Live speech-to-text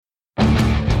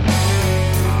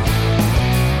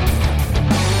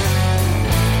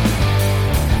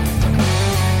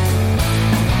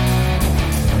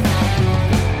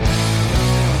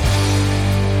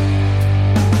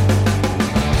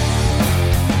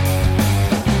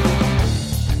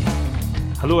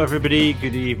Hello everybody,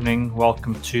 good evening.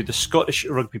 Welcome to the Scottish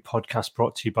Rugby Podcast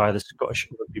brought to you by the Scottish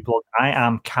Rugby Blog. I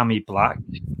am Cammy Black.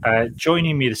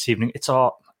 Joining me this evening, it's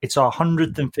our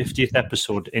 150th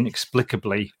episode.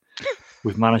 Inexplicably,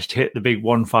 we've managed to hit the big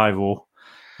 150.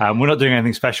 We're not doing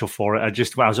anything special for it.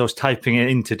 As I was typing it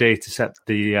in today to set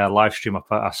the live stream up,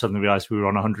 I suddenly realised we were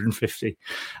on 150.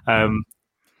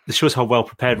 This shows how well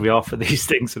prepared we are for these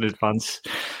things in advance.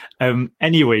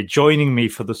 Anyway, joining me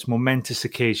for this momentous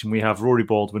occasion, we have Rory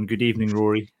Baldwin. Good evening,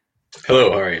 Rory.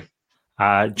 Hello, how are you?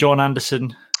 John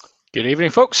Anderson. Good evening,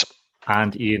 folks.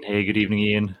 And Ian Hay. Good evening,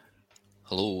 Ian.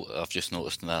 Hello, I've just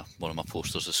noticed one of my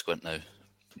posters is squint now.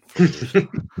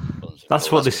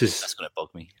 That's what this is. That's going to bug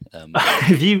me.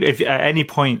 If at any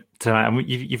point tonight, and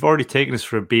you've already taken us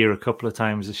for a beer a couple of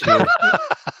times this year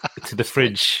to the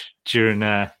fridge during...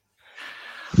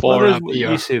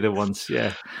 you say the once,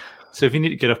 yeah. So if you need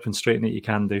to get up and straighten it, you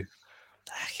can do.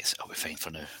 I guess I'll be fine for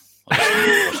now.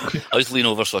 I'll just lean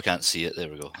over so I can't see it. There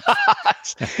we go.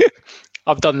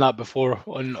 I've done that before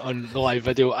on the live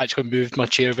video. I actually moved my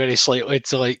chair very slightly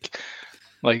to like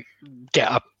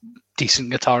get a decent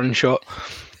guitar shot.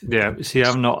 Yeah,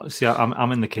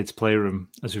 I'm in the kids' playroom,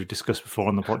 as we've discussed before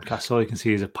on the podcast. All you can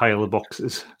see is a pile of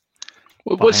boxes.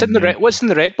 What's in the red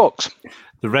box?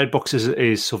 The red box is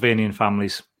Sylvanian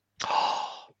families. Oh,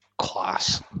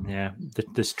 class. Yeah,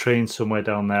 there's trains somewhere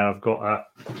down there. I've got a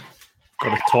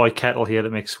toy kettle here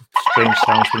that makes strange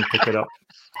sounds when you pick it up.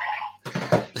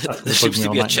 There seems to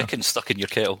be a chicken stuck in your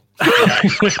kettle.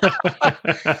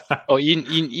 Oh,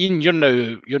 Ian, you're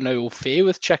now au fait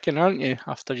with chicken, aren't you?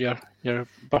 After your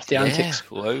birthday antics.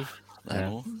 Wow. I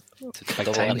know.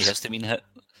 Double antihistamine hit.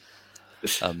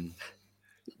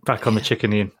 Back on the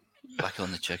chicken, Ian. Back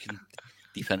on the chicken.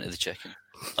 Deep into the chicken.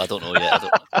 I don't know yet.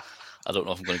 I don't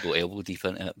know if I'm going to go elbow deep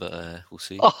into it, but we'll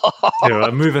see.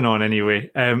 Moving on anyway.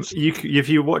 If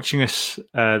you're watching us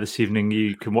this evening,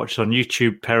 you can watch us on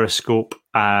YouTube, Periscope,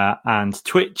 and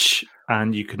Twitch,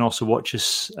 and you can also watch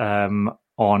us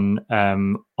on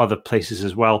other places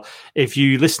as well. If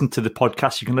you listen to the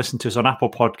podcast, you can listen to us on Apple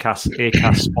Podcasts,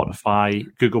 Acast, Spotify,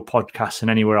 Google Podcasts,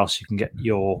 and anywhere else you can get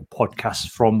your podcasts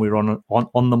from. We're on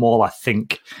them all, I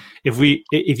think.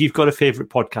 If you've got a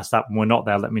favourite podcast app and we're not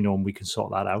there, let me know and we can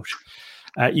sort that out.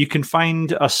 You can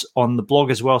find us on the blog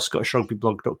as well,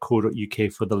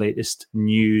 scottishrugbyblog.co.uk, for the latest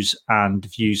news and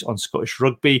views on Scottish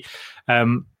rugby.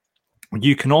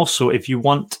 You can also, if you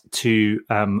want to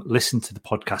listen to the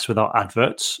podcast without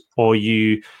adverts, or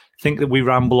you think that we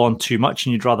ramble on too much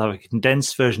and you'd rather have a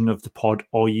condensed version of the pod,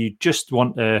 or you just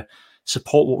want to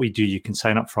support what we do, you can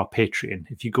sign up for our Patreon.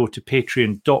 If you go to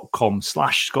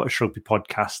patreon.com/Scottish Rugby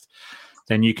Podcast,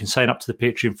 then you can sign up to the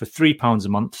Patreon for £3 a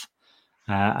month,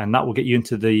 and that will get you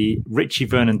into the Richie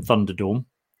Vernon Thunderdome.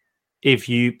 If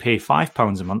you pay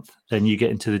 £5 a month, then you get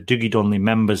into the Dougie Donnelly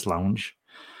Members Lounge,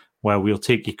 where we'll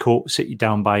take your coat, sit you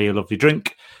down by a lovely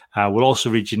drink. We'll also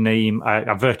read your name,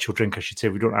 a virtual drink, I should say.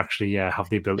 We don't actually have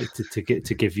the ability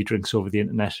to give you drinks over the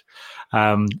internet.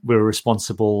 We're a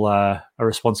responsible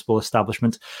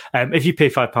establishment. If you pay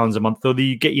 £5 a month, though,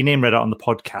 you get your name read out on the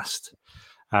podcast.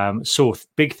 So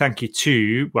big thank you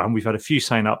to, we've had a few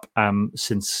sign up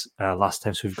since last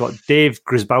time. So we've got Dave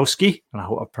Grzybowski, and I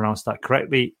hope I pronounced that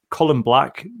correctly, Colin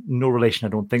Black, no relation, I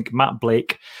don't think, Matt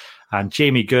Blake, and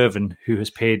Jamie Gervin, who has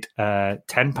paid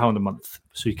 £10 a month.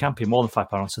 So you can't pay more than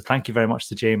 £5. So thank you very much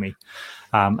to Jamie.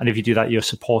 And if you do that, you're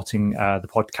supporting the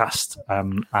podcast.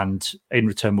 And in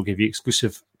return, we'll give you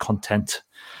exclusive content.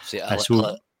 See, I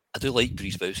do like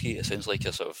Grzybowski. It sounds like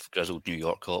a sort of grizzled New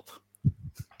York cop.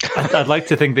 I'd like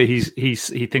to think that he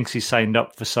thinks he's signed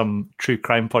up for some true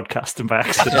crime podcast and by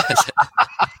accident.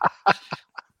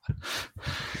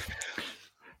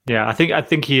 Yeah, I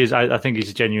think he is. I think he's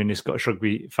a genuinely Scottish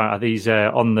rugby fan. He's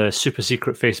on the super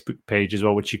secret Facebook page as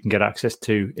well, which you can get access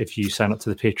to if you sign up to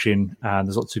the Patreon. And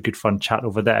there's lots of good fun chat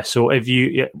over there. So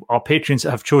our patrons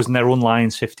have chosen their own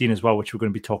Lions 15 as well, which we're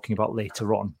going to be talking about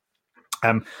later on.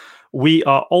 We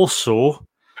are also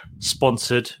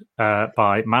sponsored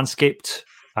by Manscaped.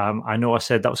 I know I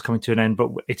said that was coming to an end,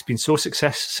 but it's been so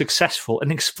successful,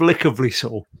 inexplicably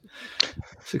so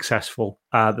successful,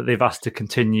 that they've asked to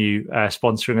continue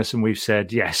sponsoring us, and we've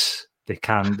said yes, they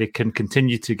can. They can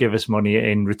continue to give us money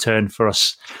in return for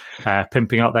us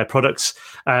pimping out their products.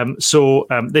 So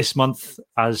this month,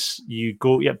 as you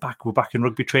go, we're back in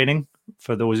rugby training.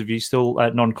 For those of you still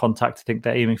non-contact, I think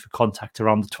they're aiming for contact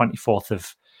around the 24th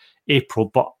of April,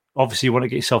 but obviously you want to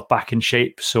get yourself back in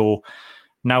shape. So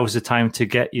now is the time to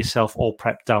get yourself all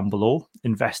prepped down below.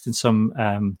 Invest in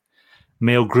some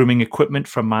male grooming equipment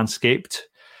from Manscaped.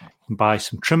 You can buy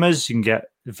some trimmers. You can get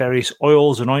various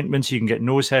oils and ointments. You can get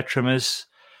nose hair trimmers.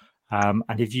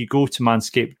 And if you go to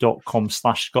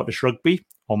manscaped.com/ScottishRugby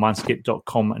or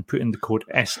manscaped.com and put in the code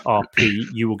SRP,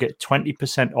 you will get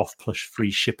 20% off plus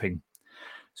free shipping.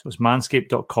 So it's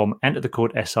manscaped.com, enter the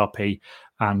code SRP,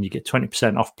 and you get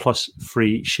 20% off plus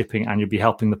free shipping, and you'll be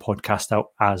helping the podcast out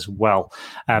as well.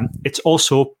 It's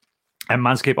also,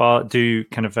 Manscaped do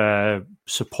kind of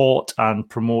support and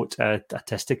promote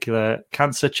testicular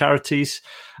cancer charities.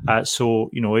 So,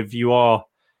 if you are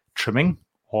trimming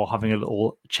or having a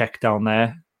little check down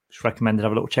there, it's recommended to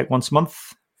have a little check once a month.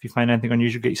 If you find anything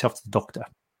unusual, get yourself to the doctor.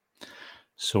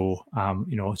 So,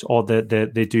 it's all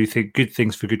they do good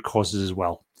things for good causes as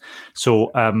well.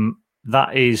 So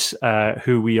that is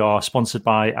who we are sponsored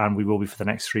by, and we will be for the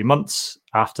next 3 months.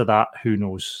 After that, who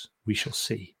knows? We shall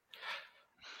see.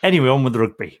 Anyway, on with the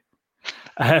rugby.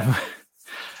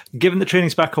 Given the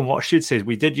training's back on, what I should say is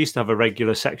we did used to have a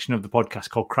regular section of the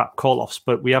podcast called Crap Call-Offs,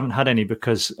 but we haven't had any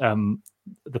because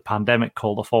the pandemic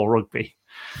called off all rugby.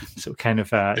 So kind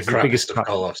of the biggest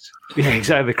call-offs. Yeah,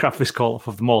 exactly, the crappiest call-off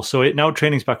of them all. So now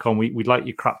training's back on, we'd like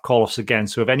your crap call-offs again.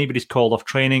 So if anybody's called off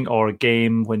training or a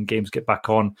game when games get back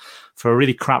on for a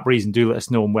really crap reason, do let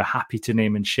us know, and we're happy to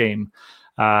name and shame.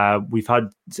 We've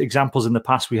had examples in the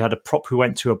past. We had a prop who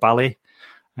went to a ballet.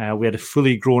 We had a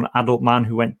fully grown adult man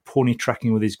who went pony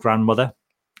trekking with his grandmother.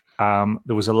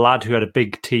 There was a lad who had a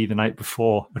big tea the night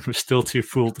before and was still too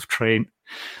full to train.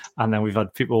 And then we've had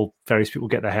various people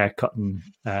get their hair cut and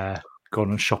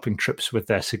gone on shopping trips with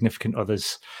their significant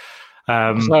others.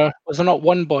 Was there not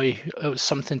one boy? It was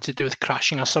something to do with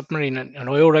crashing a submarine, an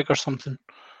oil rig or something.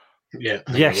 Yeah.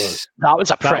 Yes. That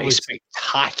was a pretty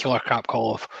spectacular crap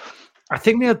call-off. I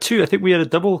think we had two. I think we had a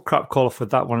double crap call-off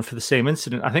with that one for the same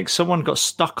incident. I think someone got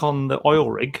stuck on the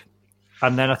oil rig.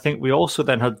 And then I think we also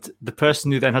then had the person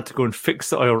who then had to go and fix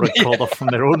the oil rig called off from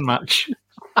their own match.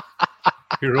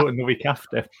 Who wrote in the week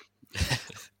after.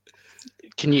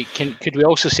 Could we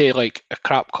also say like a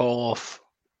crap call-off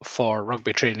for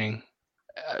rugby training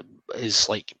is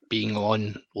like being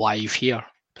on live here,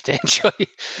 potentially?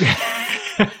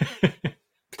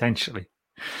 Potentially.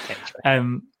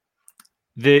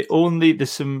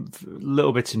 There's some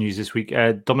little bits of news this week.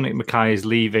 Dominic Mackay is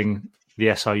leaving the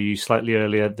SRU slightly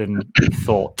earlier than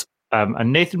thought.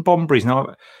 And Nathan Bombrey's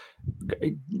now,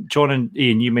 John and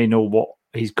Ian, you may know what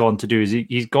he's gone to do.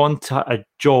 He's gone to a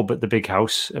job at the big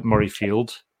house at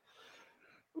Murrayfield.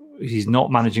 He's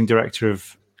not managing director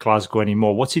of Glasgow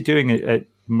anymore. What's he doing at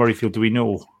Murrayfield? Do we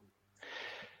know?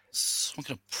 Some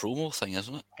kind of promo thing,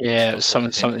 isn't it? Yeah,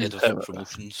 something head of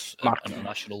promotions,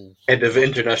 head of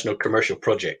international commercial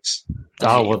projects.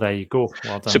 Oh, well, there you go.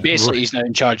 Well done. So basically, he's now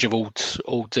in charge of old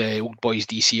boys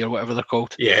DC or whatever they're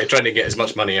called. Yeah, trying to get as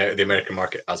much money out of the American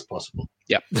market as possible.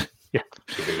 Yep. Yeah,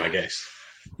 would be my guess.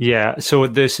 Yeah. So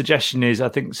the suggestion is, I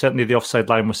think certainly the offside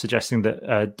line was suggesting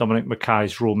that Dominic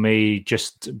Mackay's role may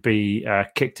just be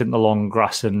kicked in the long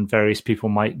grass, and various people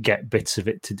might get bits of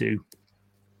it to do.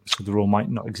 So the role might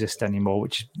not exist anymore,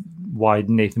 which is why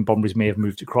Nathan Bombrey's may have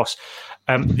moved across.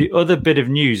 The other bit of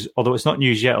news, although it's not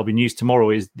news yet, it'll be news tomorrow,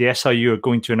 is the SRU are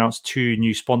going to announce 2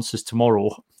 new sponsors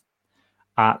tomorrow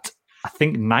at, I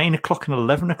think, 9 o'clock and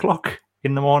 11 o'clock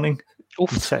in the morning.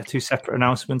 Set 2 separate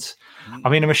announcements. I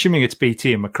mean, I'm assuming it's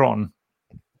BT and Macron.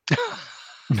 I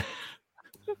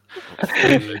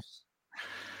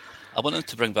wanted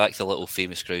to bring back the little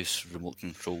Famous Grouse remote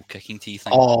control kicking tee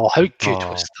thing. Oh, how good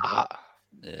was that?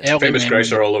 Yeah. Famous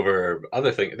Grouse are all over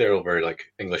other things. They're over like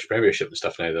English Premiership and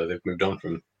stuff now, though. They've moved on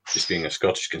from just being a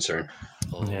Scottish concern.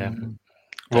 Yeah.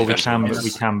 Well, we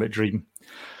can but dream.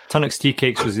 Tunnock's Tea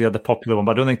Cakes was the other popular one,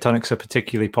 but I don't think Tunnock's are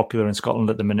particularly popular in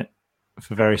Scotland at the minute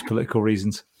for various political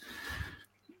reasons.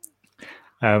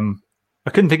 I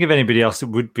couldn't think of anybody else that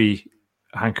would be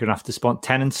hankering after sponsor.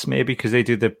 Tennent's maybe, because they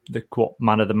do the quote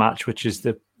man of the match, which is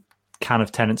the can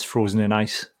of Tennent's frozen in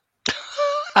ice.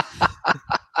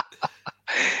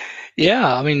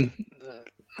 Yeah, I mean,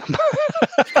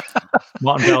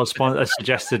 Martin Bell has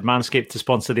suggested Manscaped to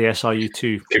sponsor the SRU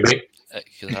too.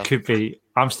 Could be.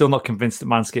 I'm still not convinced that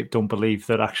Manscaped don't believe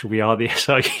that actually we are the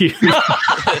SRU.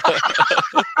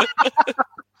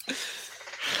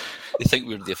 They think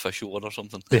we're the official one or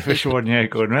something. The official one, yeah,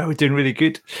 going, right, we're doing really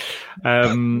good.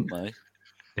 Yeah,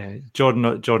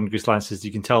 Jordan Gooseline says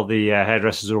you can tell the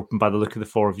hairdressers are open by the look of the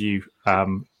 4 of you.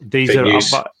 These are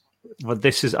news. But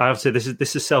this is, I have to say,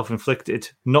 this is self-inflicted,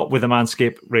 not with a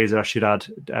Manscaped razor, I should add.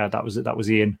 That was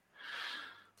Ian.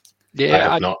 Yeah, I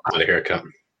have not had a haircut.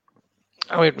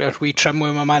 We trim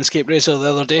with my Manscaped razor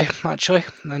the other day, actually,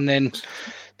 and then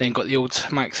got the old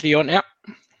Mac 3 on it.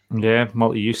 Yeah,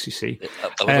 multi-use, you see. I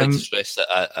would like to stress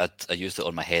that I used it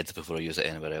on my head before I use it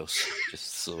anywhere else,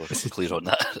 just so we're clear on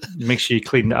that. Make sure you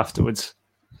clean it afterwards.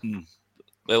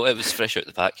 Well, it was fresh out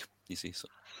the pack, you see. So.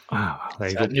 There you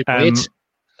Is that go. new blade?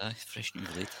 Fresh new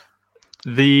blade.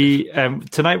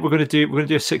 Tonight we're going to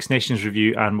do a Six Nations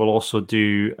review, and we'll also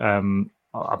do a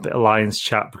bit of Lions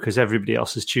chat because everybody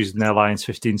else is choosing their Lions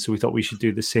 15, so we thought we should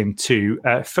do the same too.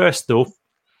 First, though,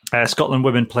 Scotland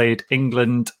women played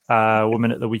England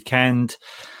women at the weekend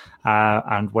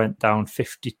and went down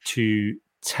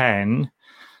 52-10.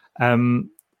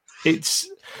 It's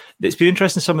been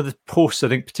interesting, some of the posts, I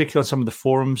think, particularly on some of the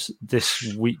forums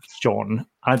this week, John.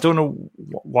 I don't know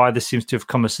why this seems to have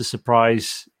come as a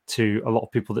surprise to a lot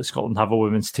of people that Scotland have a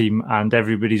women's team, and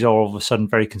everybody's all of a sudden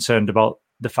very concerned about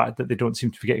the fact that they don't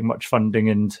seem to be getting much funding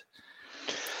and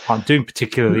aren't doing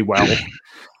particularly well.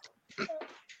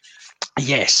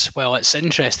 Yes, well, it's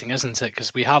interesting, isn't it?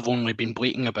 Because we have only been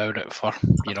bleating about it for,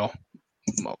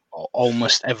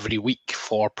 almost every week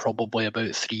for probably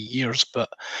about 3 years. But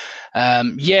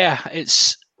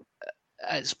it's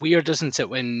weird, isn't it,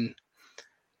 when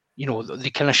they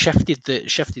kind of shifted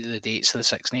the dates of the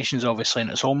Six Nations, obviously,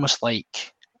 and it's almost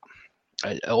like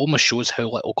it almost shows how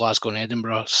little Glasgow and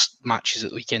Edinburgh's matches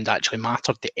at the weekend actually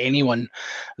mattered to anyone.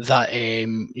 That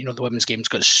the women's game's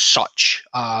got such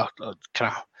a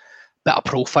kind of bit of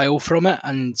profile from it,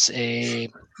 and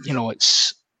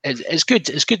it's good.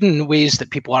 It's good in ways that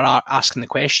people are asking the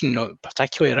question,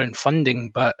 particularly around funding.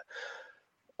 But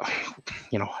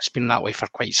it's been that way for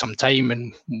quite some time,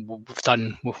 and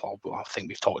I think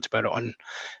we've talked about it on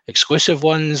exclusive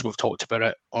ones. We've talked about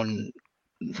it on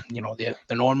the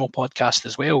normal podcast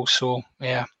as well. So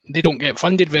yeah, they don't get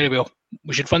funded very well.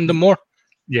 We should fund them more.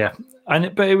 Yeah,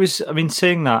 but it was. I mean,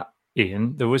 saying that,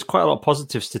 Ian, there was quite a lot of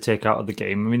positives to take out of the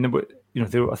game. I mean,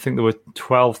 I think there were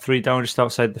 12-3 down just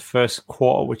outside the first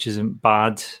quarter, which isn't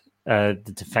bad. The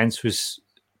defense was,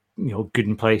 good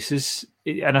in places,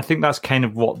 and I think that's kind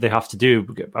of what they have to do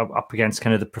up against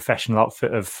kind of the professional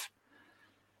outfit of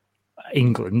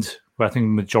England, where I think the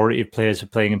majority of players are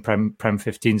playing in Prem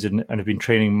 15s and have been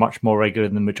training much more regular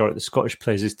than the majority of the Scottish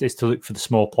players. Is to look for the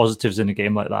small positives in a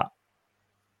game like that.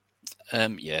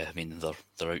 Yeah, I mean, they're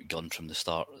outgunned from the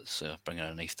start. It's bringing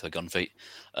a knife to a gunfight.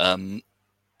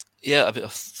 Yeah, a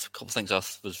couple of things I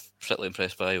was particularly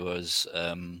impressed by was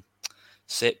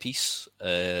set piece,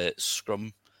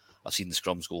 scrum. I've seen the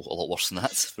scrums go a lot worse than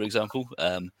that, for example.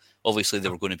 Obviously, they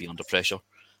were going to be under pressure,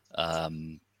 but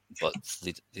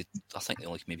I think they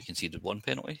only maybe conceded one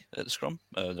penalty at the scrum.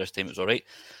 The rest of the time it was all right.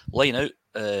 Line out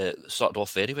started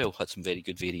off very well, had some very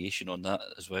good variation on that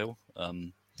as well.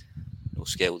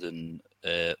 Skeldon,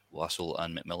 Wassell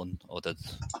and McMillan all did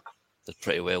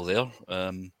pretty well there.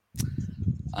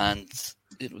 And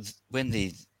when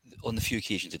they, on the few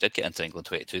occasions they did get into England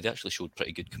 22, they actually showed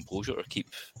pretty good composure to keep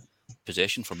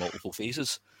possession for multiple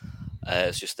phases.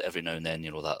 It's just that every now and then,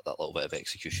 that little bit of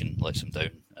execution lets them down.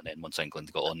 And then once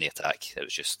England got on the attack, it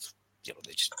was just,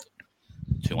 they just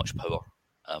too much power.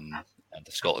 And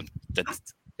if Scotland did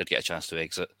get a chance to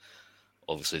exit,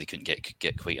 obviously they couldn't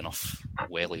get quite enough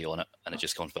welly on it, and it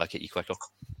just comes back at you quicker.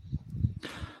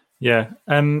 Yeah,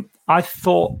 I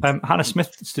thought Hannah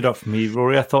Smith stood up for me,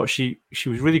 Rory. I thought she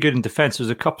was really good in defence. There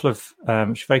was a couple of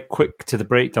she's very quick to the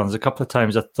breakdowns. A couple of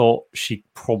times I thought she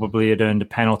probably had earned a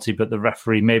penalty, but the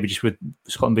referee, maybe just with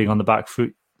Scotland being on the back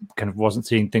foot, kind of wasn't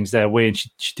seeing things their way, and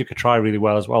she took a try really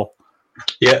well as well.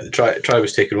 Yeah, the try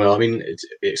was taken well. I mean,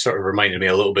 it sort of reminded me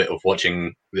a little bit of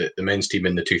watching the men's team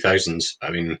in the 2000s.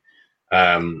 I mean,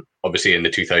 obviously in the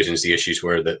 2000s the issues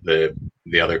were that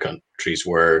the other countries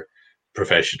were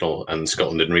professional and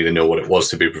Scotland didn't really know what it was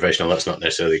to be professional. That's not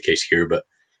necessarily the case here, but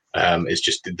it's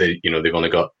just they've only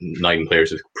got 9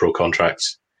 players with pro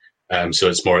contracts, so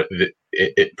it's more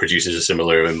it produces a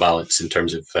similar imbalance in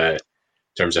terms of how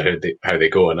they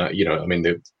go. And I mean,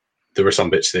 there were some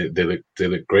bits they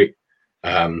look great.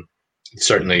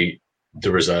 Certainly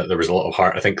there was a lot of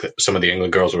heart. I think that some of the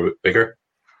England girls were bigger.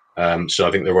 So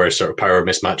I think there were sort of power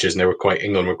mismatches, and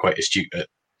England were quite astute at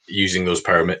using those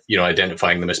power,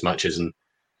 identifying the mismatches and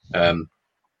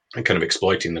kind of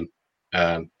exploiting them.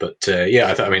 I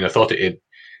thought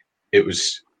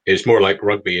it's more like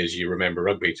rugby as you remember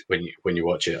rugby when you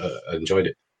watch it. I enjoyed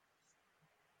it.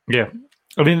 Yeah,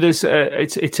 I mean, there's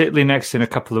it's Italy next in a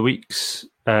couple of weeks.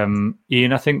 Ian,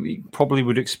 I think you probably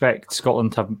would expect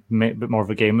Scotland to have a bit more of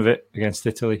a game of it against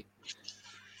Italy.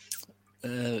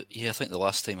 Yeah, I think the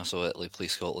last time I saw Italy play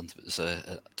Scotland, it was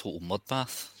a total mud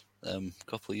bath a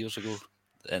couple of years ago,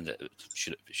 and it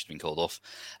should have been called off.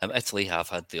 Italy have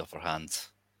had the upper hand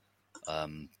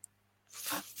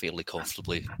fairly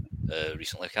comfortably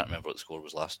recently. I can't remember what the score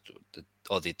was last. They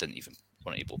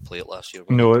weren't able to play it last year.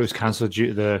 No, it was cancelled due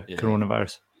to the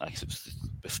coronavirus. I guess it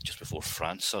was just before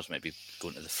France. I was maybe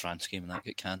going to the France game and that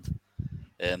got canned.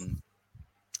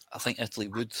 I think Italy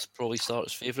would probably start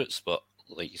as favourites, but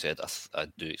like you said, I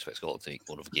do expect Scotland to make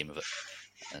more of a game of it,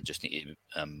 and just need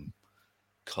to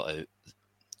cut out.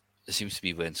 It seems to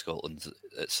be when Scotland,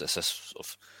 it's this sort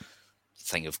of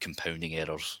thing of compounding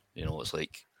errors. It's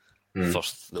like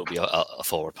first there'll be a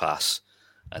forward pass,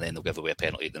 and then they'll give away a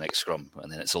penalty at the next scrum,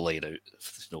 and then it's a line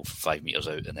out, 5 metres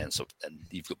out, and then and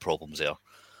you've got problems there.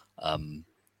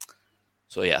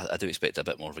 So yeah, I do expect a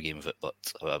bit more of a game of it, but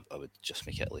I would just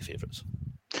make Italy favourites.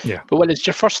 Yeah, but when it's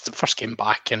your first game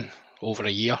back in over a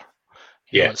year,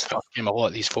 it's the first game a lot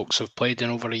of these folks have played in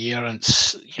over a year, and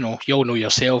it's you all know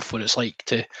yourself what it's like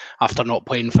to, after not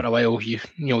playing for a while,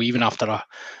 even after a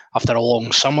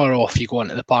long summer off, you go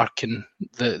into the park and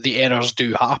the errors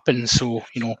do happen. So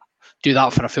do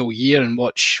that for a full year and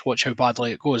watch how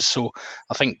badly it goes. So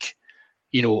I think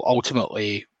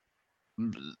ultimately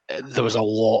there was a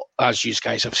lot, as you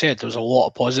guys have said, there was a lot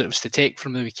of positives to take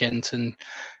from the weekend, and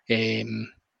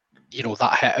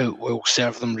that hit out will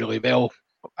serve them really well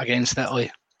against Italy.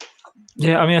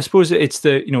 Yeah, I mean, I suppose it's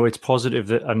it's positive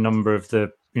that a number of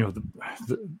the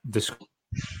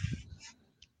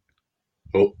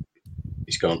Oh,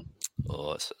 he's gone.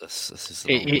 Oh, this is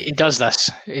he does this.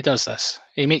 He does this.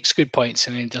 He makes good points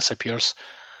and then he disappears.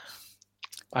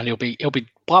 And he'll be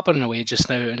blabbering away just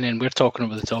now, and then we're talking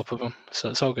over the top of him. So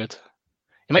it's all good.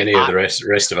 Any of the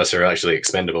rest of us are actually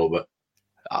expendable, but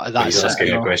he's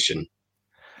asking a question.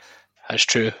 That's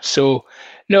true. So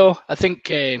no, I think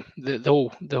the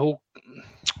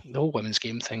whole women's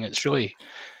game thing. It's really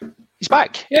he's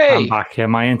back. Yay! I'm back. Yeah,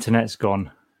 my internet's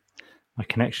gone. My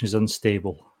connection is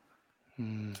unstable.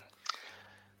 I'm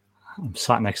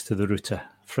sat next to the router,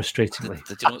 frustratingly.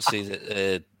 Did you not say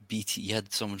that BT? You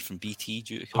had someone from BT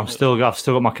due to come? I've still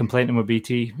got my complaint in with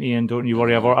BT, Ian. Don't you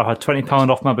worry. I've had £20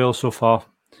 off my bill so far.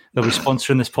 They'll be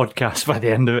sponsoring this podcast by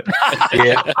the end of it.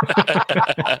 Yeah.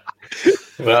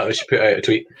 Well, we should put out a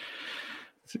tweet.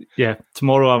 Yeah,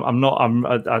 tomorrow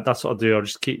that's what I'll do. I'll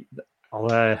just keep.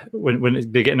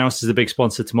 When they get announced as a big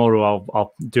sponsor tomorrow,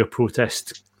 I'll do a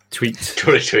protest tweet.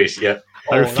 Yeah.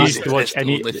 I refuse to watch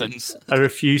any. I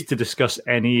refuse to discuss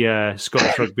any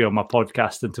Scottish rugby on my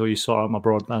podcast until you sort out my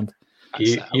broadband.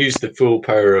 Use the full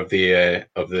power of the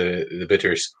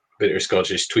bitter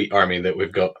Scottish tweet army that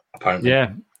we've got. Apparently,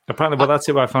 Well, that's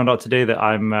it. I found out today that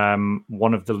I'm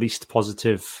one of the least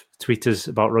positive tweeters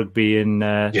about rugby in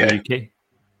the UK.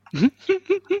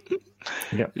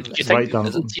 Yeah, right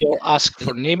down. You'll ask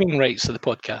for naming rights to the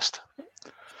podcast.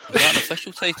 Is that an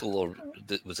official title, or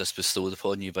was this bestowed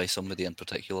upon you by somebody in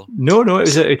particular? No,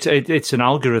 it's an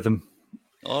algorithm.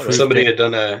 Oh, right. Somebody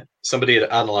had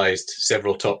analysed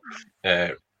several top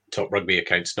rugby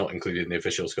accounts, not included in the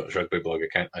official Scottish Rugby blog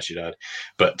account, I should add.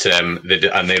 But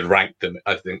they ranked them.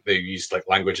 I think they used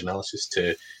language analysis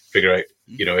to figure out,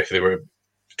 if they were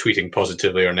tweeting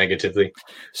positively or negatively.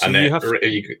 So and then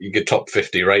you get top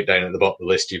 50 right down at the bottom of the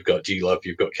list. You've got G Love,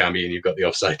 you've got Camby, and you've got the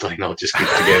offside line all just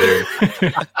grouped together,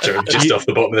 just off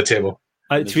the bottom of the table.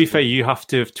 To be fair, you have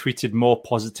to have tweeted more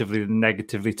positively than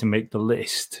negatively to make the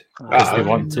list because they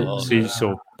want to see.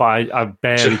 So, but I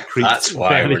barely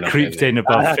creeped in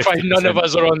above 50%. None of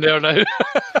us are on there now.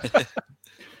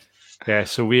 Yeah,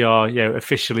 so we are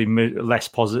officially less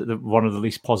positive, one of the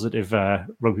least positive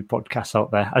rugby podcasts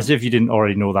out there. As if you didn't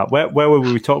already know that. Where were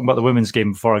we talking about the women's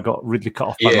game before I got really cut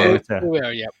off by my router? We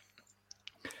were, yeah.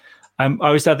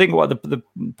 I think what the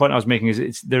point I was making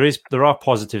is there are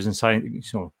positives in signing,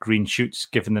 green shoots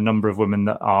given the number of women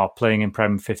that are playing in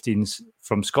Prem 15s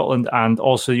from Scotland, and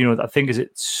also I think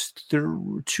it's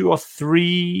 2 or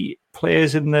 3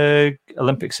 players in the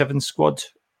Olympic Sevens squad.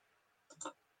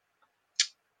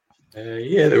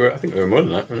 There were. I think there were more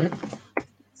than that, weren't there?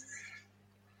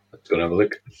 Let's go and have a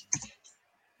look.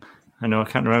 I know I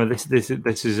can't remember this. This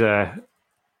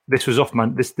was off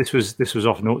this was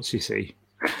off notes. You see.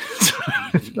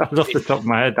 That was off the top of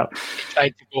my head.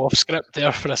 Tried to go off script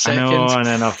there for a second. I know, and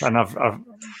then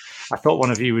I thought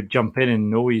one of you would jump in and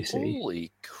know. You see,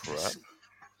 holy crap!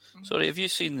 Sorry, have you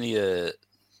seen the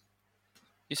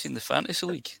fantasy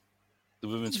league, the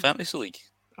women's fantasy league?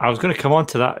 I was going to come on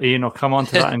to that, Ian. I'll come on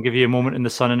to that and give you a moment in the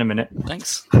sun in a minute.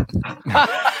 Thanks.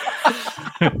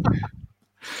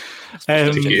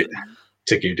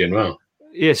 Tick you doing well.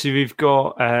 Yeah, so we've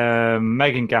got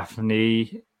Megan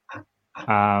Gaffney.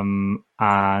 And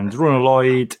Rona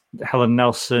Lloyd, Helen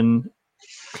Nelson,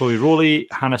 Chloe Rowley,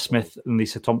 Hannah Smith, and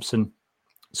Lisa Thompson.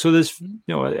 So there's,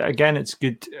 again, it's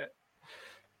good.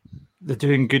 They're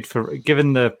doing good for,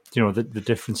 given the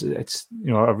difference. It's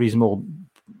a reasonable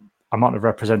amount of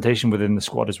representation within the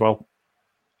squad as well.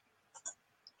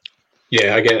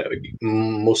 Yeah, again,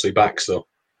 mostly backs though,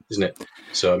 isn't it?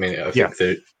 So I mean, I think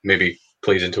that maybe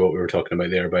plays into what we were talking about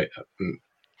there about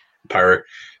power,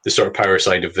 the sort of power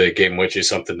side of the game, which is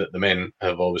something that the men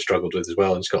have always struggled with as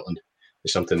well in Scotland.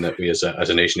 It's something that we as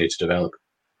a nation need to develop.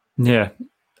 Yeah.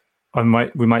 We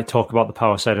might talk about the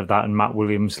power side of that and Matt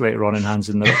Williams later on in Hands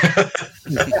in the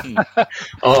Rock.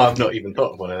 Oh, I've not even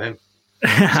thought of one of them.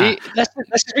 See, this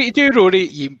is what you do, Rory.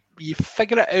 You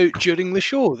figure it out during the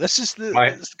show. This is the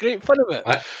great fun of it.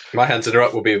 My Hands in the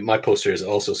Rock will be my poster is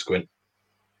also squint.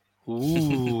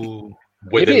 Ooh.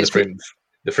 Within the frame.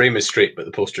 The frame is straight, but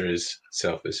the poster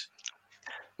itself is.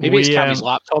 Maybe it's Cammy's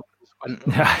laptop.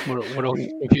 We're all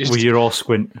confused. You're all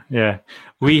squint. Yeah,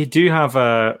 we do have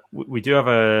a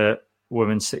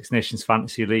Women's Six Nations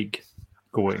Fantasy League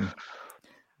going,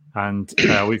 and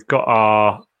we've got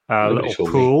our little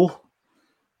pool.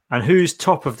 And who's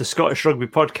top of the Scottish Rugby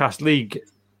Podcast League?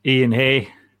 Ian Hay.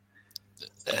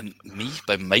 Me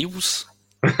by miles.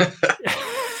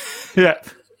 Yeah.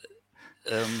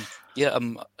 Yeah,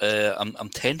 I'm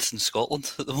 10th in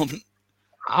Scotland at the moment.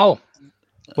 Wow.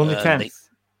 Only 10th.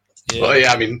 Yeah. Well,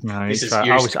 yeah, I mean, no, I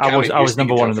was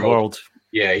number one in the world.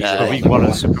 Yeah, we won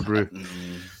a Super Brew.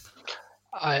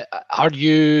 Are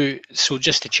you, so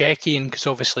just to check in, because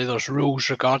obviously there's rules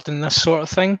regarding this sort of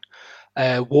thing,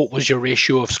 what was your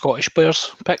ratio of Scottish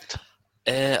players picked?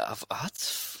 I've had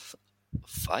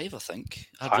 5, I think.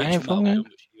 I had 5, Rachel Malcolm,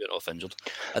 but she went off injured.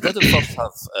 I did at first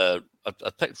have, I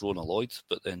picked Rona Lloyd,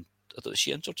 but then, is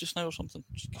she injured just now or something?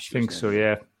 I think so,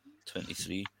 yeah.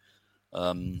 23.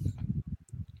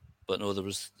 But no, there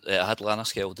was, I had Lana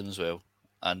Skeldon as well,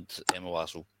 and Emma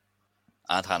Wassell,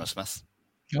 and Hannah Smith.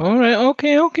 All right,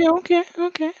 okay.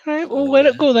 Right, we'll let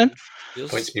it go then.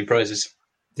 Points mean prizes.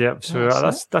 Yeah, so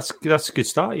that's a good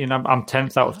start. You know, I'm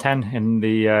 10th out of 10 in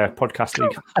the podcast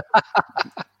league.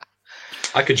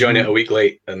 I could join it a week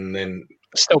late and then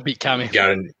still beat Cammy.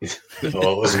 I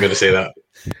wasn't going to say that.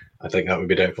 I think that would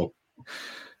be doubtful.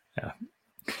 Yeah.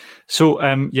 So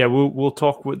we'll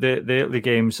talk with the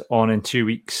games on in 2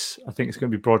 weeks. I think it's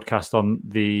going to be broadcast on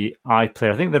the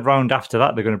iPlayer. I think the round after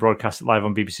that they're going to broadcast it live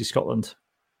on BBC Scotland.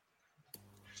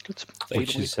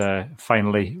 Which is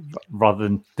finally, rather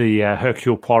than the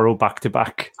Hercule Poirot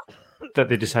back-to-back that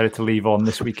they decided to leave on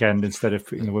this weekend instead of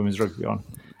putting the women's rugby on.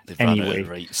 They've run out of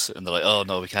rights, and they're like, oh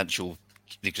no, we can't show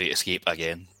The Great Escape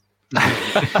again.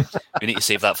 We need to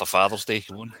save that for Father's Day.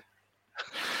 Come on.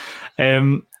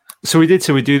 We're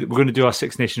going to do our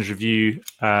Six Nations review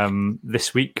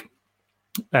this week.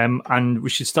 And we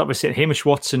should start by saying Hamish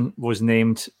Watson was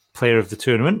named Player of the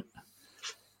Tournament.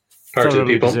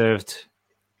 Thoroughly deserved.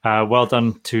 Well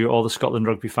done to all the Scotland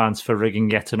rugby fans for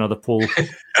rigging yet another poll.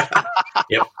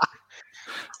 Yep.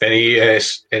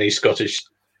 Any Scottish,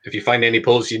 if you find any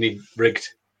polls you need rigged,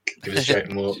 give us a shout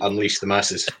and we'll unleash the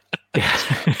masses.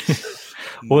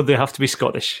 Well, they have to be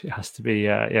Scottish. It has to be,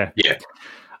 yeah.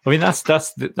 I mean, that's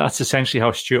essentially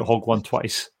how Stuart Hogg won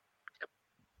twice.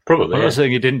 Probably. I'm not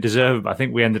saying he didn't deserve it, but I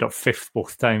think we ended up 5th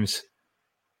both times.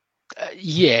 I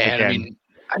mean,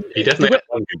 he definitely had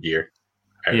one good year.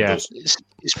 Yeah,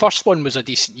 his first one was a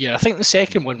decent year. I think the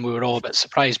second one we were all a bit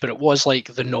surprised, but it was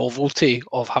like the novelty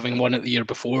of having won it the year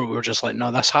before. We were just like,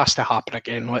 no, this has to happen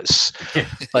again. Let's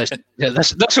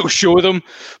this will show them.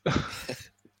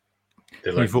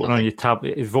 You're voting on your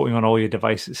tablet. You're voting on all your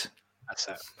devices. That's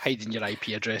it. Hiding your IP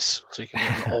address so you can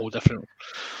get them all different.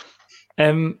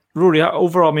 Rory,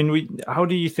 overall, I mean, how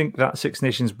do you think that Six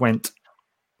Nations went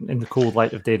in the cold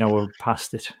light of day now we're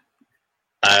past it?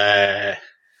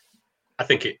 I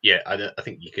think I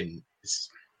think you can.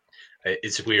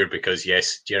 It's weird because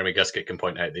yes, Jeremy Guskett can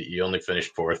point out that you only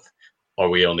finished 4th, or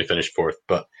we only finished 4th,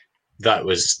 but that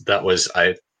was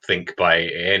I think by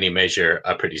any measure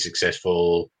a pretty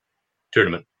successful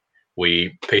tournament.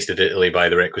 We pasted Italy by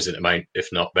the requisite amount, if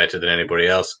not better than anybody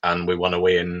else, and we won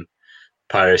away in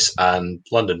Paris and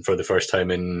London for the first time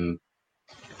in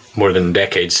more than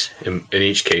decades. In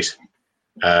each case,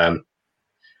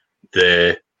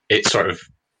 it sort of,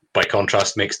 by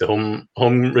contrast, makes the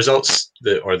home results,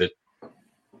 the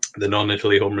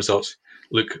non-Italy home results,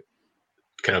 look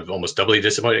kind of almost doubly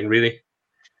disappointing, really,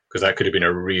 because that could have been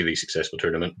a really successful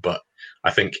tournament. But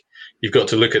I think you've got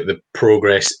to look at the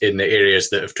progress in the areas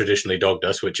that have traditionally dogged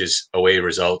us, which is away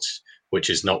results, which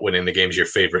is not winning the games you're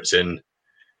favourites in.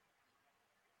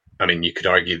 I mean, you could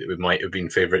argue that we might have been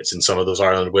favourites in some of those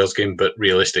Ireland-Wales games, but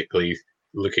realistically,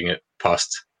 looking at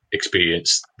past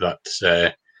experience, that's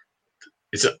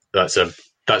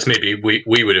maybe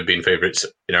we would have been favourites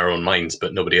in our own minds,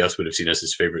 but nobody else would have seen us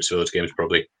as favourites for those games,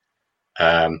 probably.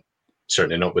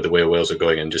 Certainly not with the way Wales are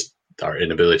going and just our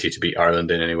inability to beat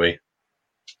Ireland in any way.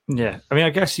 Yeah, I mean, I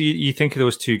guess you think of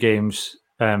those two games,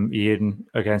 Ian,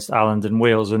 against Ireland and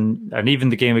Wales, and even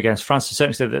the game against France, to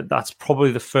certainly say that's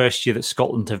probably the first year that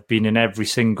Scotland have been in every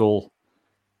single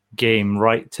game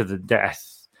right to the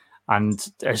death. And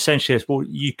essentially,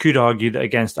 you could argue that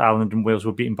against Ireland and Wales,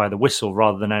 we're beaten by the whistle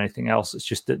rather than anything else. It's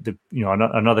just that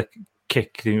another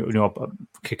kick,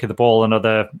 kick of the ball,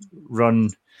 another run,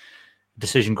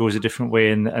 decision goes a different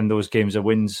way, and those games are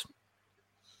wins.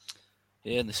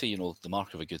 Yeah, and they say, the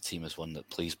mark of a good team is one that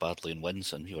plays badly and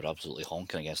wins, and we were absolutely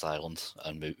honking against Ireland,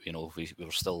 and we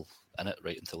were still in it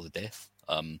right until the death.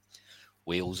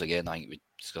 Wales, again, I think we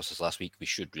discussed this last week, we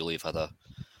should really have had a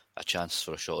chance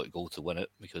for a shot at goal to win it,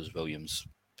 because Williams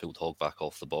pulled Hogg back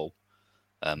off the ball.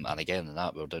 And again, in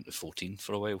that, we were down to 14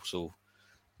 for a while, so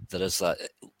there is that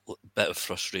bit of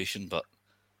frustration, but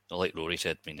like Rory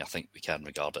said, I think we can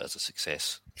regard it as a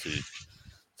success to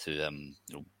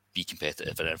be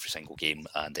competitive in every single game,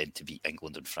 and then to beat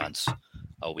England and France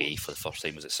away for the first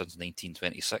time. Was it since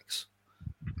 1926?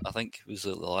 I think was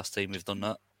the last time we've done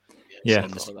that. Yeah,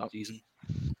 in this season.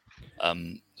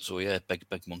 So yeah, big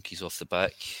monkeys off the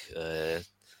back. With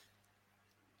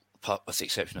the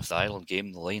exception of the Ireland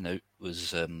game, the line out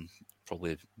was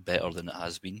probably better than it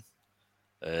has been.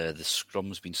 The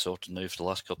scrum's been sorted now for the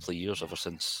last couple of years, ever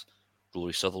since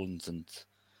Rory Sutherland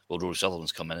Rory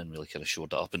Sutherland's come in and really kind of shored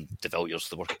that up, and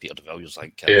the work of Peter de Villiers, I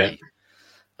think, can't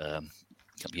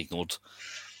be ignored.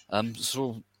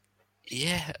 So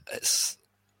yeah, it's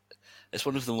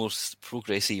one of the most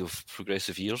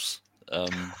progressive years.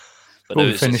 But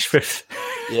we'll finish fifth.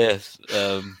 Yeah,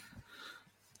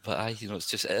 but it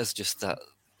is just that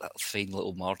fine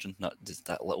little margin,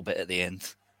 that little bit at the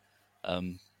end.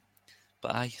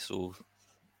 So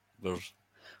we're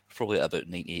probably at about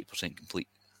 98% complete.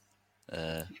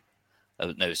 Now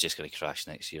it's just going to crash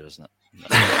next year, isn't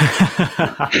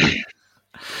it?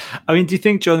 Do you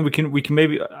think, John, we can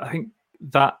maybe? I think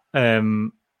that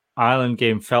Ireland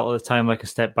game felt at the time like a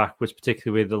step backwards,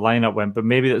 particularly where the lineup went. But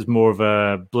maybe that was more of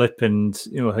a blip, and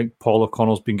I think Paul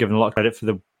O'Connell's been given a lot of credit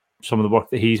for some of the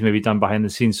work that he's maybe done behind the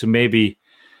scenes. So maybe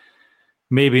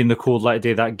in the cold light of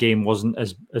day, that game wasn't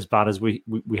as bad as we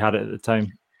had it at the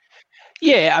time.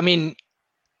 Yeah,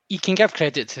 you can give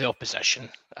credit to the opposition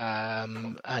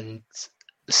and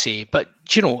say, but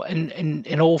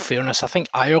in all fairness, I think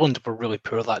Ireland were really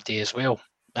poor that day as well,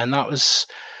 and that was,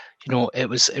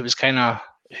 it was kind of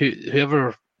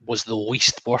whoever was the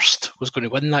least worst was going to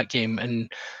win that game.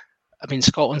 And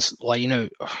Scotland's line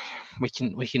out, we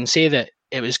can say that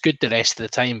it was good the rest of the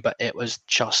time, but it was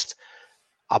just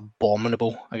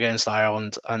abominable against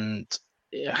Ireland, and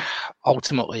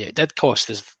ultimately it did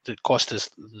cost us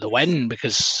the win,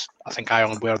 because I think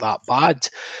Ireland were that bad.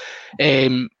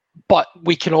 But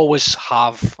we can always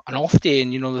have an off day,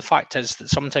 and the fact is that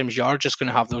sometimes you are just going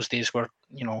to have those days where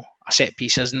a set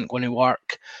piece isn't going to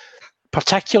work,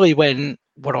 particularly when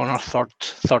we're on our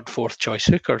third, fourth choice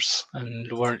hookers,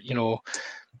 and we're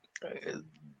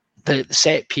the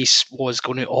set piece was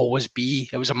going to always be.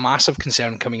 It was a massive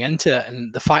concern coming into it,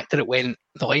 and the fact that the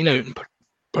line out in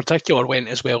particular went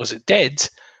as well as it did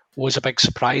was a big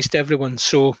surprise to everyone.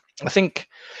 So I think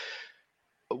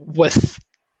because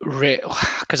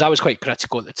I was quite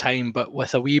critical at the time, but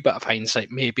with a wee bit of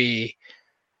hindsight, maybe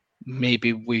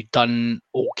we've done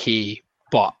okay,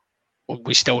 but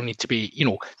we still need to be,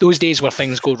 those days where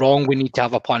things go wrong, we need to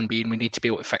have a plan B, and we need to be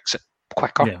able to fix it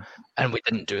quicker, and we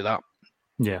didn't do that.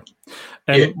 Yeah.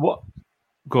 What?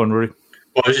 Go on, Rory.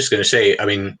 Well, I was just going to say,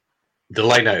 the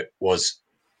line out was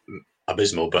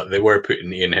abysmal, but they were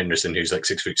putting Ian Henderson, who's like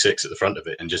 6'6", at the front of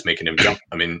it, and just making him jump.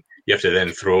 You have to then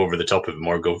throw over the top of him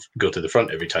or go to the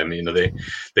front every time.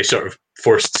 They sort of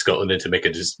forced Scotland into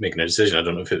making a decision. I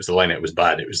don't know if it was the line out was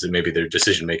bad. It was that maybe their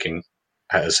decision making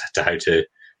as to how to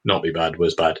not be bad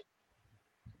was bad.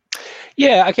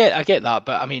 Yeah, I get that,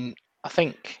 but I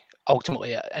think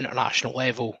ultimately at international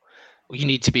level, you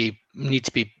need to be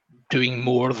doing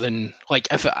more than, like,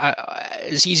 if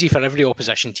it's easy for every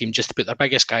opposition team just to put their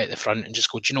biggest guy at the front and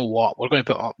just go, do you know what, we're going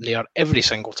to put him up there every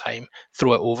single time,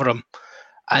 throw it over him.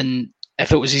 And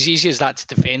if it was as easy as that to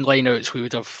defend lineouts, we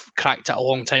would have cracked it a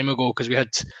long time ago, because we had,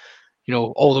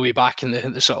 all the way back in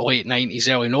the sort of late 90s,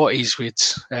 early 90s, we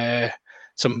had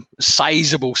some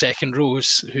sizable second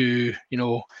rows who,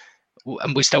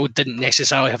 and we still didn't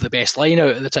necessarily have the best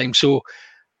lineout at the time. So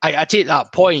I take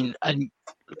that point, and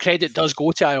credit does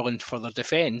go to Ireland for their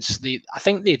defence. I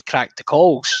think they'd cracked the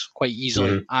calls quite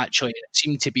easily, actually. It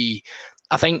seemed to be,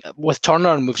 I think, with Turner,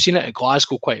 and we've seen it at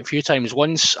Glasgow quite a few times,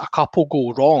 once a couple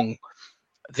go wrong,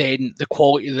 then the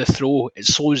quality of the throw, it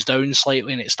slows down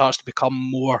slightly and it starts to become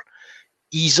more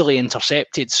easily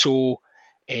intercepted. So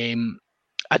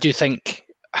I do think,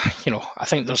 I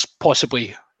think there's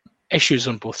possibly issues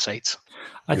on both sides.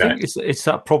 I think it's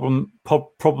that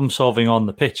problem solving on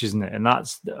the pitch, isn't it? And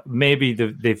that's maybe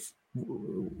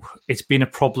it's been a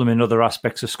problem in other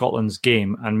aspects of Scotland's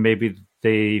game, and maybe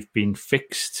they've been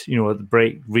fixed. You know, at the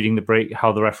break, reading the break,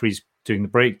 how the referee's doing the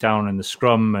breakdown and the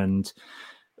scrum, and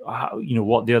you know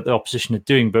what the other opposition are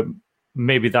doing. But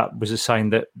maybe that was a sign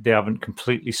that they haven't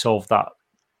completely solved that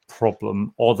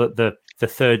problem, or that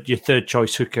your third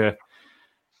choice hooker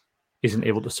isn't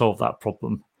able to solve that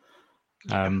problem.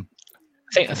 I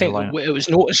think it was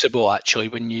noticeable actually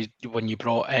when you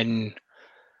brought in.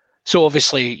 So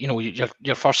obviously, you know,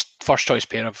 your first choice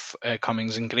pair of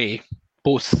Cummings and Gray,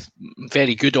 both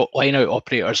very good line-out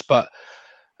operators, but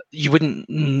you wouldn't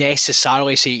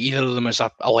necessarily say either of them as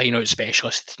a line-out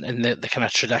specialist in the kind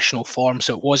of traditional form.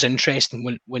 So it was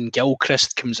interesting when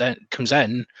Gilchrist comes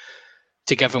in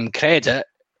to give him credit.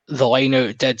 The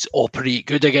line-out did operate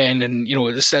good again, and you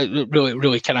know, this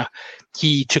really kind of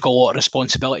he took a lot of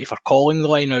responsibility for calling the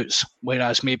line-outs,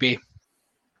 whereas maybe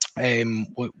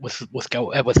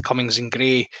with Cummings and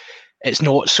Gray, it's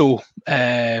not so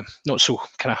kind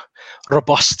of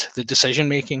robust, the decision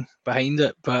making behind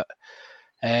it. But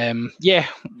I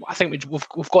think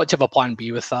we've got to have a plan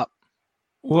B with that.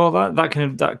 Well, that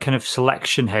kind of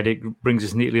selection headache brings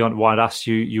us neatly on to what I'd asked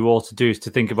you all to do, is to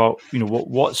think about, you know,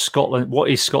 what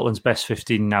is Scotland's best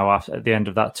 15 now at the end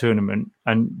of that tournament.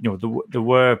 And you know, there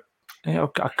were, you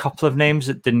know, a couple of names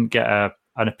that didn't get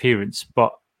an appearance,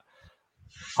 but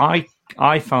I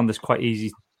found this quite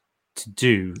easy to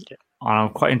do, and I'm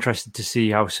quite interested to see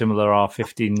how similar our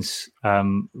 15s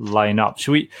line up.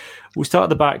 We'll start at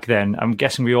the back then. I'm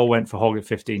guessing we all went for Hogg at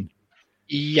 15.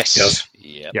 Yes.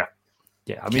 Yeah.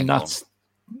 I mean, that's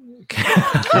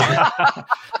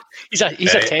he's a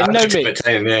 10 now, mate.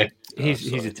 10, yeah.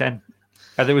 He's a 10.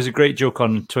 There was a great joke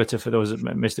on Twitter for those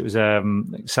that missed it. Was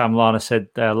Sam Lana said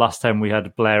last time we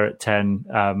had Blair at 10,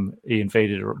 we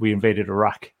invaded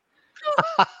Iraq.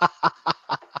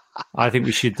 I think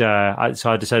we should. So I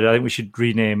decided I think we should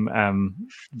rename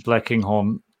Blair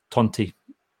Kinghorn Tonty.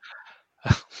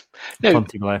 Now,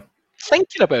 Tonty Blair.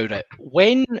 Thinking about it,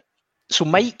 so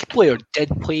Mike Blair did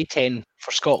play 10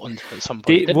 for Scotland at some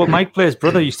point. Mike Blair's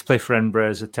brother used to play for Edinburgh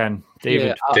as a 10.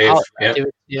 David.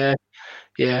 David, yeah.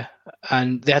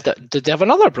 And did they have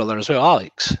another brother as well,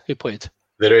 Alex, who played?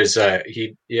 There is. I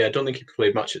don't think he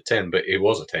played much at 10, but he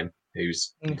was a 10. He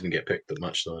didn't get picked that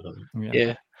much, though, I don't think.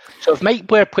 Yeah. So if Mike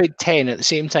Blair played 10 at the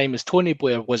same time as Tony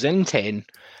Blair was in 10,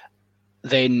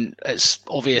 then it's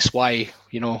obvious why,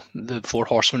 you know, the Four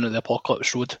Horsemen of the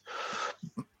Apocalypse Road.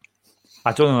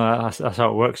 I don't know that's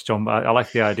how it works, John, but I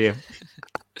like the idea.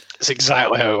 It's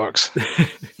exactly how it works.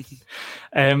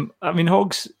 I mean,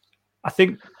 I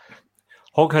think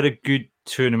Hogg had a good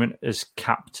tournament as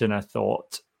captain, I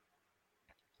thought.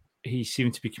 He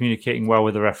seemed to be communicating well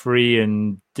with the referee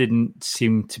and didn't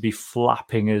seem to be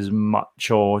flapping as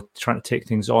much or trying to take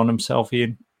things on himself,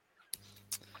 Ian.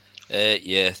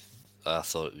 Yeah, I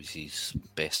thought it was his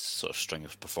best sort of string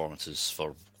of performances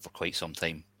for quite some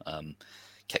time.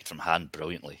 Kicked from hand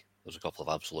brilliantly. There was a couple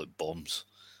of absolute bombs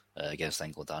against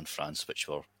England and France, which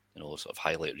were, you know, sort of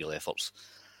highlight real efforts.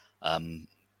 Got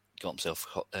himself,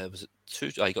 was it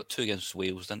 2? He got 2 against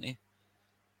Wales, didn't he?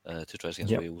 2 tries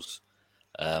against Wales.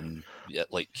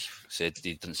 Like I said,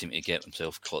 he didn't seem to get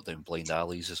himself caught down blind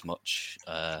alleys as much.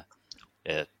 I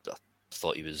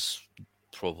thought he was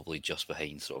probably just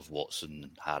behind sort of Watson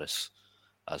and Harris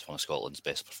as one of Scotland's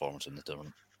best performers in the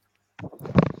tournament.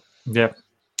 Yeah.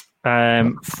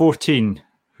 14.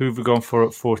 Who have we gone for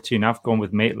at 14? I've gone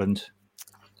with Maitland.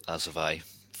 As have I.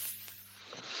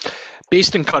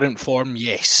 Based on current form,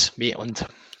 yes, Maitland.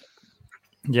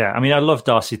 Yeah, I mean, I love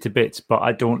Darcy to bits, but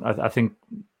I think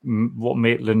what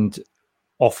Maitland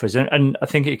offers, and I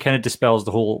think it kind of dispels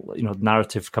the whole, you know,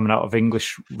 narrative coming out of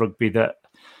English rugby that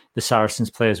the Saracens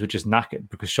players were just knackered,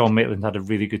 because Sean Maitland had a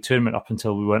really good tournament up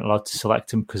until we weren't allowed to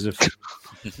select him because of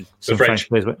some French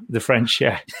players. The French,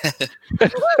 yeah.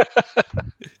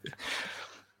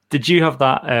 Did you have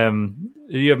that?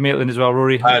 Did you have Maitland as well,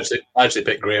 Rory? I actually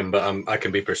picked Graham, but I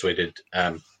can be persuaded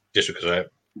just because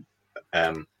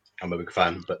I'm a big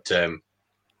fan. But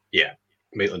yeah,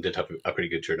 Maitland did have a pretty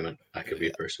good tournament. I could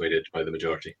be persuaded by the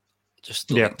majority. Just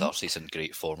don't think Darcy's in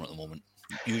great form at the moment.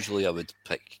 Usually I would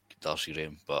pick Darcy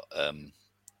Graham, but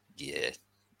yeah.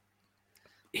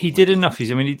 He did enough. I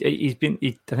think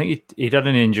he'd had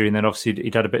an injury, and then obviously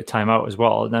he'd had a bit of time out as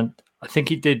well. And then I think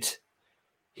he did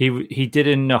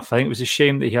enough. I think it was a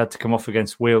shame that he had to come off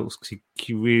against Wales, because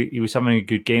he was having a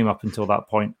good game up until that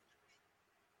point.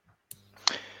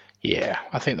 Yeah,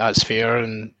 I think that's fair.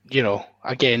 And, you know,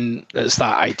 again, it's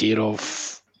that idea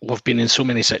of we've been in so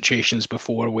many situations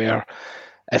before where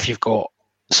if you've got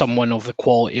someone of the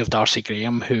quality of Darcy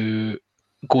Graham who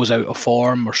goes out of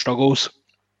form or struggles,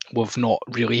 we've not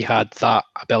really had that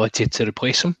ability to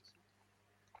replace him.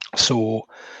 So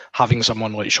having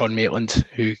someone like Sean Maitland,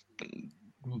 who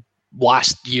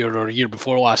last year or year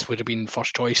before last would have been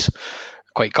first choice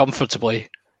quite comfortably,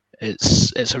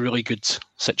 it's a really good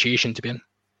situation to be in.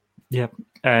 Yeah.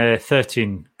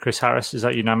 13, Chris Harris. Is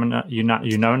that unanimous?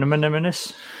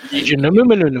 Unanimous.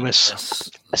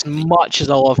 Yes. As much as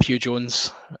I love Hugh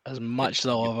Jones, as much as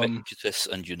I love him. Ubiquitous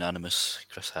and unanimous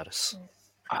Chris Harris.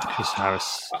 Chris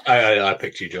Harris. I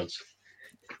picked Hugh Jones.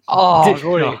 Oh,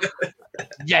 Rory.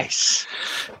 Yes.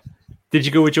 Did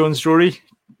you go with Jones, Rory?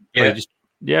 Yeah.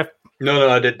 Yeah. No,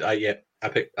 I did. I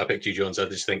picked Hugh Jones. I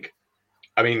just think,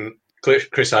 I mean,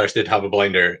 Chris Harris did have a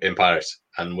blinder in Paris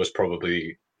and was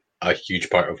probably a huge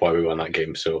part of why we won that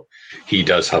game. So he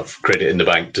does have credit in the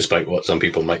bank, despite what some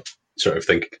people might sort of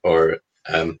think or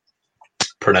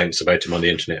pronounce about him on the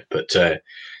internet. But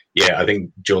I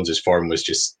think Jones's form was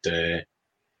just it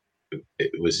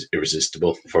was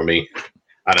irresistible for me,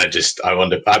 and I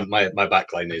wonder. My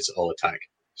backline is all attack,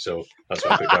 so that's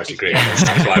why I put Darcy Gray.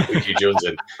 That's why I put Hugh Jones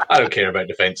in. I don't care about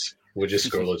defence. We'll just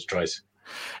score loads of tries.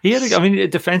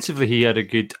 Defensively, he had a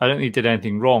good. I don't think he did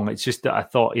anything wrong. It's just that I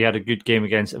thought he had a very good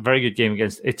game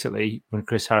against Italy when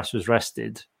Chris Harris was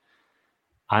rested,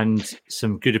 and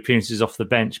some good appearances off the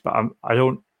bench. But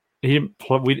he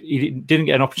didn't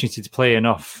get an opportunity to play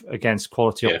enough against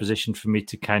quality opposition for me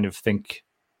to kind of think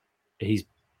he's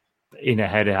in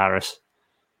ahead of Harris.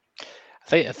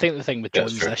 I think the thing with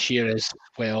Jones this year is,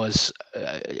 well, is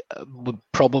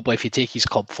probably if you take his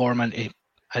club form into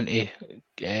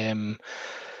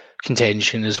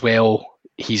contention as well,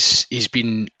 he's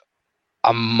been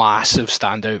a massive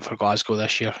standout for Glasgow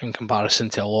this year in comparison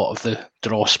to a lot of the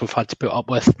dross we've had to put up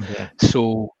with. Yeah.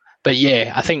 So, but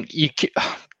yeah, I think you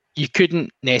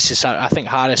couldn't necessarily. I think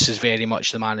Harris is very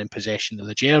much the man in possession of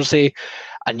the jersey,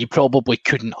 and you probably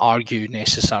couldn't argue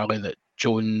necessarily that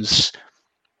Jones,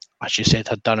 as you said,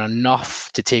 had done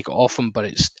enough to take it off him. But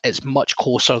it's much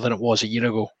closer than it was a year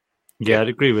ago. Yeah, I'd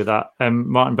agree with that.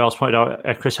 Martin Bell's pointed out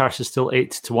Chris Harris is still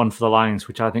 8-1 for the Lions,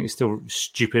 which I think is still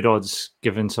stupid odds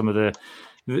given some of the.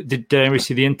 Did anybody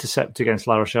see the intercept against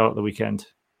La Rochelle at the weekend?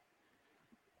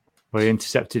 Where he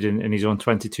intercepted in his own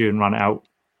 22 and ran it out.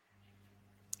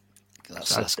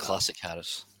 That's classic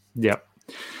Harris. Yeah.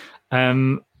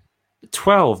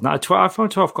 12. Now, I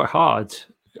found 12 quite hard.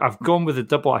 I've gone with a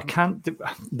double. I can't.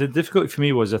 The difficulty for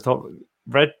me was I thought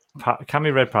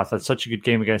Cammy Redpath had such a good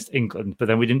game against England, but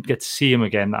then we didn't get to see him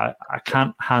again. I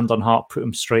can't hand on heart put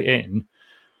him straight in.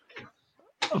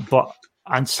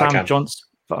 And Sam Johnson,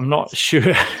 but I'm not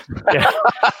sure. Yeah.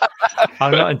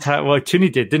 I'm not entirely. Well,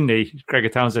 Tooney did, didn't he? Gregor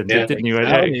Townsend did, didn't he?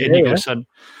 Inigo's son.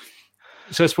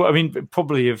 So it's what I mean.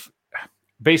 Probably if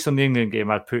based on the England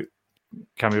game, I'd put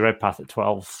Cammy Redpath at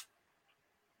 12.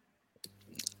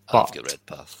 I've got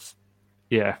Redpath.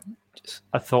 Yeah.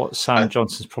 I thought Sam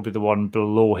Johnson's probably the one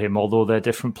below him, although they're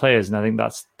different players, and I think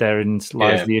therein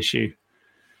lies the issue.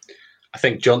 I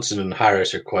think Johnson and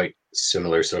Harris are quite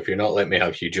similar, so if you're not letting me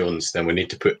have Hugh Jones, then we need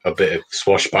to put a bit of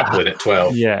swashbuckling at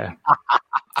 12. Yeah.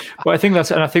 Well, I think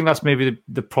that's maybe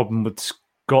the problem with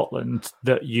Scotland,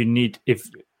 that you need.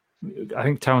 I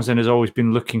think Townsend has always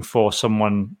been looking for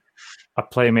someone, a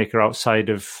playmaker outside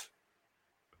of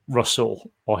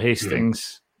Russell or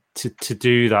Hastings. To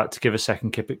do that, to give a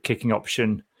second kicking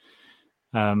option,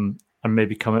 and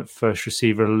maybe come at first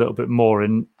receiver a little bit more.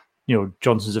 And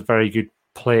Johnson's a very good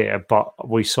player, but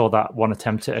we saw that one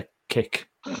attempt at a kick.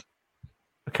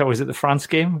 Okay, was it the France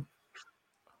game?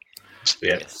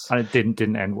 Yes, and it didn't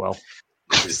end well.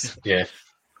 Yeah,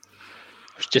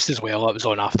 just as well it was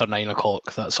on after 9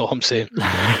 o'clock. That's all I'm saying.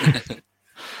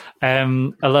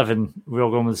 11. We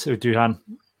all going with Duhan.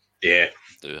 Yeah,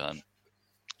 Duhan.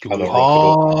 We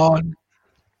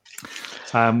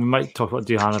might talk about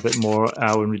Duhan a bit more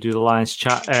when we do the Lions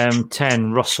chat.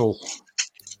 10, Russell.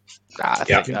 I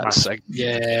think that's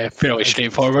fairly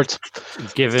straightforward.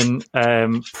 Given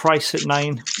Price at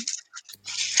 9.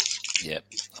 Yep,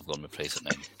 I've gone with Price at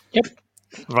 9. Yep.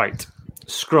 Right.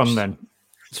 Scrum then.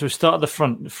 So we start at the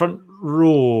front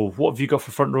row. What have you got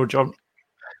for front row, John?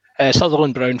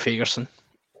 Sutherland, Brown, Fagerson.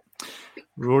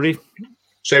 Rory?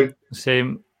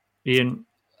 Same. Ian?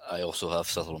 I also have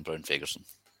Sutherland, Brown, Fagerson.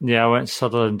 Yeah, I went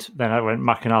Sutherland, then I went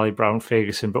McInally, Brown,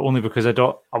 Fagerson, but only because I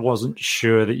wasn't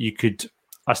sure that you could.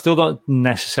 I still don't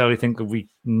necessarily think that we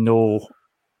know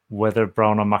whether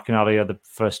Brown or McInally are the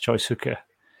first choice hooker.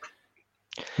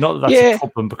 Not that that's a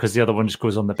problem, because the other one just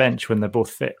goes on the bench when they're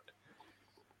both fit.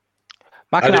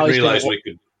 I didn't realise we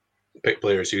could. pick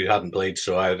players who hadn't played,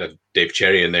 so I had Dave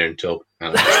Cherry in there until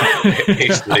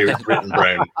hastily written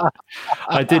Brown.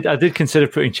 I did consider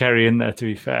putting Cherry in there, to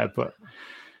be fair, but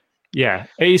yeah,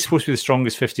 it is supposed to be the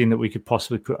strongest 15 that we could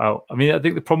possibly put out. I mean, I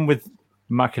think the problem with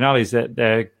McInally is that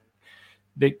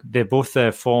they're both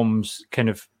their forms kind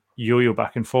of yo-yo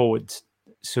back and forwards,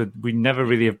 so we never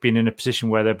really have been in a position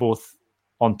where they're both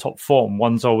on top form.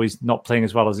 One's always not playing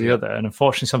as well as the other, and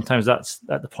unfortunately sometimes that's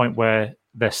at the point where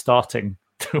they're starting.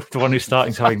 The one who's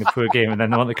starting is having the poor game, and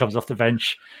then the one that comes off the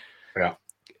bench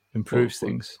improves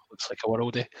things. Looks like a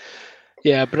worldie.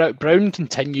 Yeah, Brown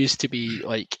continues to be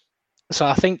like, so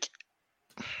I think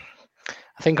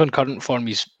on current form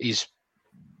he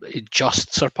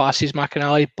just surpasses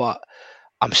McInally, but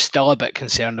I'm still a bit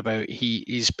concerned about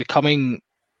he's becoming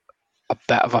a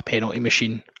bit of a penalty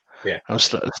machine. Yeah, I'm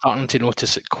starting to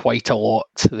notice it quite a lot,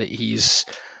 that he's,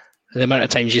 the amount of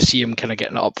times you see him kind of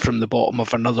getting up from the bottom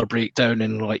of another breakdown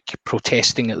and like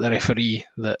protesting at the referee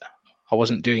that I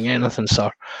wasn't doing anything,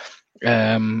 sir.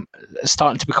 It's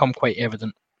starting to become quite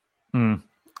evident.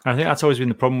 I think that's always been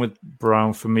the problem with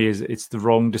Brown for me, is it's the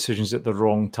wrong decisions at the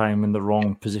wrong time and the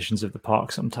wrong positions of the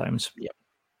park sometimes.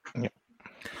 Yep.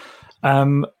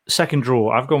 Second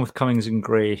draw, I've gone with Cummings and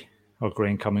Gray, or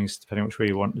Gray and Cummings, depending which way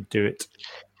you want to do it.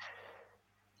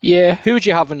 Yeah, who would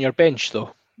you have on your bench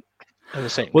though?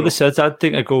 Well, this says I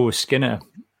think I go with Skinner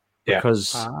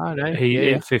because right.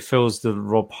 he fills the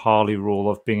Rob Harley role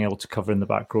of being able to cover in the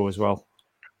back row as well.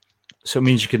 So it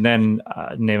means you can then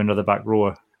name another back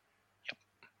rower.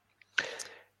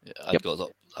 Yeah, I'd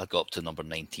got up to number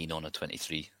 19 on a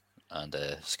 23, and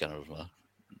Skinner was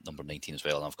number 19 as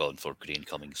well, and I've gone for Gray and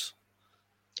Cummings.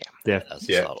 As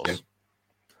the starters.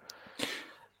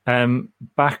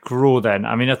 Back row then.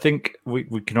 I mean, I think we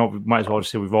might as well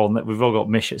just say we've all got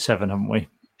Mish at 7, haven't we?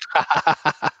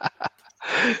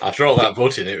 After all that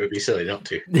voting, it would be silly not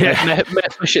to. Yeah,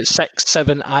 Mish at 6,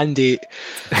 7, and 8.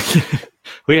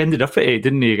 We ended up at 8,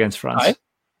 didn't he, against France? Aye.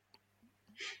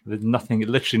 There's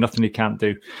literally nothing he can't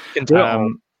do. Can do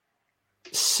it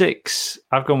 6,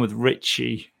 I've gone with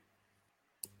Richie.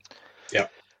 Yeah.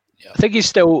 I think he's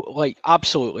still like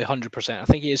absolutely 100%. I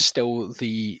think he is still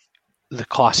the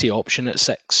classy option at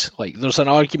 6. Like, there's an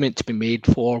argument to be made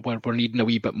for where we're needing a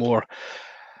wee bit more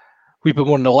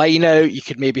in the line out. You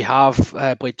could maybe have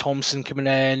Blade Thompson coming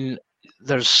in.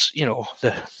 There's,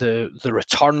 the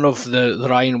return of the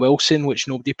Ryan Wilson, which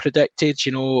nobody predicted.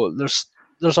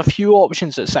 There's a few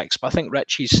options at 6, but I think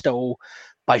Richie's still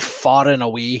by far and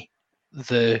away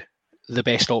the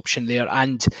best option there,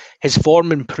 and his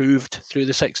form improved through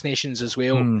the Six Nations as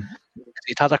well.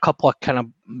 He'd had a couple of kind of,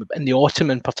 in the autumn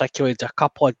in particular, a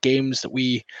couple of games that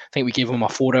I think we gave him a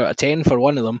 4 out of 10 for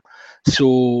one of them.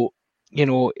 So,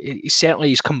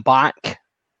 he's come back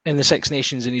in the Six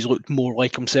Nations and he's looked more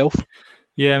like himself.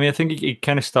 Yeah, I mean, I think he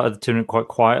kind of started the tournament quite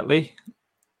quietly,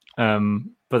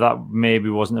 but that maybe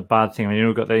wasn't a bad thing. I mean,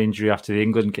 he got the injury after the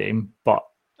England game, but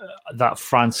that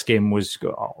France game was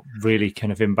really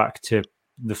kind of him back to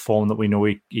the form that we know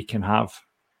he can have.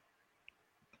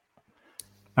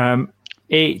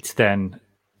 8 then,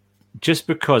 just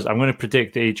because I'm going to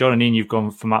predict that John and Ian, you've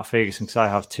gone for Matt Ferguson because I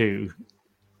have 2.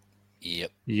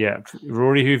 Yep. Yeah.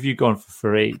 Rory, who have you gone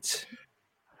for 8?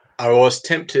 I was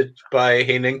tempted by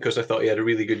Haining because I thought he had a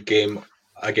really good game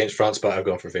against France, but I've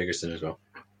gone for Ferguson as well.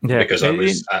 Yeah, because I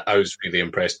was really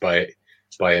impressed by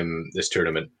him this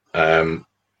tournament,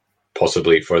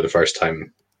 possibly for the first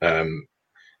time,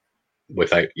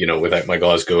 without my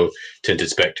Glasgow tinted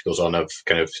spectacles on. I've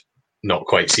kind of not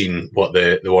quite seen what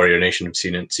the Warrior Nation have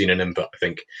seen in him, but I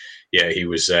think, he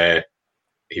was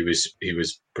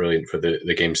brilliant for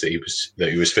the games that he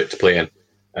was fit to play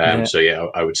in. So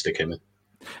I would stick him in.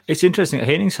 It's interesting.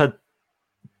 Haining's had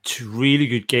 2 really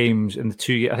good games in the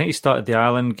 2. I think he started the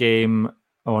Ireland game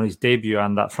on his debut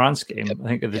and that France game. I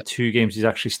think of the 2 games he's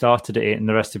actually started at 8, and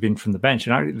the rest have been from the bench.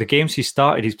 And the games he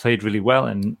started, he's played really well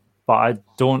in, but I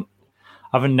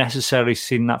haven't necessarily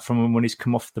seen that from him when he's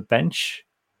come off the bench.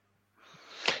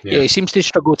 Yeah, he seems to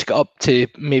struggle to get up to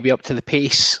the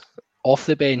pace off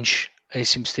the bench. He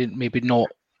seems to maybe not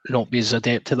be as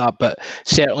adept to that, but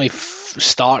certainly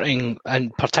starting,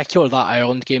 and particularly that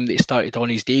Ireland game that he started on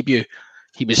his debut,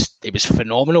 he was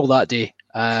phenomenal that day.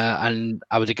 And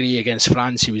I would agree, against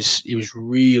France, he was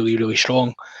really, really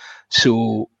strong.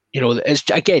 So, it's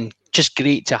again just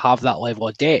great to have that level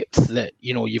of depth that,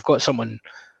 you've got someone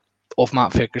of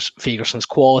Matt Ferguson's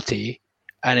quality,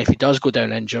 and if he does go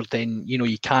down injured, then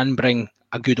you can bring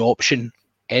a good option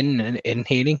in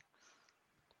Haining.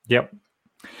 Yep.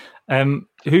 Who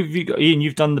have you got? Ian,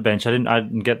 you've done the bench. I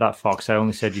didn't get that far because I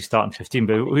only said you start in 15.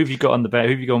 But who have you got on the bench?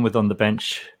 Who have you gone with on the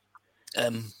bench?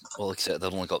 Well, like I said,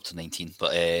 they've only got up to 19,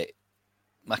 but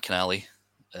McInally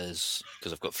is,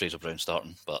 because I've got Fraser Brown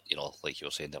starting, but like you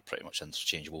were saying, they're pretty much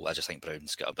interchangeable. I just think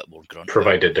Brown's got a bit more grunt.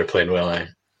 Provided they're playing well, eh?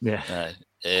 Yeah.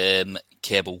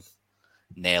 Keble,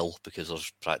 Nell, because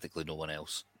there's practically no one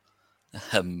else.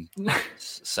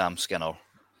 Sam Skinner,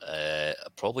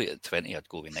 probably at 20, I'd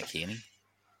go with Nick Haney.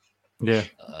 Yeah.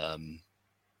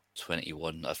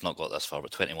 21, I've not got this far,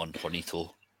 but 21,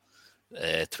 Hornito.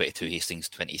 22 Hastings,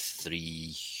 23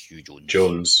 Hugh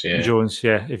Jones. Jones,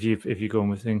 yeah. If you go on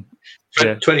with thing,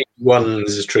 21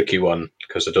 is a tricky one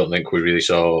because I don't think we really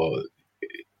saw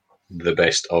the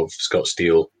best of Scott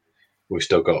Steele. We've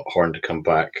still got Horn to come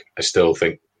back. I still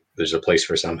think there's a place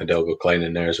for Sam Hidalgo Klein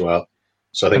in there as well.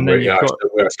 So I think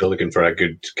we're still looking for a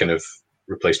good kind of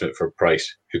replacement for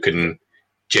Price, who can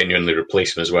genuinely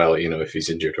replace him as well. If he's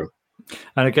injured or.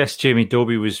 And I guess Jamie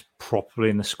Dobie was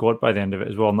properly in the squad by the end of it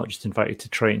as well, not just invited to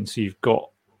train. So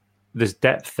there's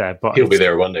depth there, but he'll be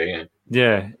there one day. Yeah,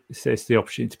 yeah, it's the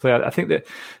opportunity to play. I think that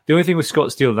the only thing with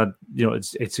Scott Steele that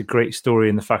it's a great story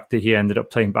in the fact that he ended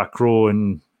up playing back row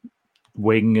and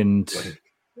wing and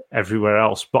everywhere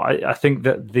else. But I think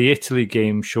that the Italy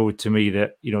game showed to me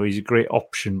that he's a great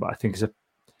option, but I think and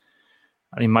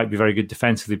he might be very good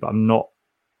defensively, but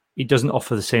he doesn't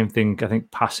offer the same thing. I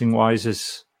think passing wise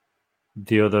as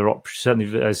the other option,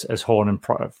 certainly as Horn and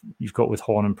you've got with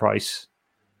Horn and Price.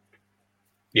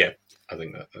 Yeah, I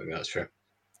think that's fair.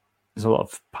 There's a lot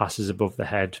of passes above the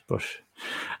head, but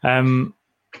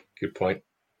good point.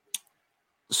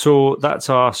 So that's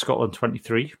our Scotland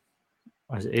 23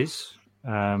 as it is.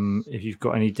 If you've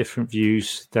got any different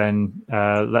views, then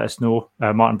let us know.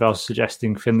 Martin Bell's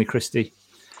suggesting Finlay Christie.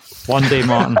 One day,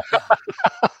 Martin.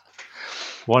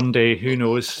 One day, who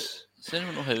knows? Does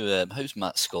anyone know how's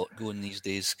Matt Scott going these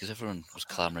days? Because everyone was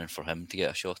clamouring for him to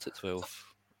get a shot at 12.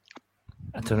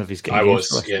 I don't know if he's getting. I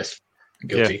was, yes,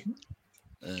 guilty.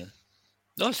 Yeah.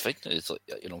 No, it's fine. It's like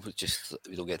just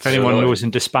we don't get. If anyone knows in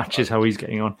dispatches how he's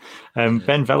getting on,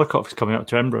 Ben Velikov is coming up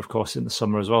to Edinburgh, of course, in the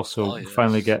summer as well. So we'll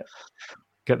finally get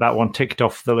that one ticked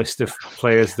off the list of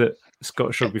players that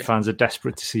Scottish rugby fans are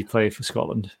desperate to see play for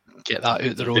Scotland. Get that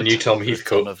out the road. The new Tom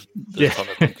Heathcote. The return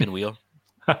of Duncan Weir.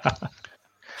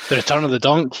 The return of the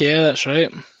dunk, yeah, that's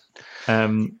right.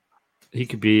 He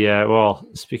could be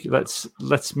speaking.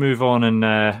 Let's move on, and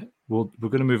we're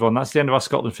going to move on. That's the end of our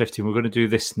Scotland 15. We're going to do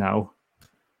this now.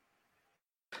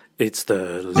 It's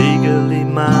the legally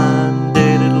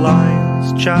mandated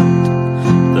Lions chat.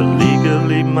 The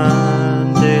legally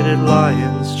mandated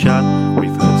Lions chat.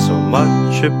 We've heard so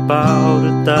much about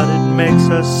it that it makes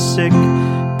us sick,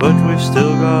 but we've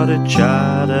still got a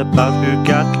chat about who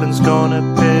Gatlin's gonna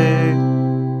pick.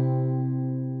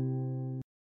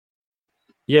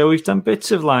 Yeah, we've done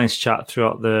bits of Lions chat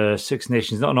throughout the Six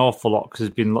Nations. Not an awful lot because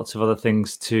there's been lots of other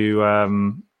things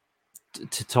to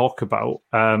talk about.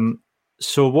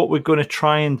 So what we're going to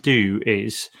try and do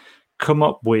is come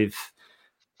up with,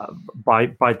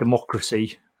 by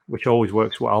democracy, which always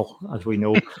works well, as we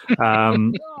know,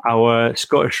 our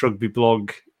Scottish Rugby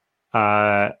blog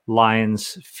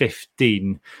Lions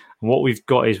 15. And what we've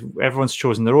got is everyone's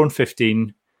chosen their own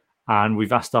 15. And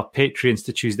we've asked our Patreons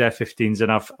to choose their 15s,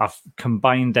 and I've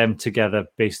combined them together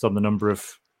based on the number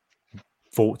of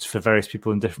votes for various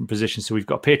people in different positions. So we've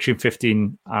got a Patreon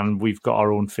 15, and we've got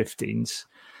our own 15s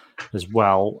as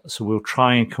well. So we'll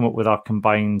try and come up with our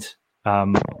combined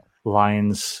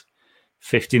Lions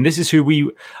 15. This is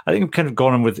who I think we've kind of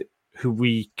gone on with who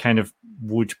we kind of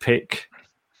would pick,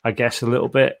 I guess, a little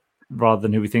bit, rather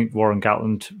than who we think Warren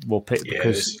Gatland will pick,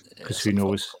 because who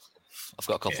knows. I've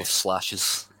got a couple of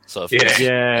slashes. So this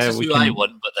is who I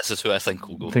want, but this is who I think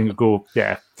will go.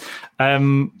 Yeah.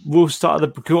 We'll start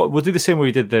we'll do the same way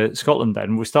we did the Scotland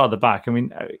then. We'll start at the back. I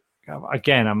mean,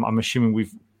 again, I'm assuming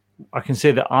I can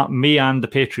say that me and the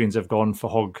Patreons have gone for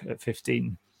Hogg at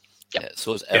 15. Yeah,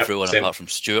 so it's everyone apart from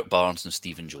Stuart Barnes and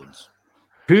Stephen Jones.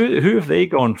 Who have they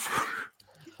gone for?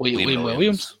 Liam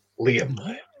Williams. Liam.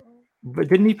 But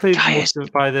didn't he play most of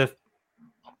it by the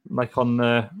on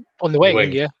the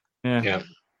wing? Yeah.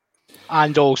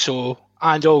 And also,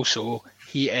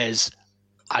 he is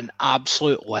an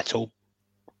absolute little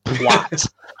twat.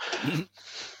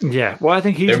 Yeah, well, I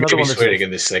think he's another one. Swearing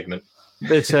in this segment.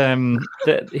 He's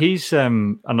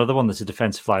another one that's a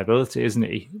defensive liability, isn't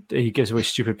he? He gives away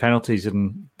stupid penalties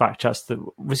and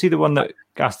backchats. Was he the one that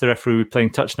asked the referee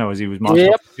playing touch now as he was marched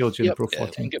off the field during the Pro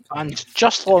 14? And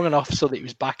just long enough so that he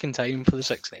was back in time for the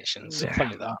Six Nations. Something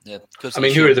like that. Yeah, I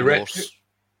mean, who are the refs?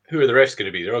 Who are the refs going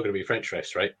to be? They're all going to be French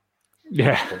refs, right?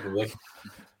 Yeah, probably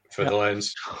for the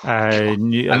Lions.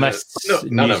 Unless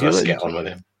none of us get on with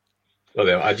him.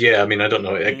 Well, I mean, I don't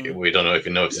know. We don't know if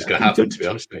this is going to happen. To be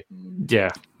honest with you, Yeah.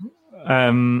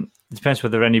 It depends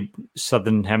whether any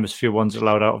Southern Hemisphere ones are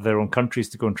allowed out of their own countries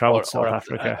to go and travel to South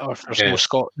Africa. Or if there's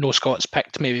no Scots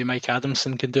picked, maybe Mike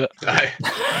Adamson can do it.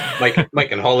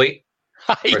 Mike and Holly.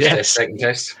 First Yes. test, second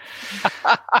test.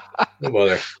 No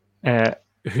bother.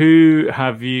 Who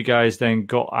have you guys then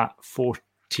got at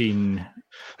 14?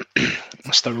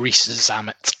 Mr. Reece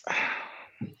Zammit.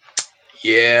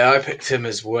 Yeah, I picked him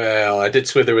as well. I did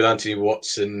swither with Anthony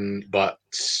Watson, but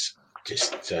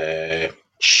just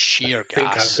Sheer I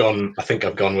think gas. I think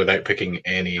I've gone without picking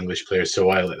any English players, so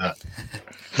I like that.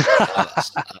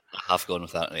 I have gone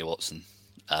with Anthony Watson.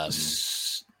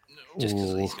 Just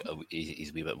because he's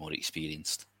a wee bit more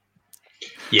experienced.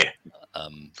 Yeah,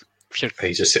 Sure.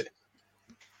 he's just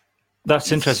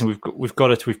That's interesting. We've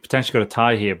potentially got a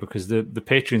tie here because the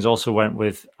Patreons also went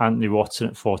with Anthony Watson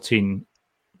at 14,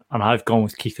 and I've gone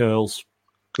with Keith Earls.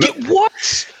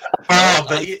 What?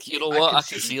 You know what? I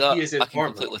can see that. I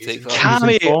can completely take that.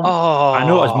 Cammy. Oh. I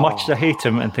know, as much as I hate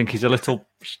him and think he's a little,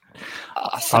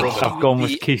 I've gone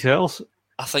with Keith Earls.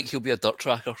 I think he'll be a dirt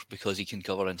tracker because he can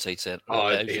cover inside centre.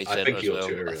 I think he'll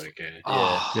tour.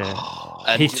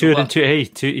 Yeah. He toured he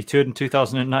toured in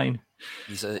 2009.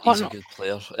 He's a good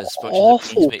player.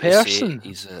 Awful person.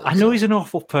 I know he's an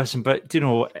awful person, but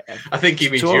I think he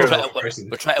means you're an awful person.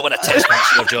 We're trying to win a test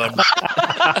match here, John.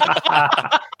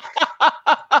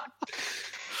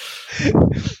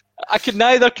 I can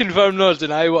neither confirm nor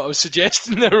deny what I was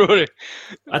suggesting there, Rory.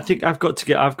 I think I've got to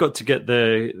get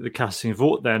the casting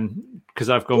vote then because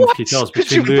I've gone with Keith Earls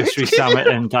between Lewis Rees-Zammit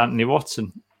and Anthony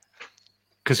Watson.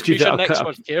 Because Choose your next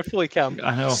one carefully, Cam.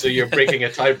 I know. So you're breaking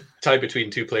a tie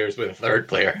between two players with a third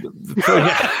player.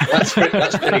 That's pretty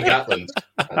Gatland.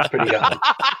 That's pretty Gatland.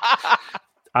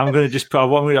 I'm going to just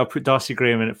I'll put Darcy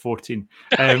Graham in at 14.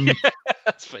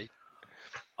 That's fine.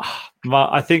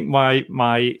 I think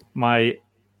my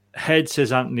head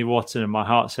says Anthony Watson and my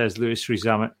heart says Lewis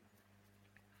Rees-Zammit.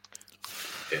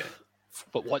 Yeah.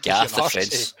 But what does your heart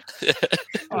say?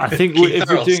 I think if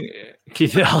we're doing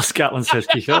Keith Earls, Gatland says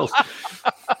Keith Earls.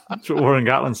 That's what Warren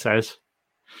Gatland says.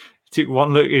 He took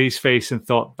one look at his face and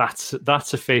thought, that's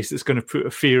a face that's going to put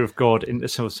a fear of God into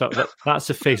some. That's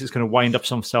a face that's going to wind up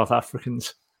some South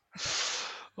Africans.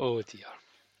 Oh dear.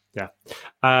 Yeah.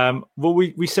 Well,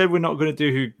 we said we're not going to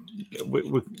do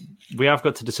who. We have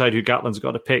got to decide who Gatland's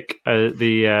got to pick.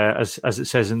 As it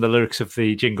says in the lyrics of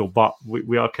the jingle, but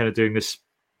we are kind of doing this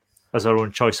as our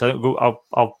own choice.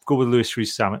 I'll go with Lewis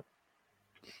Rees-Zammit.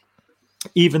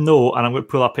 Even though, and I'm going to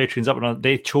pull our Patreons up, and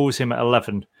they chose him at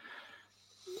 11.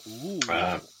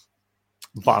 But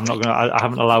I'm not going to. I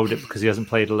haven't allowed it because he hasn't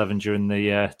played 11 during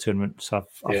the tournament, so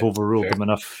I've overruled them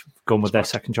enough. Gone with their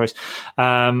second choice.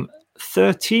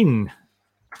 13.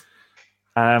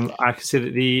 I can see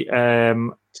that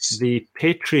the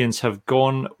Patreons have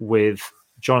gone with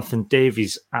Jonathan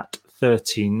Davies at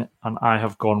 13, and I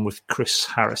have gone with Chris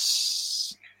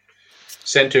Harris.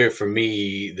 Centre, for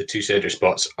me, the two centre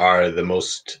spots are the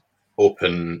most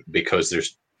open because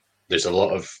there's a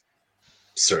lot of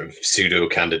sort of pseudo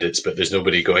candidates, but there's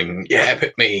nobody going, yeah,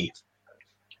 pick me.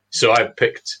 So I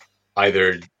picked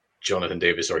either Jonathan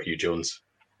Davis or Hugh Jones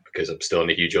because I'm still on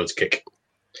a Hugh Jones kick.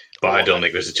 But I don't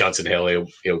think there's a chance in hell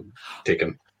he'll take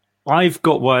him. I've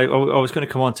got I was going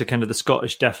to come on to kind of the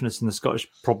Scottish definites and the Scottish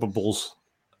probables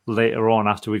later on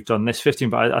after we've done this 15,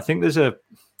 but I think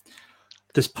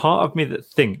there's part of me that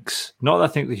thinks, not that I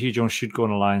think that Hugh Jones should go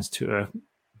on a Lions tour,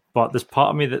 but there's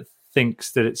part of me that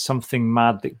thinks that it's something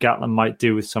mad that Gatland might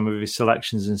do with some of his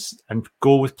selections and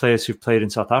go with players who've played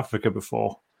in South Africa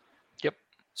before. Yep.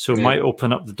 So it might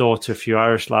open up the door to a few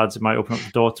Irish lads. It might open up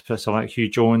the door to someone like Hugh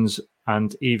Jones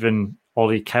and even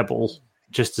Ollie Kebble.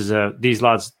 Just as these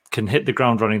lads can hit the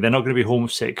ground running, they're not going to be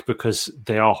homesick because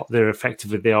they're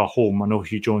effectively home. I know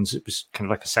Hugh Jones, it was kind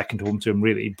of like a second home to him,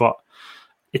 really, but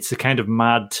it's the kind of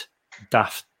mad,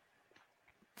 daft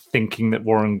thinking that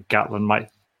Warren Gatland might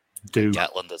do.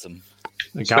 Gatlandism.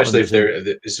 Especially if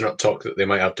there's not talk that they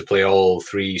might have to play all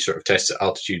three sort of tests at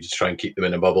altitude to try and keep them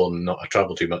in a bubble and not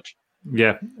travel too much.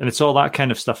 Yeah, and it's all that kind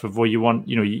of stuff of where you want,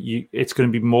 it's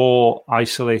going to be more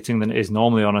isolating than it is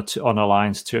normally on a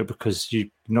Lions tour because you're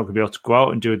not going to be able to go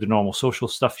out and do the normal social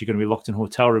stuff. You're going to be locked in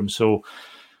hotel rooms. So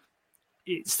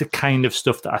it's the kind of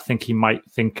stuff that I think he might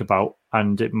think about.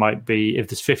 And it might be, if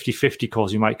there's 50-50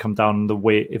 calls, you might come down the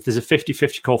way. If there's a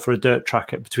 50-50 call for a dirt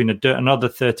tracker between another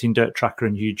 13 dirt tracker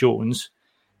and Hugh Jones,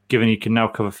 given he can now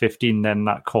cover 15, then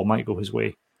that call might go his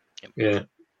way. Yeah.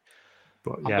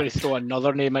 But, I'm going to throw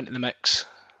another name into the mix.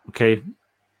 Okay.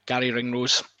 Gary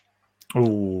Ringrose.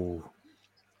 Oh.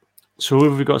 So who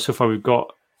have we got so far? We've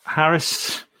got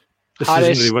Harris.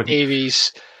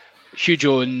 Davies, Hugh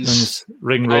Jones,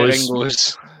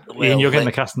 Ringrose. Ian, you're getting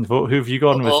the casting vote. Who have you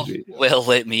gone with? Well,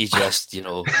 let me just tip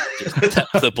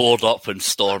the board up and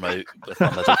storm out with my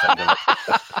middle finger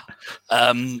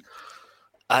up.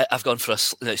 I've gone for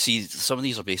see, some of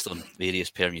these are based on various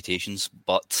permutations,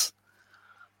 but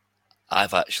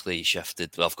I've actually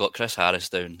shifted. Well, I've got Chris Harris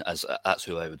down as that's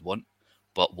who I would want,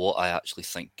 but what I actually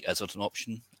think is an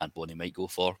option, and Bonnie might go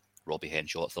for, Robbie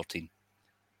Henshaw at 13.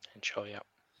 Henshaw, yeah.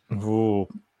 Oh,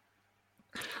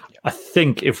 I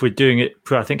think if we're doing it,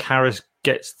 I think Harris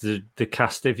gets the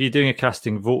cast. If you're doing a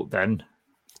casting vote, then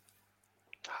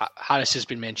Harris has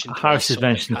been mentioned. Harris is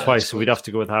mentioned twice, so we'd have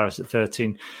to go with Harris at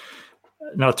 13.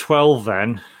 Now 12,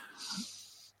 then.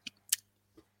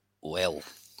 Well,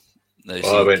 now,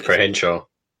 I went for Henshaw.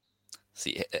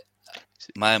 See,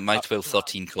 my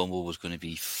 12-13 combo was going to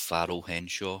be Farrell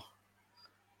Henshaw.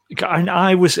 And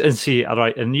I was, and see, all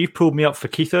right, and you pulled me up for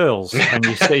Keith Earls, and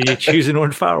you say you're choosing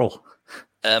Owen Farrell.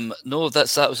 No,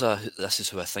 this is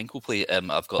who I think will play.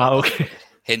 I've got okay.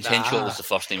 Henshaw was the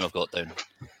first name I've got down.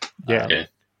 Yeah.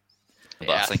 But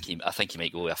I think he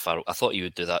might go with Farrell. I thought he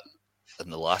would do that in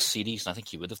the last series, and I think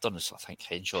he would have done this. I think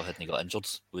Henshaw hadn't got injured.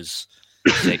 Was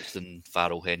Sexton,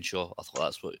 Farrell, Henshaw. I thought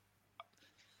that's what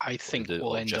I think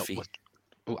we'll end up with.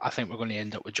 I think we're going to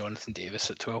end up with Jonathan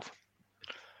Davis at 12.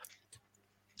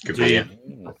 Could be.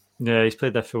 Yeah, he's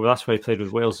played there for. That's why he played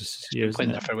with Wales this year.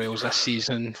 Played there for Wales this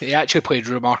season. He actually played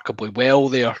remarkably well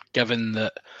there, given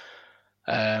that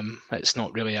it's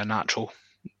not really a natural.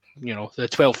 You know, the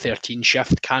 12-13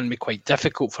 shift can be quite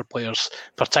difficult for players,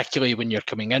 particularly when you're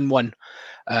coming in one.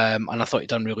 And I thought he'd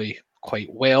done really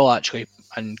quite well, actually.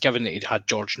 And given that he'd had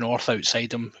George North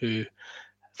outside him, who,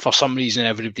 for some reason,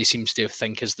 everybody seems to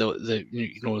think is the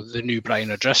new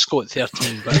Brian O'Driscoll at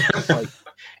 13. But like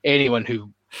anyone who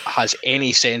has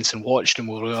any sense and watched him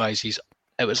will realise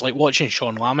it was like watching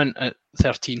Sean Lamont at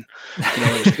 13. You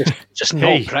know, it's just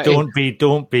not pretty.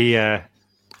 Don't be.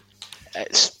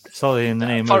 It's. Sorry, in the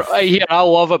name of... I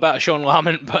love a bit of Sean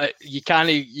Lamont, but you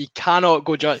cannot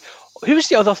go judge. Who was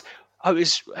the other? It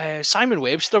was Simon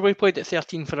Webster. We played at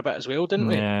 13 for a bit as well, didn't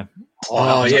we? Yeah.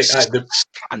 Oh, yeah.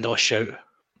 Scandalous shout.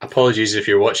 Apologies if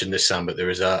you're watching this, Sam, but there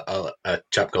was a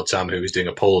chap called Sam who was doing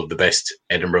a poll of the best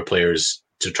Edinburgh players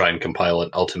to try and compile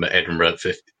an ultimate Edinburgh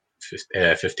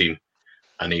 15,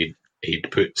 and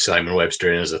he'd put Simon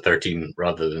Webster in as a 13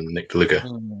 rather than Nick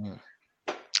DeLuca.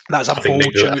 That's a bold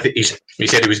shout. He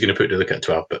said he was going to put DeLuca at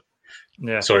 12, but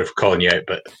yeah. Sorry for calling you out,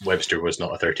 but Webster was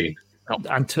not a 13. No,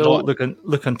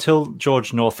 until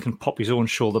George North can pop his own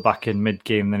shoulder back in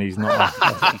mid-game, then he's not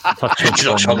touching. He's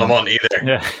not shot them on either.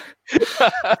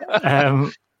 Yeah.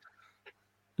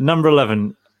 Number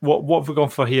 11. What have we gone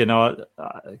for here now?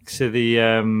 So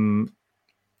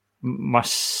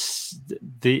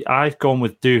I've gone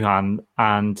with Duhan,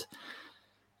 and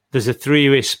there's a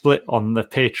 3-way split on the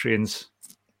Patreons.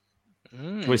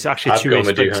 Well, it's actually a 2-way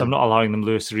split because I'm not allowing them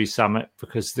Lewis to re-sam it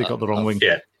because they got the wrong wing.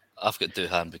 Yeah. I've got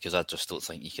Duhan because I just don't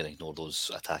think you can ignore those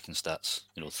attacking stats.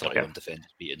 31 defence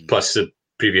beaten. Plus the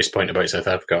previous point about South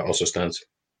Africa also stands.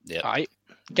 Yeah. Right.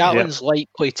 Gatlin's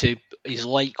likely to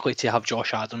have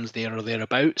Josh Adams there or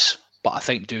thereabouts, but I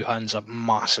think Duhan's a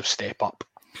massive step up.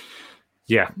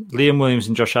 Yeah, Liam Williams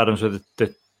and Josh Adams were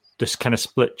this kind of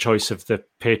split choice of the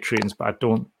Patreons, but I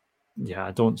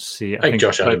don't see it. I think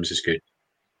Josh Adams is good.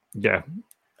 Yeah,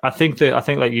 I think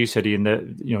like you said, Ian,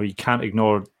 that you can't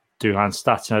ignore Duhan's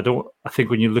stats, and I think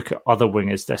when you look at other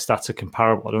wingers, their stats are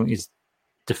comparable. I don't think he's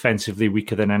defensively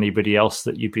weaker than anybody else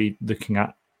that you'd be looking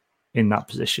at in that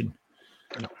position.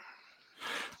 No.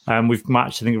 We've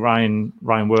matched. I think Ryan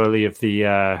Worley of the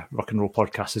Rock and Roll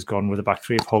Podcast has gone with a back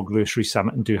three of Hogg, Lewis,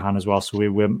 Rees-Zammit, and Duhan as well. So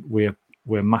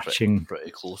we're matching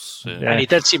pretty close. Yeah. And he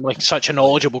did seem like such a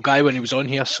knowledgeable guy when he was on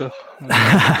here. So.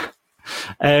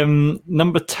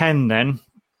 Number 10 then.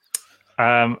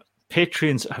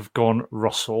 Patreons have gone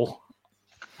Russell.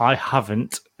 I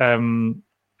haven't.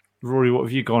 Rory, what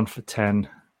have you gone for 10?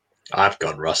 I've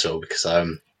gone Russell because I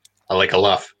like a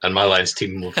laugh, and my Lions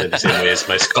team will play the same way as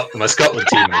my Scotland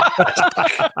team.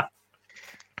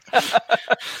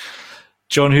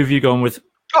 John, who have you gone with?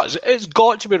 Oh, it's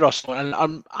got to be Russell, and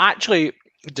I'm actually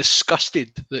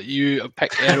disgusted that you have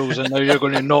picked Earls and now you're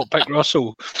going to not pick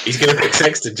Russell. He's going to pick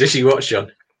Sexton. Just you watch,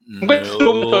 John. No.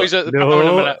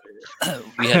 No.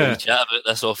 We had a chat about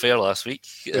this off air last week.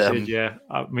 Yeah.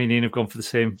 Me and Ian have gone for the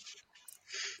same.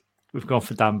 We've gone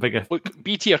for Dan Bigger. Look,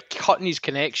 BT are cutting his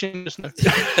connections now.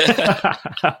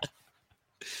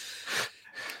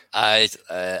 I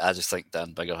just think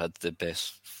Dan Bigger had the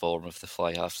best form of the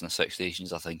fly halves in the Six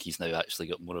Nations. I think he's now actually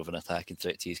got more of an attacking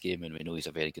threat to his game, and we know he's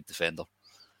a very good defender.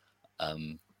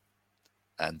 And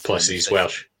plus he's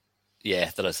Welsh.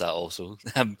 Yeah, there is that also.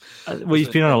 Well, he's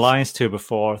been on a Lions tour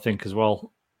before, I think, as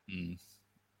well. Mm.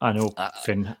 I know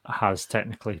Finn has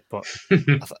technically, but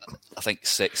I think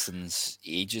Sexton's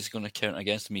age is going to count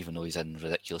against him, even though he's in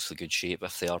ridiculously good shape.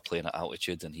 If they are playing at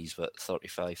altitude and he's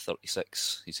 35,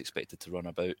 36, he's expected to run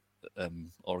about,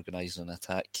 organising an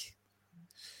attack.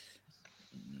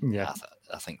 Yeah,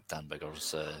 I think Dan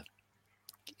Biggers,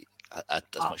 as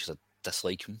much as I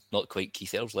dislike him, not quite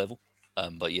Keith Earls level,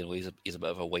 but he's a bit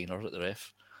of a whiner at the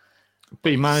ref.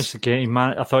 But he managed the game.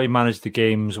 I thought he managed the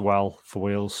games well for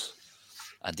Wales.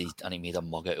 And he made a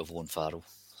mug out of Owen Farrell.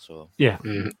 So yeah,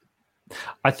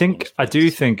 I do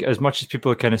think, as much as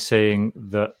people are kind of saying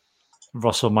that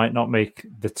Russell might not make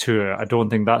the tour, I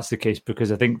don't think that's the case,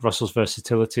 because I think Russell's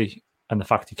versatility and the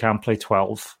fact he can play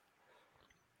 12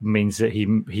 means that he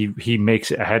makes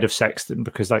it ahead of Sexton.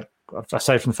 Because, like,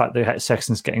 aside from the fact that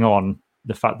Sexton's getting on,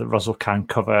 the fact that Russell can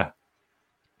cover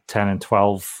 10 and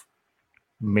 12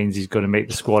 means he's going to make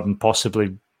the squad, and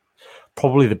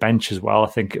probably the bench as well. I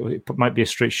think it might be a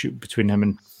straight shoot between him,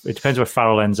 and it depends where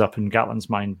Farrell ends up in Gatland's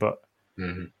mind, but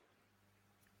I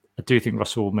do think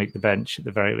Russell will make the bench at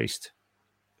the very least.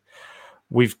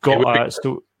 We've got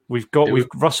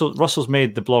Russell's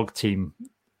made the blog team,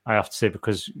 I have to say,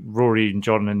 because Rory and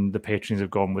John and the patrons have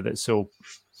gone with it. So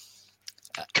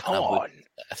come on.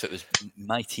 If it was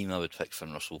my team, I would pick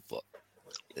Finn Russell, but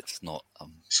it's not.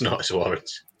 It's not as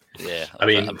Lawrence. Yeah,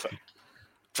 I'm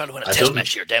trying to win a test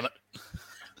match here, damn it.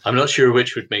 I'm not sure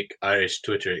which would make Irish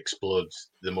Twitter explode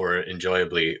the more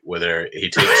enjoyably, whether he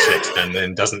takes Sexton and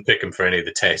then doesn't pick him for any of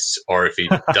the tests, or if he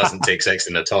doesn't take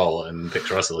Sexton at all and picks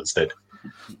Russell instead.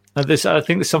 I think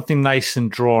there's something nice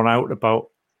and drawn out about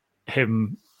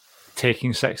him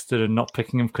taking Sexton and not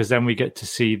picking him, because then we get to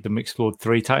see them explode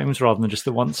 3 times rather than just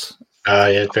the once.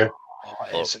 Yeah, fair.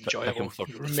 Oh, it's enjoyable. For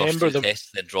Remember the them. test,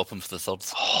 then drop him for the third.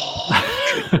 Oh,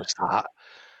 that.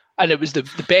 And it was the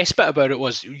best bit about it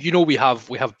was, we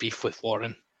have beef with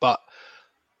Lauren, but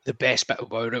the best bit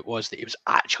about it was that he was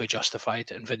actually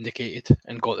justified and vindicated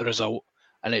and got the result.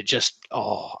 And it just,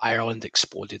 Ireland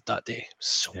exploded that day. It was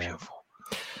so beautiful.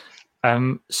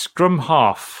 Scrum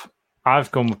half, I've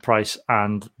gone with Price,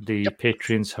 and the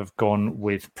patrons have gone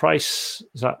with Price.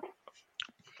 Is that?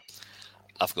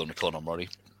 I've gone with Conor Murray.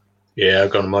 Yeah,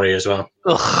 I've gone Murray as well.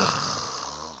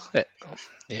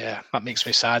 Yeah, that makes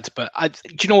me sad. But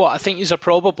do you know what? I think these are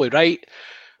probably right,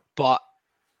 but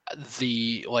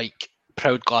the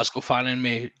proud Glasgow fan in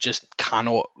me just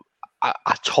cannot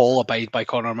at all abide by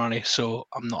Conor Murray, so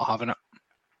I'm not having it.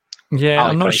 Yeah,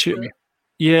 I'm not sure.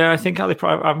 Yeah, I think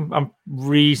I'm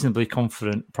reasonably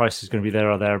confident Price is going to be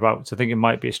there or thereabouts. I think it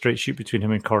might be a straight shoot between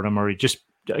him and Conor Murray. Just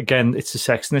again, it's a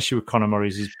Sexton issue with Conor Murray.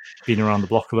 He's been around the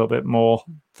block a little bit more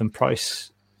than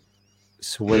Price,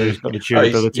 so whether he's got the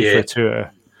durability for a tour.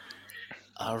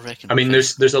 I reckon. I mean,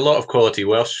 there's a lot of quality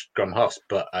Welsh scrum halves,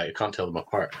 but I can't tell them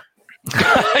apart.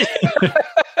 I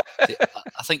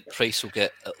think Price will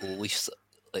get at least,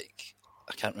 I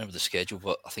can't remember the schedule,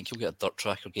 but I think he'll get a dirt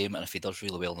tracker game, and if he does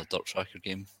really well in the dirt tracker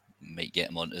game, might get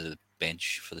him onto the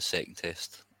bench for the second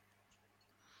test.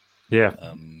 Yeah.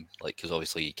 Because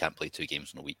obviously you can't play 2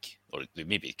 games in a week, or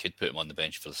maybe you could put him on the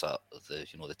bench for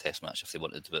the test match if they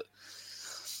wanted, but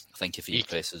I think if he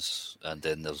impresses, and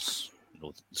then there's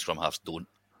the scrum halves don't,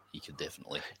 he could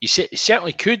definitely. You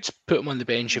certainly could put him on the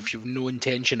bench if you've no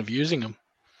intention of using him.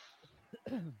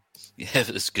 Yeah,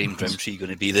 but is Graham Grimtree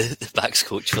going to be the backs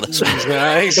coach for this one?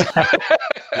 Nice.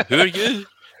 Who are you?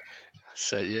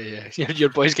 So yeah. Your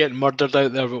boy's getting murdered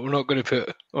out there, but we're not going to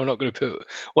put one of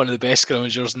the best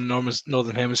scrummagers in the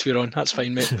Northern Hemisphere on. That's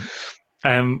fine, mate.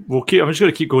 I'm just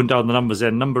going to keep going down the numbers.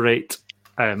 Then number 8,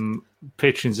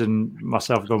 patrons and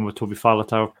myself going with Toby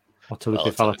Faletau or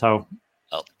Tilipe Faletau.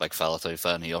 Big Faletau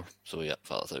fan here, so yeah,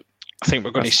 Faletau. I think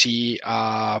we're going to see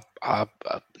a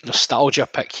nostalgia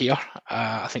pick here.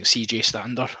 I think CJ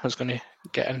Stander is going to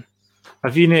get in.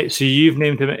 Have you named? So you've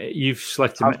named him. You've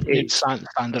selected him at 8.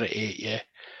 Stander at 8. Yeah.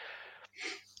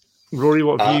 Rory,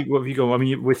 what have you gone? I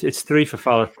mean, it's 3 for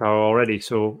Faletau already.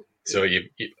 So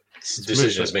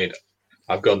decision is made.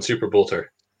 I've gone Super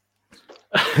Bolter.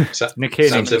 Nick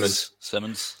Haney. Sam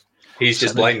Simmons. He's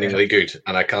just blindingly good,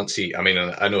 and I can't see. I mean,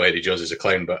 I know Eddie Jones is a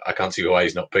clown, but I can't see why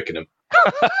he's not picking him.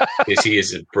 Because he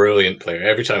is a brilliant player.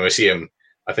 Every time I see him,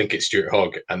 I think it's Stuart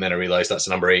Hogg, and then I realise that's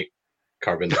number 8,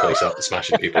 carving the place up and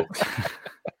smashing people.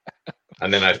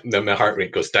 And then my heart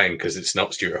rate goes down because it's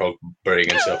not Stuart Hogg burying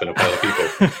himself in a pile of people.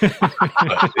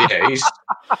 But yeah,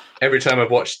 every time I've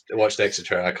watched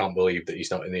Exeter, I can't believe that he's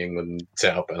not in the England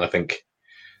setup, and I think.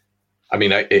 I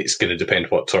mean, it's going to depend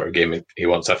what sort of game he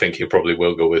wants. I think he probably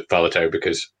will go with Faletau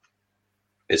because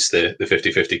it's the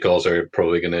 50-50 calls are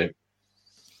probably going to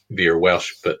veer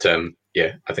Welsh, but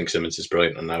yeah, I think Simmons is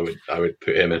brilliant, and I would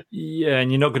put him in. Yeah,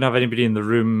 and you're not going to have anybody in the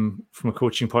room from a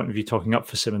coaching point of view talking up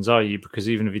for Simmons, are you? Because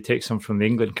even if he takes some from the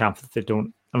England camp, that they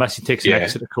don't, unless he takes an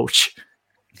Exeter coach.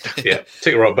 Yeah,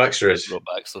 take Rob Baxter as. Rob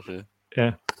Baxter,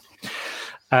 yeah.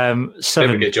 7.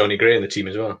 Maybe get Johnny Gray in the team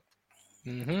as well.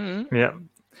 Mm-hmm. Yeah.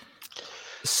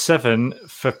 7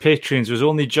 for Patreons was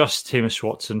only just Hamish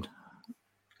Watson.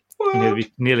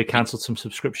 We nearly cancelled some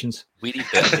subscriptions. We need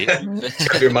better people.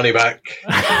 Give your money back.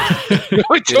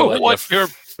 I don't want your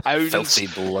pounds. Filthy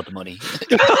blood money.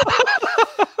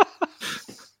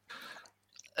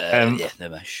 Yeah, no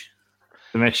mish.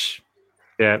 The Mish.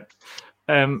 Yeah.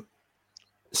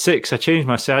 6, I changed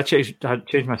my 6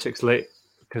 late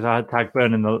because I had Tag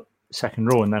Burn in the second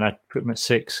row, and then I put him at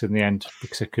 6 in the end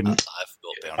because I couldn't. I've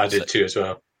got I did too as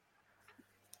well.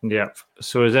 Yeah.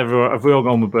 So have we all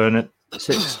gone with Burn at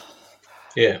 6?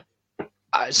 Yeah.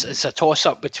 It's a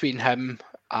toss-up between him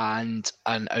and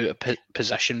an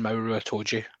out-of-position Mauro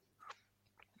Itoje.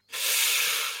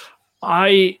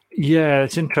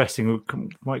 It's interesting. We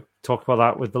might talk about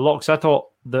that with the locks. I thought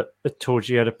that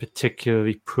Itoje had a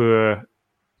particularly poor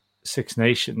Six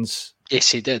Nations.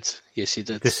 Yes, he did.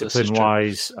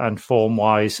 Discipline-wise and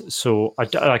form-wise. So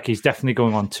he's definitely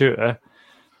going on tour,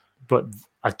 but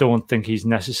I don't think he's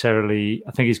necessarily.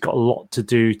 I think he's got a lot to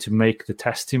do to make the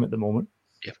test team at the moment.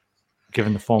 Yeah,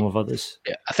 given the form of others.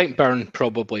 Yeah, I think Byrne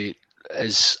probably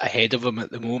is ahead of him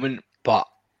at the moment, but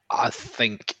I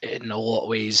think in a lot of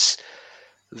ways,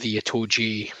 the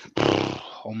Itoje,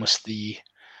 almost the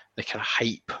kind of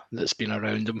hype that's been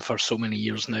around him for so many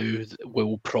years now,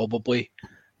 will probably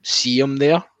see him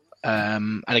there.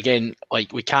 And again,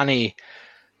 like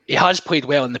he has played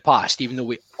well in the past, even though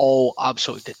we all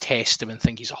absolutely detest him and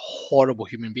think he's a horrible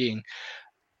human being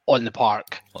on the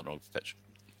park. On the pitch.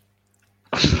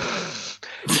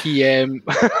 He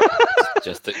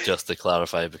just to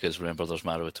clarify, because remember, there's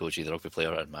Mauro Itoje, the rugby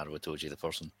player, and Mauro Itoje, the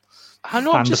person. I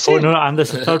know. And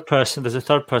there's a third person.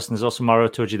 There's also Mauro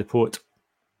Itoje, the poet.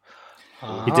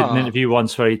 He did an interview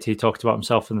once where he talked about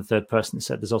himself in the third person. He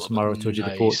said there's also Mauro Itoje,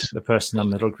 the poet, the person,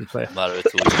 and the rugby player. Mauro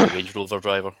Itoje, the Range Rover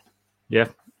driver. Yeah.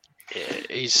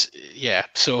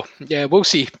 So we'll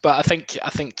see. But I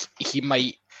think he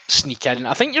might sneak in.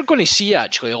 I think you're going to see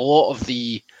actually a lot of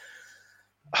the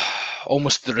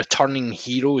almost the returning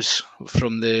heroes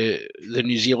from the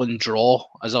New Zealand draw,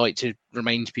 as I like to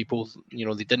remind people. You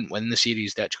know, they didn't win the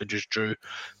series; they actually just drew.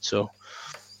 So,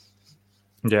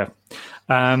 yeah.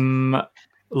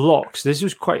 Locks. This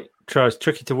was quite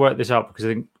tricky to work this out because I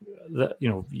think that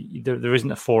there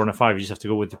isn't a 4 and a 5. You just have to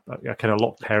go with a kind of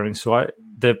lock pairing. So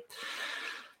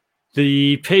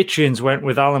the Patreons went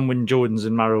with Alan Wynne-Jones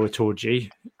and Mauro Itoje.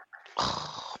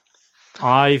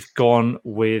 I've gone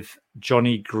with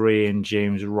Johnny Gray and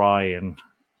James Ryan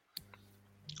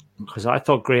because I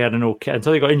thought Gray had an okay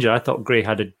until he got injured. I thought Gray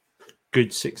had a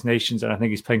good Six Nations, and I think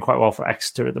he's playing quite well for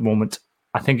Exeter at the moment.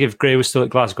 I think if Gray was still at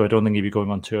Glasgow, I don't think he'd be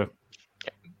going on tour.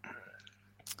 Yeah,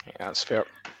 that's fair.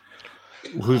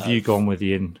 Who have you gone with,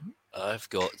 Ian? I've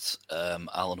got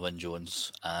Alan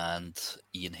Wynne-Jones and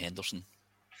Ian Henderson.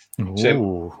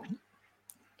 Ooh.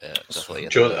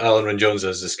 Alan Wynne-Jones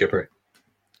as the skipper.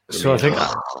 So I think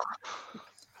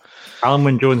Alan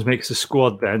Wynne-Jones makes the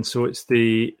squad then. So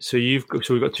we've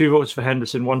got 2 votes for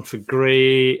Henderson, 1 for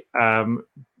Gray.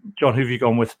 John, who have you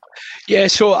gone with? Yeah,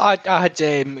 so I had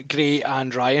Gray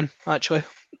and Ryan, actually.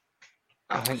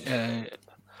 I think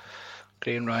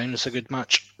Gray and Ryan is a good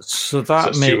match. So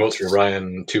that makes 2 votes for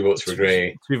Ryan, 2 votes for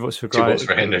Gray, 2 votes for 2 votes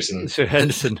for Henderson. So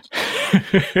Henderson.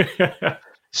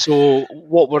 So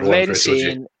what we're then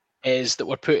saying is that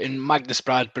we're putting Magnus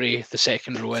Bradbury, the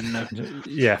second row, in now.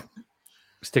 Yeah.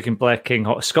 Sticking Blair King,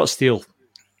 Scott Steele.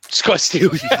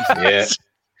 Yeah.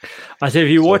 I say, if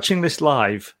you're watching this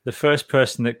live, the first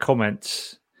person that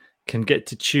comments can get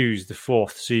to choose the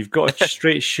fourth. So you've got a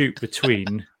straight shoot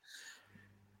between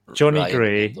Johnny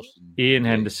Gray, Henderson, Ian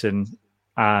Henderson,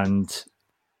 and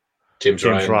James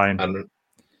Ryan.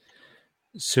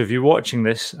 So if you're watching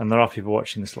this, and there are people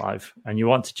watching this live, and you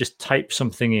want to just type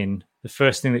something in, the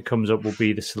first thing that comes up will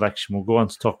be the selection. We'll go on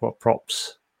to talk about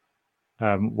props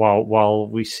while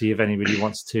we see if anybody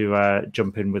wants to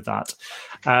jump in with that.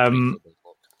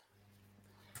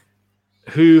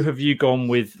 Who have you gone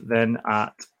with then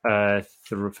at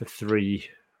for 3?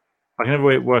 I can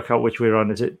never work out which way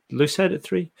around. Is it Loosehead at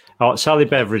 3? Oh, Sally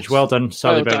Beveridge. Well done,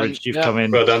 Sally Beveridge. You've come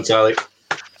in. Well done, Sally.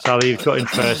 Sally, you've got in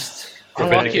first.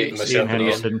 Unlucky. Ian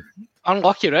Henderson.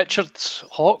 Unlucky Richard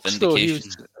Hawkes, though. He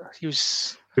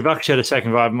was. We've actually had a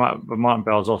second. But Martin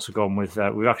Bell's also gone with.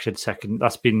 We've actually had second.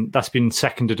 That's been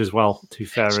seconded as well. To be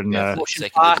fair, and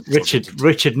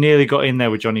Richard nearly got in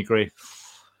there with Johnny Gray.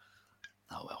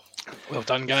 Well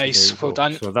done, guys. Well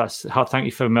done. So thank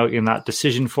you for making that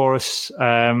decision for us.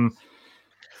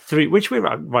 3. Which way?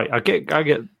 Right, I get.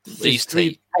 Three's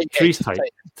tight.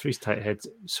 Three's tight heads.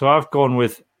 So I've gone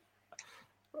with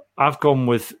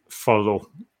Furlong.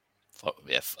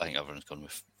 Yeah, I think everyone's gone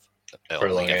with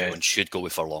Furlong. I think everyone should go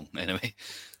with Furlong anyway.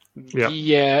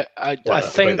 Yeah, I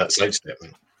think that sidestep.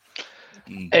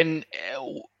 And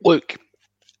look,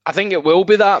 I think it will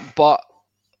be that, but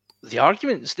the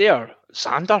argument's there.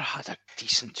 Xander had a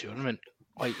decent tournament.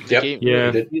 Like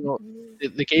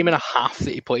the game and a half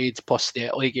that he played, plus the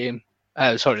Italy game.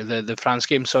 The France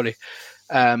game. Sorry,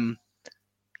 he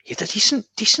had a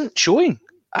decent showing,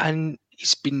 and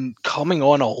he's been coming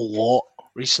on a lot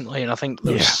recently. And I think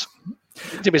there's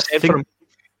to be said for him.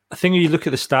 I think when you look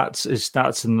at his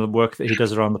stats and the work that he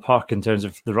does around the park in terms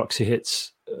of the rucks he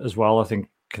hits as well, I think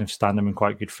kind of stand him in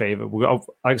quite good favour.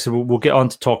 We'll get on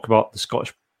to talk about the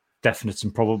Scottish definites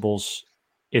and probables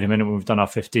in a minute when we've done our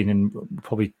 15, and we'll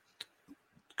probably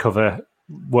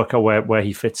work out where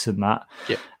he fits in that.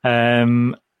 Yeah.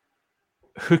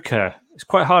 Hooker, it's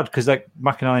quite hard because like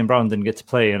McInally and Brown didn't get to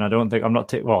play, and I don't think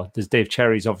there's Dave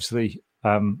Cherry's obviously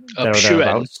there or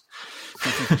thereabouts.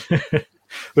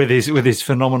 with his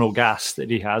phenomenal gas that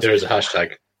he has. There is a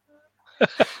hashtag.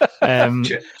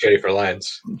 Cherry for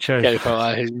Lions. Cherry for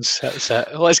Lions. That's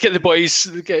it. Let's get the boys,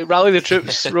 rally the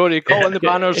troops. Rory, call in the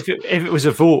banners. If it was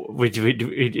a vote,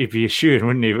 he'd be assured,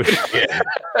 wouldn't he? Yeah.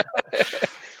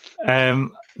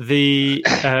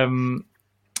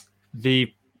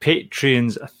 The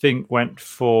Patreons, I think, went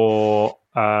for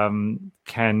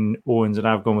Ken Owens, and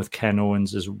I've gone with Ken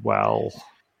Owens as well.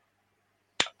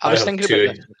 I was thinking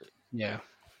about that. Yeah.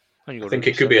 I think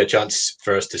it could be a chance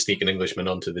for us to sneak an Englishman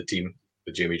onto the team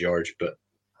with Jamie George, but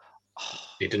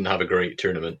he didn't have a great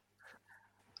tournament.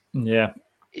 Yeah.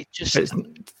 It's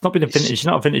not been a vintage. It's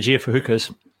not a vintage year for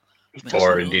hookers.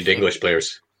 Or indeed English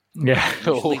players. Yeah.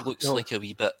 Usually looks like a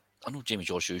wee bit. I know Jamie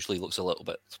George usually looks a little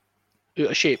bit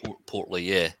out of shape. Portly,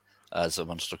 yeah, as a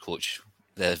Munster coach.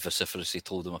 The vociferously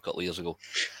told him a couple of years ago.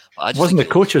 It wasn't a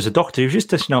coach, it was a doctor. He was just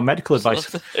dishing out medical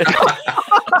advice.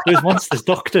 It was once this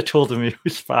doctor told him he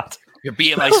was fat. Your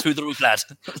BMI's through the roof, lad.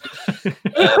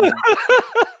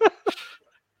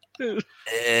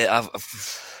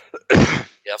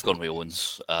 I've gone with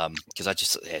Owens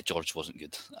because George wasn't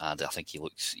good, and I think he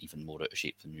looks even more out of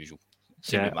shape than usual.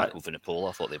 Same with Michael Vunipola.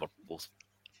 I thought they were both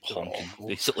honking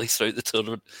basically throughout the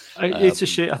tournament. It's a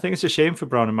shame. I think it's a shame for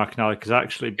Brown and McInally because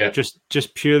actually,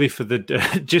 just purely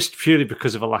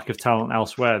because of a lack of talent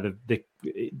elsewhere,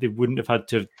 they wouldn't have had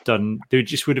to have done. They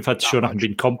just would have had to show up and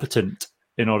been competent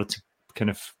in order to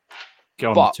kind of get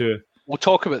on the tour. We'll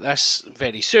talk about this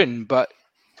very soon, but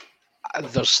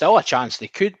there's still a chance they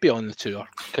could be on the tour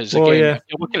because if you're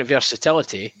looking at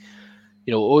versatility,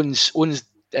 Owens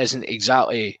isn't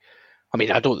exactly. I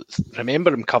mean, I don't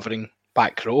remember him covering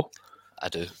back row. I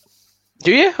do.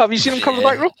 Do you? Have you seen him cover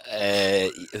back row?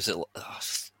 It was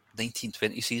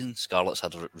 1920 season. Scarlett's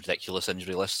had a ridiculous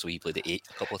injury list, so he played at 8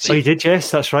 a couple of times. Oh, he did, yes,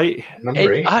 that's right.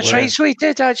 That's right, so he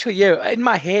did actually, yeah. In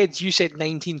my head, you said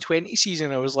 1920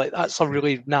 season. I was like, that's a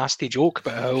really nasty joke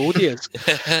about how old he is.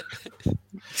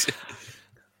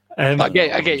 I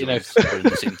get you now.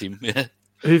 The same team, yeah.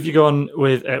 Who have you gone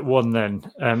with at 1 then?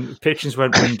 Patrons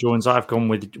went Wyn Jones. I've gone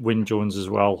with Wyn Jones as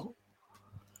well.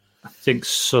 I think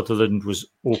Sutherland was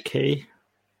okay.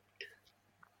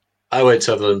 I went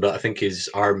Sutherland, but I think his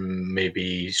arm may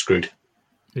be screwed.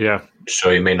 Yeah. So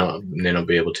he may not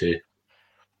be able to.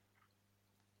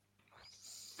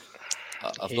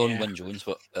 I've gone Wyn Jones,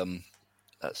 but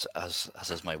as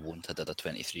is my wont, I did a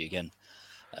 23 again.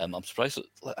 I'm surprised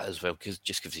as well because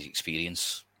of his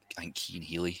experience. I think Cian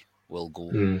Healy will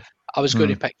go. I was going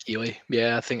to pick Healy.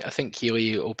 Yeah, I think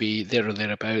Healy will be there or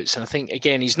thereabouts. And I think,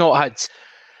 again, he's not had,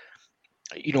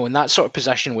 in that sort of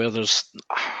position where there's...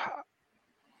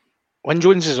 Wyn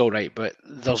Jones is all right, but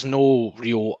there's no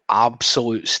real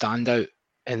absolute standout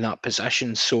in that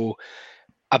position. So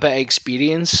a bit of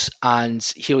experience, and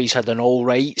Healy's had an all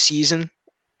right season.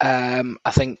 I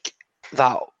think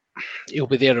that he'll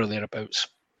be there or thereabouts.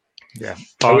 Yeah.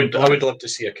 I would love to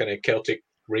see a kind of Celtic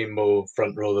rainbow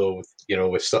front row though,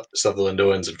 with Sutherland,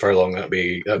 Owens, and Furlong. That'd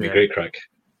be great crack.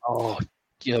 Oh,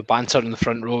 banter in the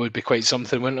front row would be quite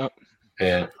something, wouldn't it?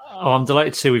 Yeah. Oh, I'm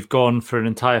delighted to say we've gone for an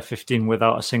entire 15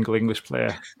 without a single English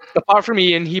player. Apart from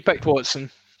Ian, he picked Watson.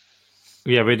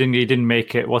 Yeah, but he didn't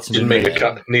make it. Watson didn't make the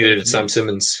cut. Neither did Sam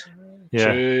Simmons. Yeah.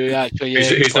 True, actually,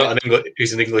 yeah.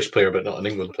 He's an English player, but not an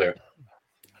England player.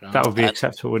 No. That would be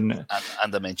acceptable, wouldn't it?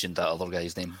 And I mentioned that other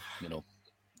guy's name,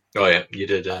 Oh yeah, you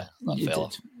did. That you fella.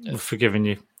 did. We've forgiven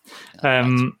you.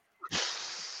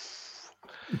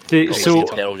 So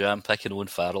Pearl Jam picking Owen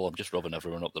Farrell. I'm just rubbing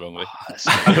everyone up the wrong way.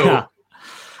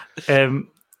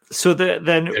 So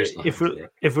then, if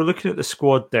we're looking at the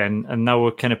squad, then, and now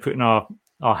we're kind of putting our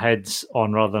heads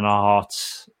on rather than our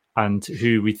hearts, and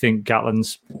who we think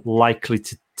Gatland's likely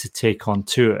to take on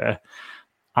tour.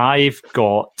 I've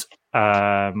got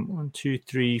 1, 2,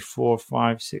 3, 4,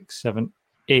 5, 6, 7,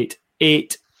 8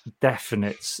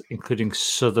 definites, including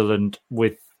Sutherland,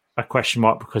 with a question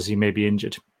mark because he may be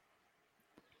injured.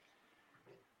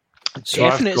 So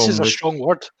definites is a strong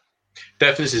word.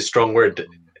 Definites is a strong word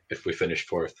if we finish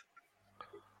fourth.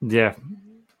 Yeah.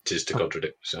 Just to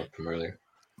contradict myself from earlier.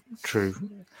 True.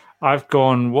 I've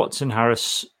gone Watson,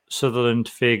 Harris, Sutherland,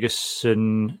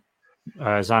 Ferguson,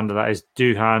 Xander, that is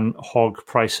Doohan, Hogg,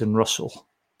 Price, and Russell.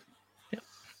 Yeah.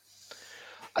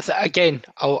 I'll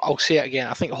say it again.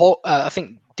 I think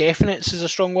definites is a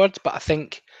strong word, but I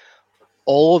think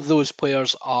all of those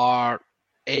players are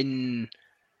in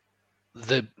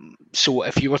the. So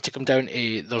if you were to come down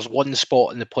to, there's one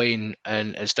spot in the plane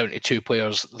and it's down to two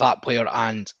players, that player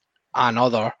and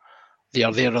another, they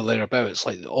are there or thereabouts.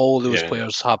 Like all those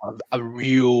players have a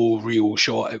real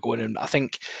shot at going in. I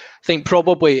think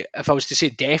probably if I was to say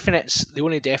definites, the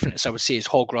only definites I would say is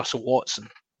Hogg, Russell, Watson.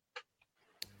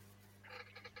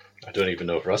 I don't even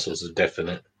know if Russell's a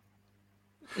definite.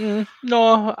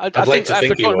 No, I think if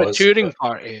we're talking about touring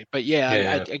party, but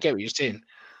I get what you're saying.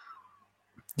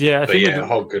 Yeah, I think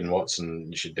Hogg and Watson,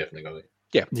 you should definitely go.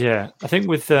 Yeah. I think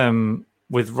with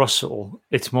Russell,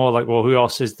 it's more like, well, who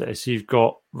else is there? So you've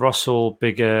got Russell,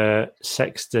 Bigger,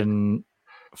 Sexton,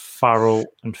 Farrell,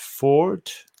 and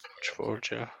Ford. Ford,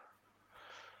 yeah.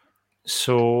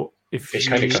 So if it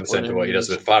kind of comes down to what he does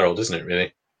with Farrell, doesn't it?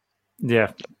 Really?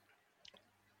 Yeah.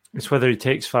 It's whether he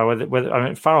takes Farrell.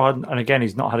 Farrell hadn't, and again,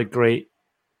 he's not had a great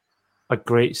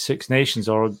Six Nations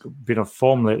or been on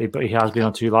form lately, but he has been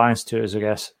on 2 Lions tours, I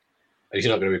guess. He's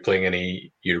not going to be playing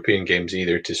any European games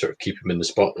either to sort of keep him in the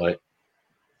spotlight.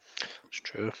 It's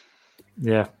true.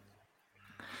 Yeah.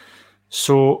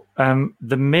 So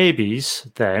the maybes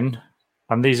then,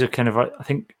 and these are kind of, I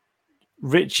think,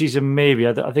 Richie's a maybe.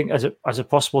 I think as a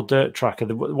possible dirt tracker,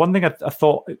 the one thing I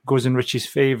thought goes in Richie's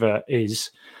favour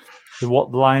is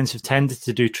what the Lions have tended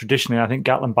to do traditionally. I think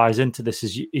Gatland buys into this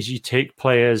is you take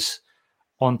players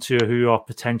on tour who are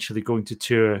potentially going to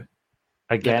tour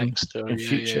again in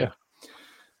future. Yeah.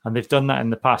 And they've done that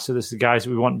in the past. So there's the guys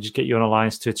we want to just get you on a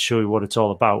Lions tour to show you what it's all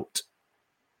about,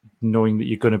 knowing that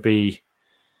you're going to be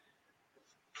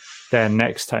there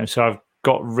next time. So I've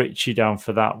got Richie down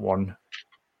for that one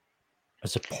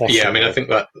as a possible. Yeah, I mean, I think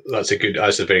that's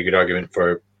a very good argument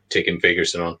for taking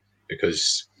Ferguson on,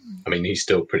 because I mean, he's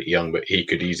still pretty young, but he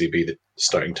could easily be the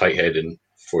starting tight head in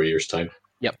 4 years' time.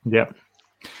 Yep.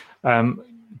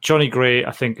 Johnny Gray,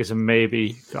 I think, is a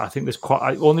maybe. I think there's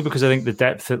only because I think the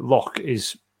depth at lock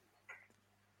is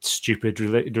stupid,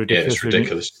 ridiculous. Yeah, it's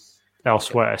ridiculous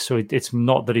elsewhere. So it's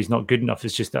not that he's not good enough.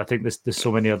 It's just that I think there's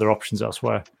so many other options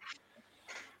elsewhere.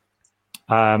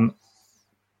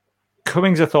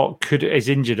 Cummings, I thought, is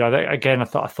injured. I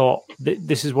thought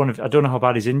this is one of. I don't know how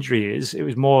bad his injury is. It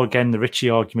was more again the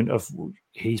Richie argument of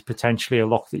he's potentially a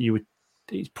lock that you would.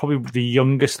 He's probably the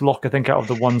youngest lock I think out of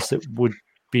the ones that would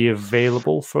be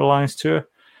available for a Lions tour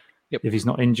if he's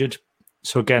not injured.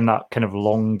 So again, that kind of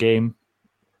long game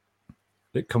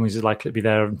that Cummings is likely to be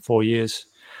there in 4 years.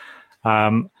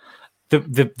 The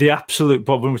absolute,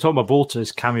 but when we're talking about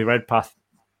bolters, Cammy Redpath.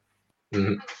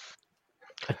 Mm-hmm.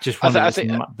 I just wonder I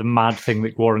think the mad thing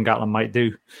that Warren Gatland might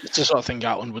do. It's the sort of thing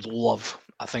Gatland would love.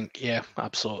 I think, yeah,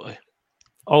 absolutely.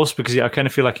 Also, because I kind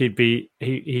of feel like he'd be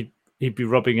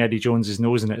rubbing Eddie Jones's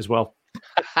nose in it as well.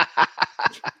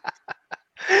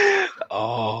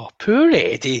 Oh, poor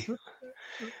Eddie. See,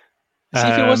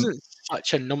 if he wasn't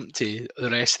such a numpty the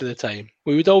rest of the time,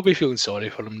 we would all be feeling sorry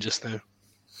for him just now.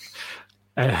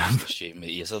 Shame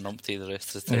he is a numpty the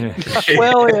rest of the time. Yeah.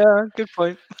 Well, yeah, good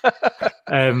point.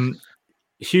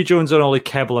 Hugh Jones and Ollie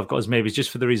Kebble I've got as maybes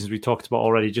just for the reasons we talked about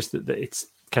already, just that it's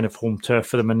kind of home turf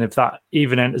for them. And if that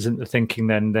even enters into thinking,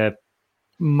 then they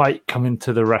might come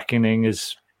into the reckoning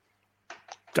as,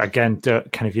 again,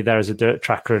 kind of you're there as a dirt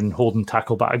tracker and holding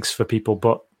tackle bags for people,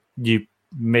 but you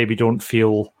maybe don't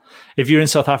feel... If you're in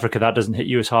South Africa, that doesn't hit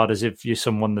you as hard as if you're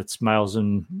someone that's miles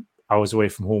and hours away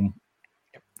from home.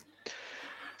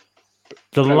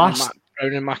 Brown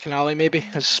and McAnally maybe?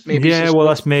 That's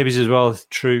maybes as well.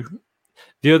 True.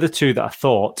 The other two that I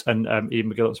thought, and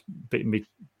Ian McGill's beating me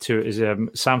to it, is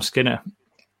Sam Skinner.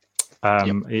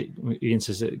 Ian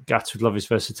says that Gats would love his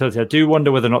versatility. I do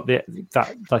wonder whether or not that,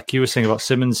 like you were saying about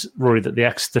Simmons, Rory, that the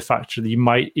Exeter factor, that you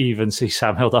might even see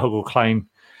Sam Hidalgo Klein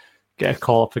get a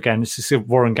call up again. It's just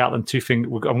Warren Gatland, 2 things.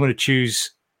 I'm going to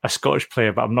choose a Scottish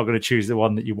player, but I'm not going to choose the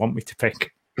one that you want me to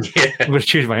pick. Yeah. I'm going to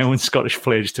choose my own Scottish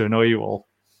player just to annoy you all.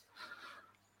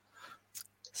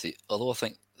 See, although I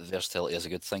think versatility is a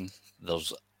good thing,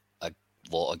 there's a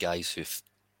lot of guys who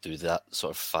do that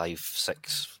sort of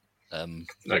 5-6.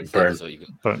 Like Byrne.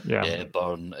 But yeah,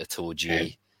 Byrne,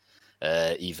 Itoje.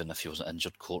 Even if he wasn't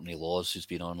injured, Courtney Laws, who's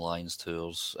been on Lions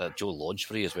tours, Joe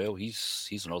Lodgebury as well.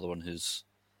 He's another one who's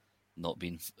not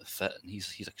been fit, and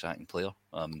he's a cracking player.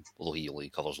 Although he only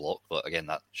covers lock, but again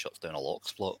that shuts down a lock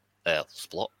spot.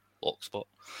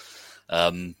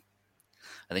 And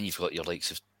then you've got your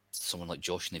likes of someone like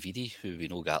Josh Navidi, who we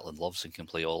know Gatlin loves and can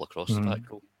play all across the back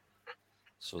row.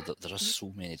 So there are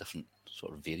so many different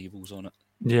sort of variables on it.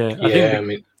 Yeah. I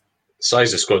mean,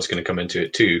 size of squad's going to come into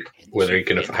it too. Whether he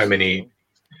can, how many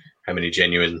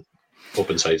genuine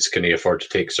open sides can he afford to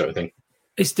take, sort of thing.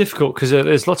 It's difficult because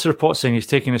there's lots of reports saying he's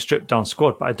taking a stripped down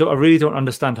squad, but I really don't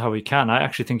understand how he can. I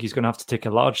actually think he's going to have to take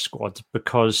a large squad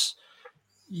because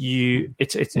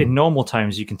it's in normal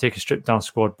times you can take a stripped down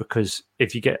squad because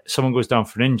if you get someone goes down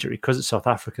for an injury, because it's South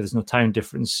Africa, there's no time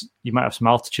difference. You might have some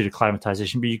altitude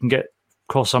acclimatization, but you can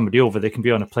call somebody over. They can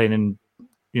be on a plane and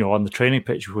on the training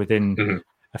pitch within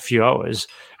a few hours.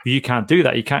 But you can't do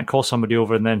that. You can't call somebody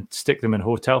over and then stick them in a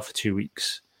hotel for 2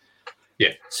 weeks.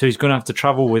 Yeah. So he's going to have to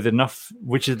travel with enough,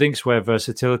 which I think is where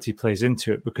versatility plays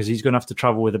into it, because he's going to have to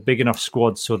travel with a big enough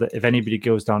squad so that if anybody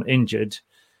goes down injured,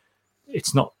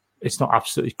 it's not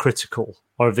absolutely critical.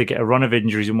 Or if they get a run of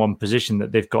injuries in one position,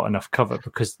 that they've got enough cover,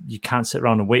 because you can't sit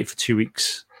around and wait for 2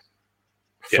 weeks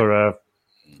for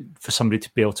somebody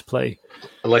to be able to play.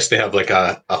 Unless they have like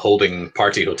a holding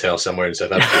party hotel somewhere in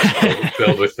South Africa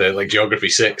filled with like Geography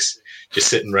 6, just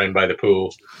sitting around by the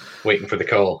pool, waiting for the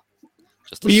call.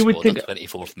 Just you would think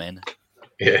 24th men.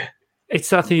 Yeah. It's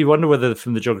that thing you wonder whether,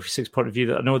 from the Geography 6 point of view,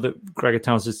 that I know that Gregor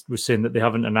Towns was saying that they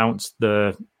haven't announced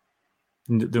what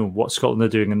Scotland are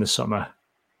doing in the summer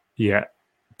yet.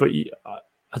 But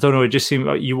I don't know, it just seems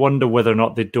like you wonder whether or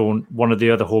not one of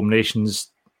the other home nations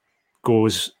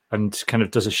goes and kind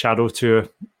of does a shadow tour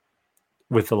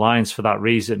with the Lions for that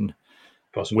reason.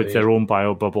 Possibly, with their own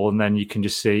bio bubble, and then you can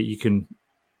just say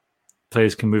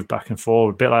players can move back and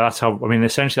forward. A bit like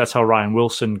essentially that's how Ryan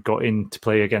Wilson got in to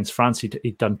play against France.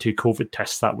 He'd done 2 COVID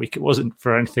tests that week. It wasn't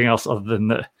for anything else other than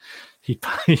that he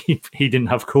didn't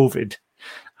have COVID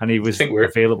and he was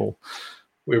available.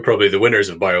 We were probably the winners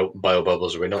of bio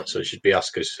bubbles, were we not? So it should be us,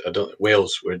 because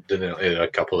Wales did a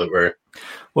couple that were.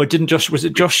 Well, was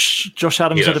it Josh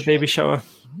Adams had a baby shower?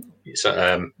 It's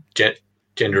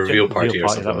gender reveal party or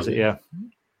something. That was it, yeah.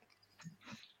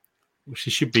 Which he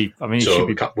should be. I mean, he should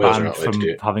be banned from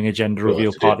having a gender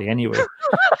reveal party anyway.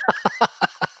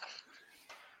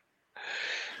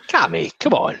 Cammy,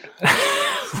 come on.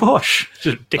 Wash.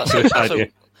 Just ridiculous idea.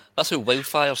 That's how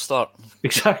wildfires start.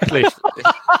 Exactly.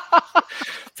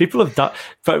 People have done,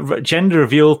 but gender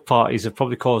reveal parties have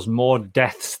probably caused more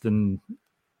deaths than,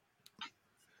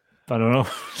 I don't know,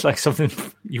 it's like something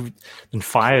than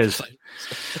fires.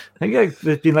 I think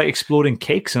there's been like exploding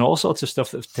cakes and all sorts of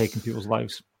stuff that's taken people's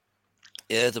lives.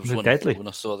 Yeah, there was one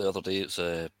I saw the other day. It's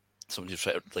somebody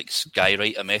tried to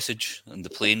skywrite a message and the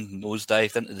plane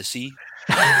nosedived into the sea.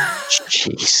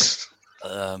 Jeez.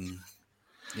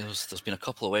 There's been a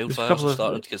couple of wildfires that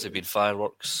started because there've been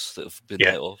fireworks that have been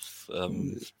let off.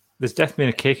 There's definitely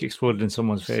been a cake exploded in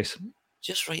someone's face.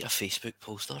 Just write a Facebook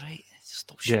post, all right? Just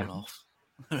stop showing off.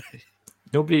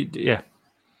 Nobody,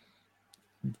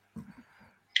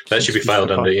 That should be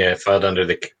filed under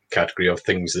the category of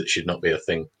things that should not be a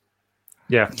thing.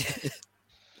 Yeah.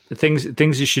 The things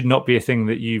that should not be a thing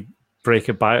that you break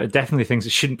a bio. Definitely things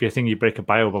that shouldn't be a thing you break a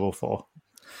bio bubble for.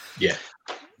 Yeah.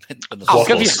 I'll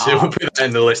give you we'll put that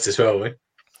in the list as well, eh?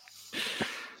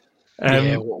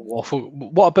 Waffle.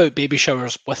 What about baby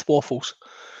showers with waffles?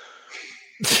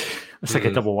 It's like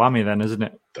a double whammy then, isn't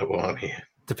it? Double whammy.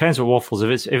 Depends what waffles.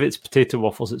 If it's potato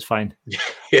waffles, it's fine.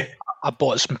 Yeah. I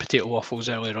bought some potato waffles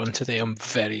earlier on today. I'm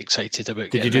very excited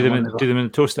about. Did you do them in the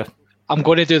toaster? I'm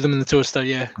going to do them in the toaster.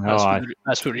 Yeah,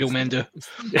 that's what real men do.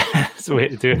 That's the way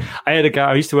to do it.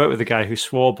 I used to work with a guy who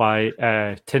swore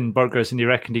by tin burgers, and he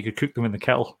reckoned he could cook them in the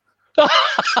kettle. He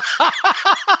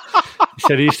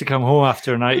said he used to come home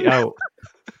after a night out,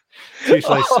 2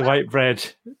 slices of white bread,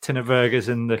 tin of burgers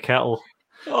in the kettle,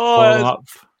 boil them up.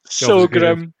 So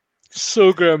grim.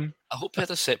 So grim. I hope he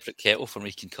had a separate kettle for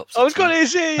making cups. I was going to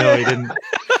say, no, he didn't.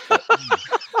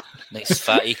 Nice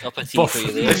fatty cup of tea for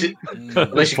you there.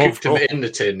 Unless you cooked them in the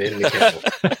tin, in the kettle.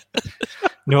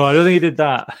 No, I don't think he did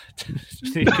that.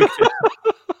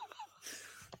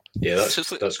 Yeah,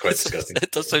 that's quite disgusting.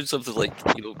 It does sound something like,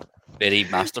 very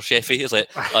MasterChef-y. It's like,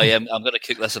 I'm going to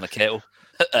cook this in a kettle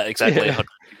at exactly 100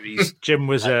 degrees. Jim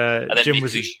was And then Jim make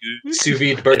was the shoe. Sous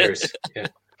vide burgers. Yeah.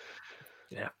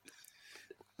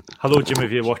 hello, Jim,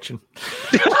 if you're watching.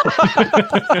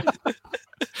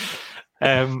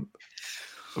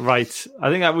 Right, I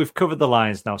think that we've covered the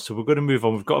Lions now, so we're going to move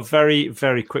on. We've got a very,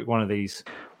 very quick one of these.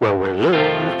 Well, we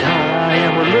looked high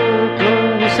and we looked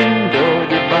low, we seemed to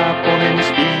get back on in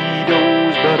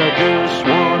speedos, but I just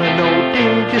want to know,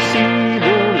 did you see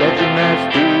the legend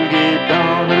that's Doogie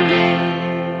Donnelly?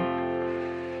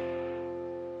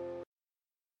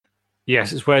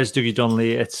 Yes, it's Where's Dougie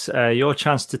Donnelly. It's your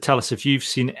chance to tell us if you've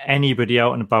seen anybody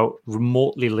out and about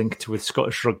remotely linked with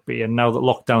Scottish rugby. And now that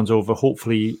lockdown's over,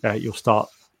 hopefully you'll start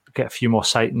get a few more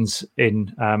sightings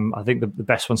in. I think the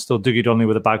best one's still Dougie Donnelly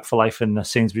with a bag for life in the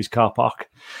Sainsbury's car park.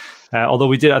 Although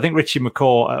we did, I think Richie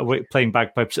McCaw playing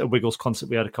bagpipes at a Wiggles concert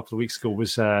we had a couple of weeks ago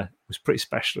was pretty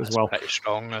special as well. Pretty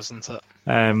strong, isn't it?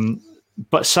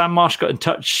 But Sam Marsh got in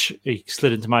touch. He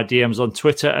slid into my DMs on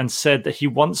Twitter and said that he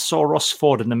once saw Ross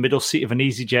Ford in the middle seat of an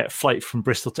EasyJet flight from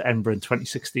Bristol to Edinburgh in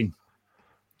 2016.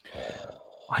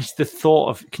 The thought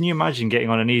of, can you imagine getting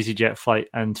on an EasyJet flight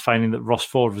and finding that Ross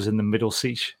Ford was in the middle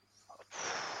seat?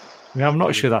 I mean, I'm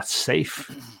not sure that's safe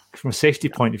from a safety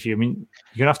point of view. I mean,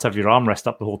 you're going to have your armrest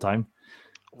up the whole time.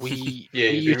 You'd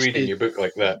be reading your book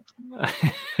like that.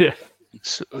 Yeah.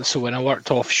 So when I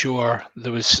worked offshore,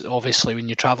 there was obviously when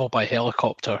you travel by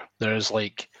helicopter, there's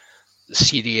like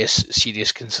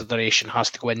serious consideration has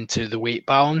to go into the weight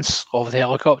balance of the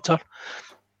helicopter.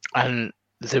 And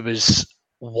there was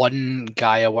one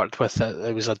guy I worked with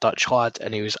that was a Dutch lad,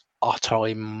 and he was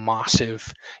utterly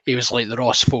massive. He was like the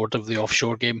Ross Ford of the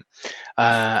offshore game.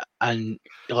 And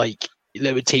like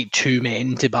it would take two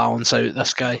men to balance out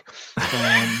this guy.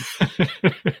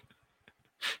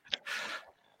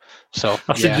 So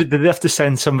did they have to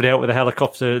send somebody out with a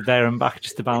helicopter there and back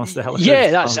just to balance the helicopter?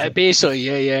 Yeah, that's it. Basically,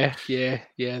 yeah. They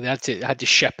had to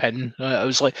ship in. It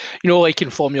was like, like in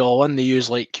Formula One, they use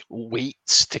like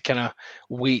weights to kind of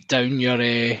weight down your,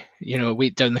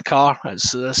 weight down the car.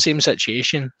 It's the same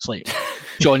situation. It's like,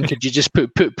 John, could you just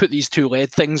put these two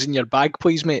lead things in your bag,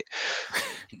 please, mate?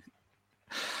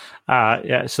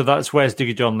 So that's Where's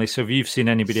Dougie Donnelly. So if you've seen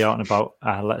anybody out and about,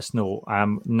 let us know.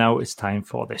 Now it's time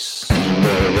for this.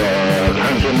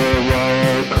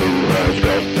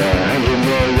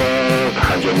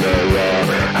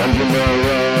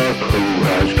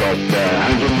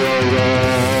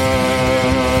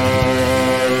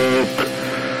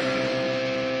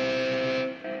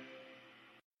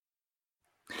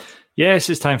 Yes,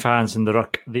 it's time for Hands in the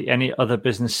Ruck, the Any Other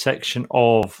Business section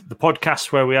of the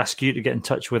podcast, where we ask you to get in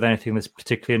touch with anything that's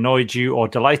particularly annoyed you or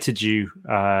delighted you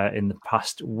in the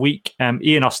past week.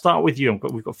 Ian, I'll start with you.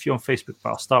 We've got a few on Facebook, but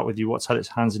I'll start with you. What's had its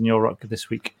hands in your ruck this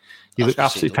week? You look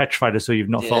absolutely petrified as though you've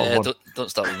not thought of one. Don't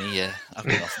start with me, yeah.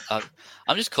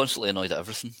 I'm just constantly annoyed at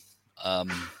everything.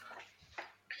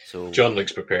 So John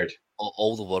looks prepared.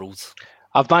 All the world.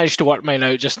 I've managed to work mine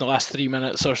out just in the last 3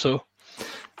 minutes or so.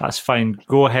 That's fine.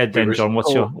 Go ahead then, John.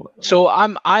 What's your... So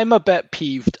I'm a bit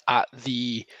peeved at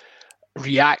the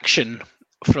reaction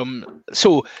from...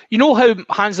 So, you know how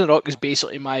Hands in the Rock is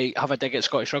basically my Have a Dig at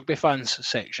Scottish Rugby Fans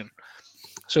section?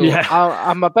 So yeah.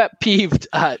 I'm a bit peeved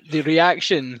at the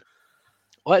reaction.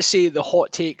 Let's say the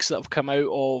hot takes that have come out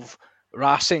of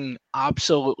Racing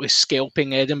absolutely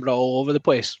scalping Edinburgh all over the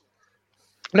place.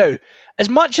 Now, as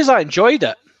much as I enjoyed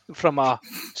it from a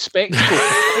spectacle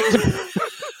perspective...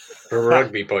 From a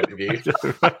rugby point of view.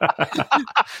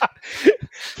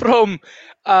 From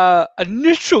a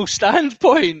neutral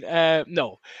standpoint,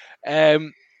 no.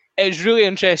 It's really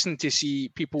interesting to see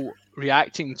people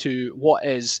reacting to what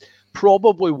is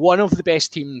probably one of the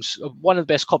best teams, one of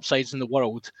the best club sides in the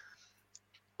world,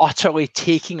 utterly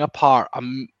taking apart,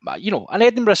 an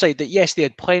Edinburgh side that, yes, they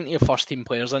had plenty of first-team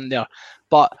players in there,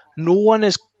 but no one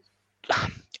is...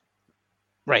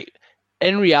 Right.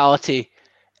 In reality...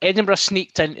 Edinburgh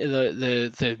sneaked into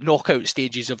the knockout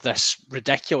stages of this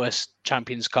ridiculous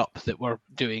Champions Cup that we're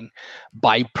doing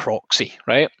by proxy,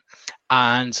 right?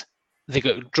 And they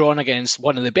got drawn against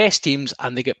one of the best teams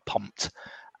and they get pumped.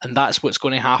 And that's what's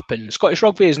going to happen. Scottish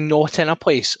Rugby is not in a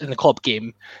place in the club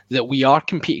game that we are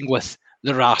competing with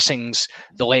the Racings,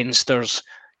 the Leinsters,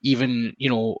 even,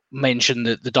 mention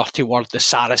the dirty word, the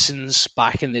Saracens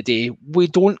back in the day. We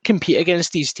don't compete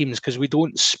against these teams because we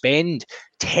don't spend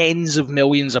tens of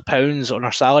millions of pounds on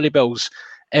our salary bills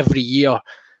every year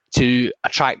to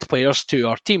attract players to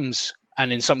our teams.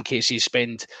 And in some cases,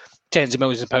 spend tens of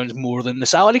millions of pounds more than the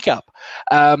salary cap.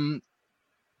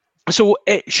 So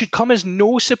it should come as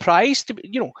no surprise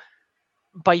to,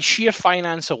 by sheer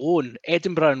finance alone,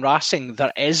 Edinburgh and Racing,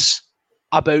 there is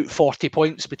about 40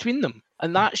 points between them.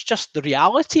 And that's just the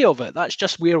reality of it. That's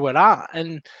just where we're at.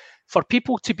 And for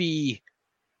people to be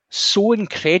so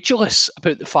incredulous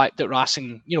about the fact that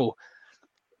Racing,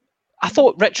 I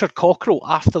thought Richard Cockrell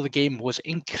after the game was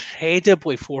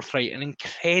incredibly forthright and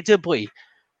incredibly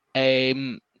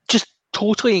just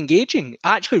totally engaging.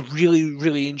 I actually really,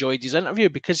 really enjoyed his interview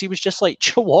because he was just like,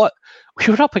 you know what? We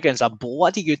were up against a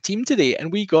bloody good team today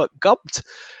and we got gubbed.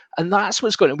 And that's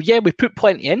what's going on. Yeah, we put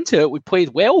plenty into it. We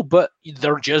played well, but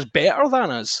they're just better than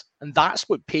us. And that's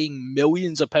what paying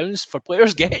millions of pounds for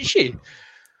players gets you.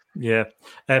 Yeah.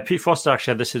 Pete Foster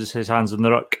actually had this as his hands in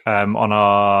the ruck on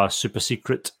our super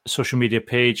secret social media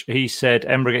page. He said,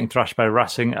 Edinburgh getting thrashed by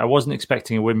Racing. I wasn't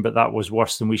expecting a win, but that was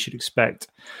worse than we should expect.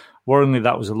 Worryingly,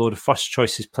 that was a load of first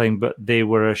choices playing, but they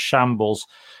were a shambles.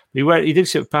 He did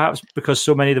say perhaps because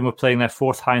so many of them were playing their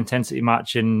fourth high-intensity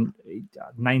match in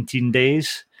 19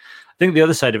 days. I think the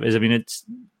other side of it is, I mean, it's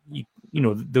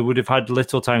they would have had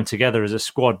little time together as a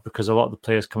squad because a lot of the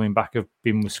players coming back have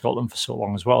been with Scotland for so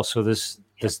long as well. So there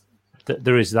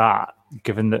is that,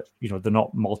 given that they're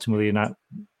not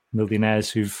multi-millionaires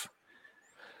who've.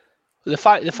 The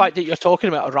fact that you're talking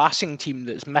about a Racing team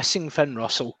that's missing Finn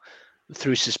Russell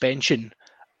through suspension,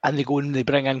 and they go and they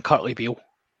bring in Curtly Beale.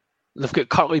 They've got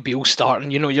Curtly Beale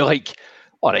starting. You're like,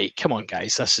 all right, come on,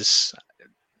 guys, this is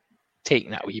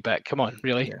taking it a wee bit. Come on,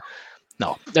 really? Yeah.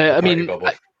 No, I mean.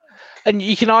 And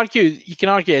you can argue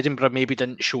Edinburgh maybe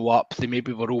didn't show up. They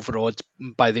maybe were overawed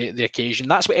by the occasion.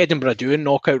 That's what Edinburgh do in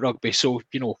knockout rugby. So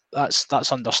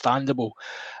that's understandable.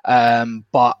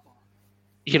 But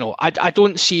I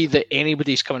don't see that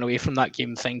anybody's coming away from that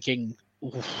game thinking,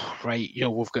 right,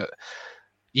 we've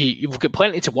got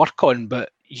plenty to work on, but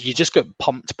you just got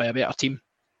pumped by a better team.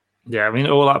 Yeah, I mean,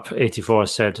 All Up 84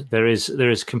 said there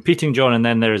is competing, John, and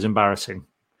then there is embarrassing.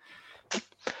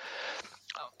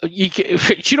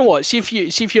 You know what? See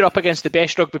if you're up against the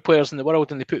best rugby players in the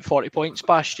world and they put 40 points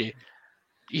past you.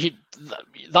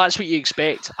 That's what you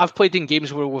expect. I've played in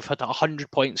games where we've had 100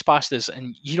 points past us,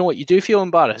 and you know what? You do feel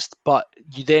embarrassed, but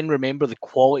you then remember the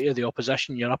quality of the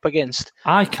opposition you're up against.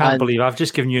 I can't believe I've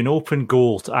just given you an open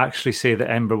goal to actually say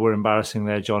that Edinburgh were embarrassing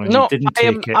there, John, and you didn't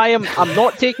take it. I'm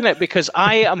not taking it because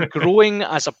I am growing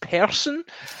as a person,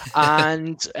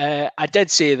 and I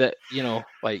did say that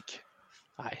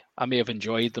I may have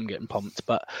enjoyed them getting pumped,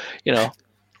 but they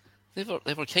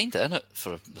were kind of in it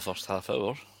for the first half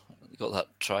hour. They got that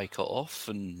try cut off,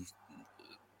 and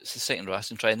it's the second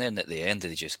Racing try, and then at the end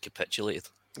they just capitulated.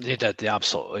 They did. They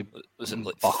absolutely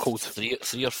buckled.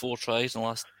 Three or four tries in the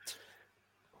last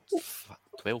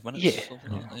 12 minutes.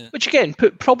 Yeah. Which again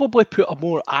probably put a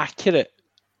more accurate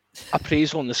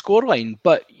appraisal on the scoreline,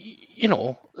 but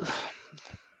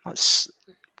that's.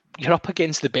 You're up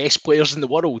against the best players in the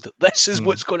world. This is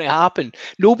what's going to happen.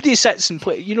 Nobody sits and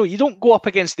play. You don't go up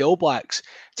against the All Blacks,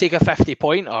 take a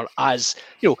 50-pointer as,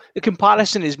 the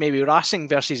comparison is maybe Racing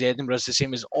versus Edinburgh is the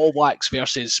same as All Blacks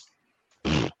versus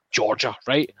Georgia,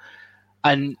 right?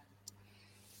 And,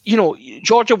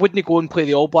 Georgia wouldn't go and play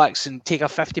the All Blacks and take a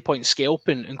 50-point scalp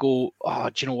and go, oh,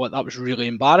 do you know what? That was really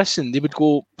embarrassing. They would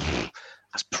go,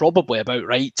 that's probably about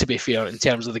right, to be fair, in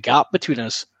terms of the gap between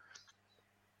us.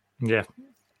 Yeah.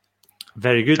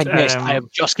 Very good. Yes, I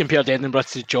have just compared Edinburgh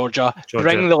to Georgia.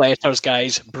 Bring the letters,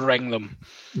 guys. Bring them.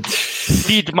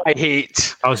 Feed my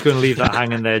hate. I was going to leave that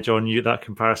hanging there, John. That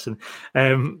comparison.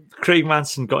 Craig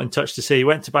Manson got in touch to say he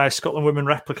went to buy a Scotland women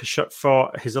replica shirt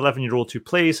for his 11-year-old who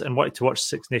plays and wanted to watch the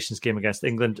Six Nations game against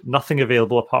England. Nothing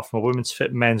available apart from a women's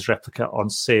fit men's replica on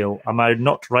sale. Am I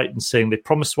not right in saying they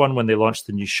promised one when they launched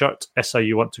the new shirt?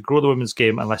 SIU want to grow the women's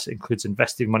game unless it includes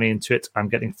investing money into it. I'm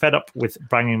getting fed up with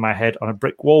banging my head on a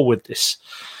brick wall with this.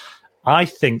 I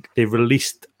think they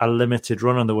released a limited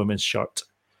run on the women's shirt.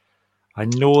 I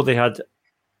know they had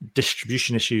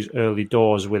distribution issues early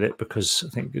doors with it because I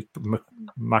think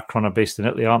Macron are based in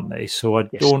Italy, aren't they? So I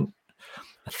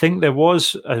think there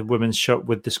was a women's shirt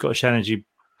with the Scottish Energy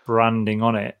branding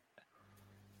on it.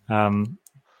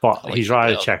 But he's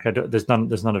right to check. There's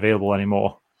none available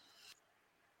anymore.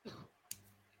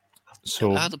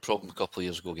 So I had a problem a couple of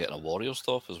years ago getting a Warriors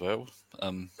top as well.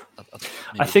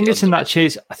 I think it's in that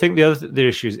chase. I think the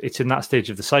issue is it's in that stage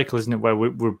of the cycle, isn't it, where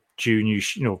we're due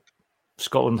new.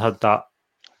 Scotland had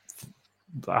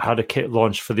a kit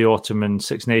launch for the autumn and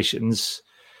Six Nations,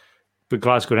 but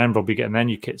Glasgow and Edinburgh will be getting their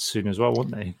new kits soon as well,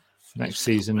 won't they, for next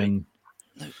season? Right. And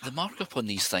now, the markup on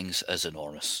these things is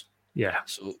enormous. Yeah.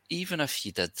 So even if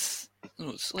you did,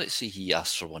 let's say he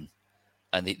asks for one,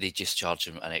 and they just charge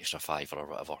him an extra $5 or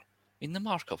whatever. I mean, the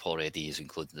markup already is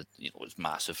included. It's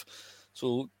massive.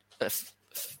 So if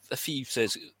he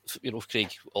says, if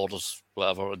Craig orders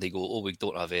whatever, and they go, oh, we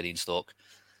don't have any in stock,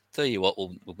 tell you what,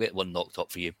 we'll get one knocked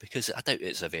up for you, because I doubt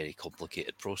it's a very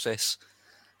complicated process.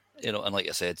 And like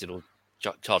I said,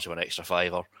 charge them an extra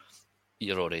 $5,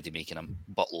 you're already making a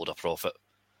buttload of profit.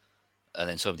 And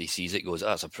then somebody sees it, goes,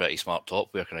 that's a pretty smart top,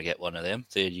 where can I get one of them?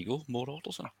 There you go, more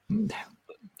orders.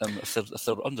 If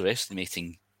they're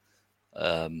underestimating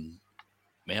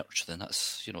merch, then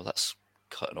that's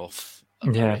cutting off a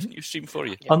revenue stream for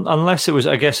you. Unless it was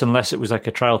like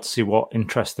a trial to see what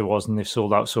interest there was, and they've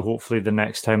sold out. So hopefully the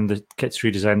next time the kit's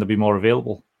redesigned, they'll be more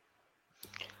available.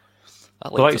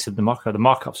 Like I said, the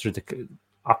markups are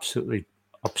absolutely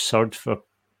absurd for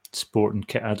sport and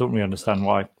kit. I don't really understand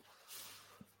why.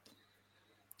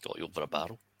 Got you over a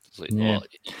barrel. It's like,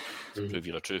 prove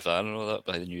you're a true fan and all that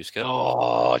by the new kit.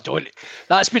 Oh, don't!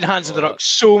 That's been hands in the ruck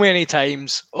so many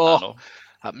times. Oh,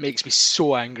 that makes me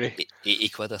so angry. 80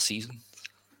 quid a season.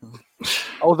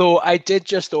 Although I did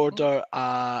just order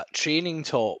a training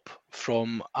top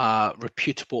from a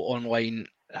reputable online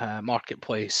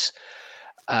marketplace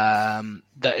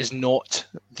that is not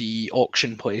the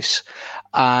auction place,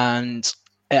 and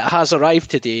it has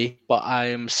arrived today, but I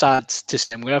am sad to say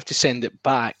I'm going to have to send it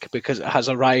back because it has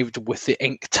arrived with the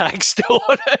ink tag still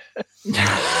on it.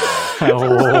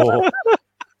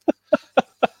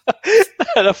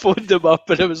 And I phoned him up,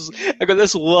 and I got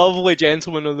this lovely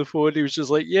gentleman on the phone. He was just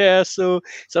like, "Yeah, so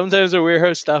sometimes our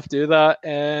warehouse staff do that.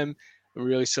 I'm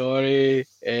really sorry.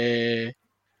 Yeah,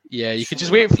 you could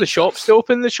just wait for the shops to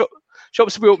open. The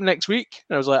shops will be open next week."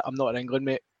 And I was like, "I'm not in England,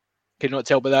 mate. Can you not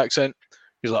tell by the accent?"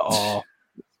 He was like, "Oh,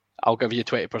 I'll give you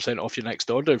 20% off your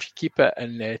next order if you keep it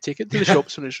and take it to the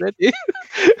shops when it's ready."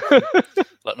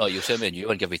 But no, you'll send me a new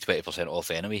one, give me 20%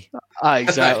 off anyway.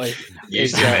 Exactly.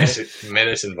 Use the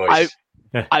menacing voice.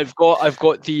 I've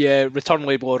got the return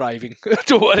label arriving.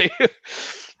 Don't worry.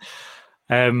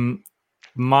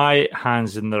 My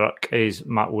hands in the ruck is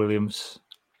Matt Williams.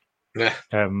 Yeah.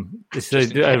 It's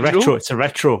a retro. It's a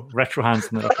retro hands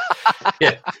in the ruck.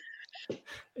 Yeah.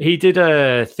 He did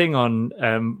a thing on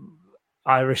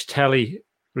Irish telly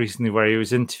recently where he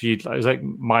was interviewed. It was like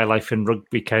My Life in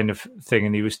Rugby kind of thing,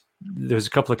 and there was a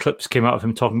couple of clips came out of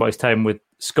him talking about his time with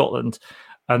Scotland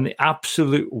and the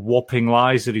absolute whopping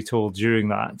lies that he told during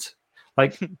that,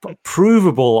 like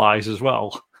provable lies as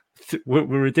well, were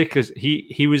ridiculous.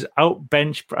 He was out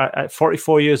bench at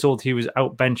 44 years old. He was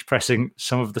out bench pressing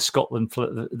some of the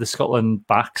Scotland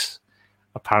backs,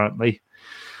 apparently.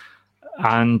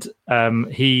 And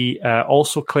he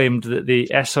also claimed that the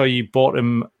SRU bought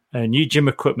him new gym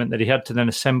equipment that he had to then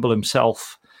assemble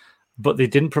himself, but they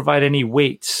didn't provide any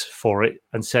weights for it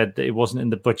and said that it wasn't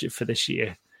in the budget for this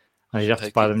year. And he'd have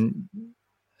to buy them.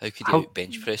 How could you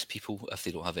bench press people if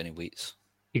they don't have any weights?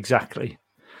 Exactly.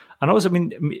 And also,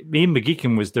 Ian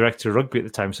McGeechan was director of rugby at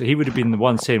the time, so he would have been the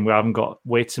one saying, "We haven't got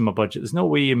weights in my budget." There's no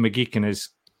way Ian McGeechan is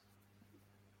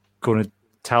going to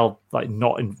tell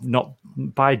not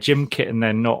buy a gym kit and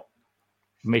then not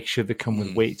make sure they come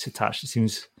with weights attached. It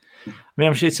seems. I mean,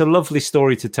 I'm sure it's a lovely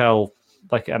story to tell,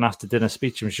 like an after dinner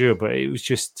speech, I'm sure, but it was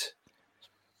just.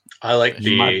 I like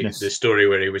the story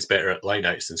where he was better at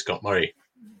lineouts than Scott Murray.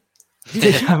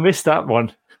 I missed that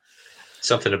one.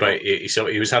 Something about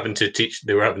he was having to teach.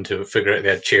 They were having to figure out. They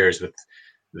had chairs with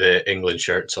the England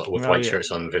shirts with white shirts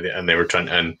on, and they were trying,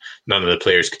 and none of the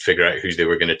players could figure out who they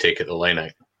were going to take at the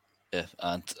lineout. Yeah,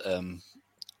 and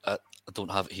I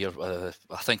don't have it here.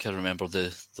 I think I remember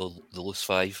the loose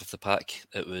five of the pack.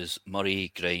 It was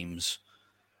Murray, Grimes,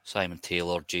 Simon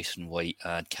Taylor, Jason White,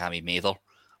 and Cammy Mather.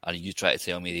 And you try to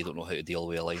tell me they don't know how to deal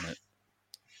with a line out.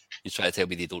 You try to tell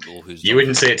me they don't know who's. You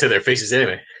wouldn't say it to their faces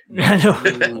anyway. I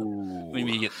know.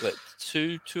 Maybe you get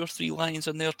two or three lines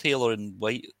in there. Taylor and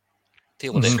White.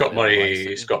 Scott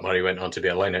Murray went on to be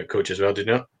a line-out coach as well, did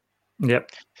he not? Yep.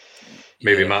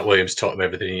 Maybe Matt Williams taught him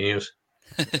everything he knows.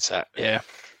 Yeah.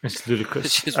 It's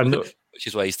ludicrous. Which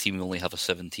is why his team only have a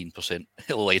 17%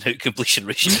 line-out completion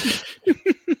ratio.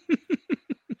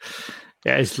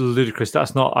 Yeah, it's ludicrous.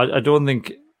 That's not. I don't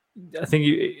think. I think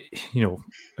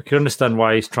I can understand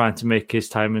why he's trying to make his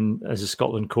time as a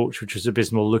Scotland coach, which was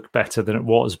abysmal, look better than it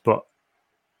was. But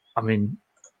I mean,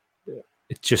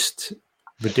 it's just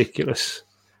ridiculous.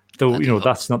 Though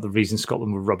that's not the reason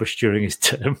Scotland were rubbish during his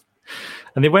term,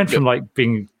 and they went from like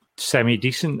being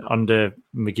semi-decent under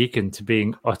McGeechan to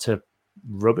being utter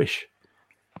rubbish.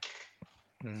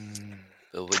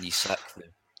 Well, when you sack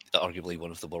arguably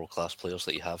one of the world-class players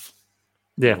that you have,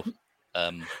 that's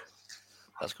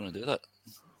going to do that.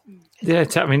 Yeah,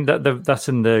 I mean that's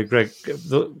in the Greg.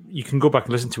 You can go back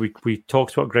and listen to. We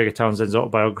talked about Gregor Townsend's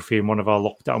autobiography in one of our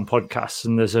lockdown podcasts,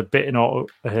 and there's a bit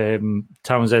in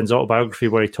Townsend's autobiography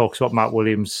where he talks about Matt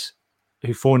Williams,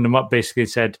 who phoned him up basically and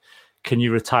said, can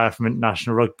you retire from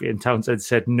international rugby? And Townsend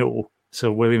said no.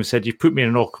 So Williams said, you put me in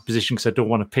an awkward position because I don't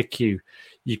want to pick you.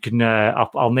 You can,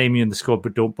 I'll name you in the squad,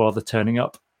 but don't bother turning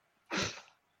up.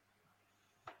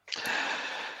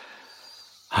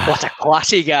 What a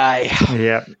classy guy.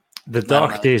 Yeah. The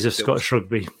dark days of Scottish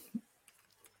rugby.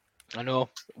 I know.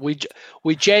 We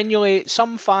genuinely,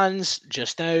 some fans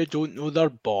just now don't know they're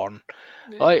born.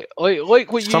 Like what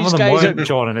some you of them guys weren't,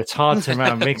 John, and it's hard to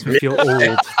remember. It makes me feel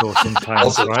old, though,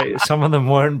 sometimes, right? Some of them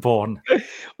weren't born.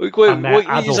 Look what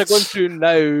you are going through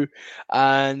now,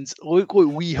 and look what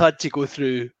we had to go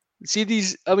through. See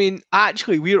these, I mean,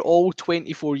 actually, we're all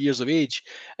 24 years of age.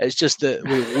 It's just that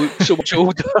we look so much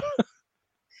older.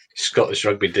 Scottish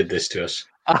rugby did this to us.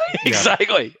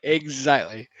 Exactly.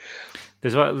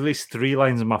 There's at least 3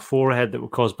 lines on my forehead that were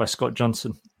caused by Scott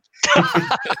Johnson.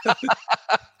 I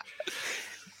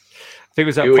think it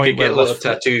was that we point could get a lot of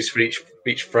tattoos for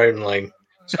each frown line.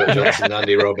 Scott Johnson,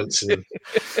 Andy Robinson.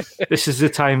 This is the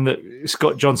time that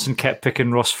Scott Johnson kept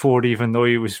picking Ross Ford, even though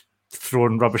he was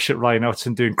throwing rubbish at Ryan out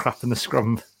and doing crap in the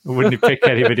scrum. Wouldn't he pick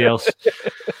anybody else?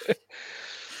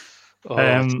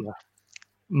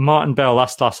 Martin Bell,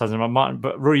 last hasn't Martin,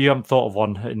 but Rory, you haven't thought of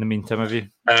one in the meantime, have you?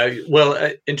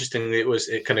 Interestingly,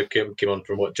 it kind of came on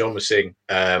from what John was saying.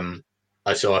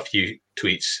 I saw a few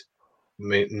tweets,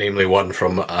 namely one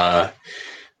from a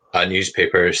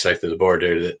newspaper south of the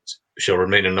border that shall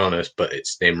remain anonymous, but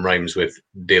its name rhymes with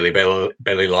Daily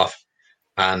Belly Laugh,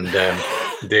 and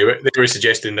they were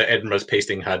suggesting that Edinburgh's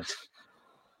pasting had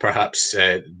perhaps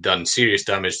done serious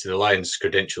damage to the Lions'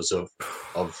 credentials of.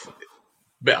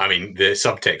 But I mean, the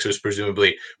subtext was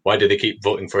presumably, why do they keep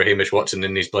voting for Hamish Watson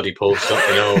in these bloody polls? Don't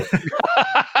you know?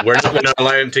 We're not going to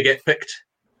allow him to get picked.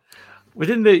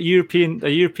 Within the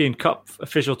European Cup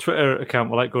official Twitter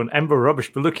account, we're like going, Edinburgh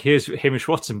rubbish, but look, here's Hamish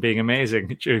Watson being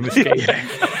amazing during this game.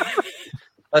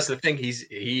 That's the thing.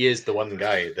 He is the one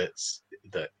guy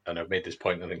that, and I've made this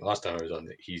point, I think last time I was on,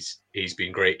 that he's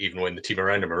been great even when the team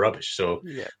around him are rubbish. So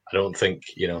I don't think,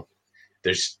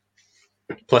 there's.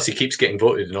 Plus, he keeps getting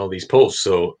voted in all these polls,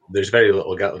 so there's very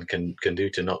little Gatland can do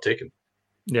to not take him.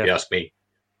 Yeah, if you ask me.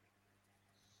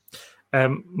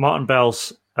 Martin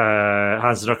Bell's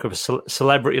has the record of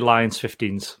celebrity Lions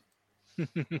 15s.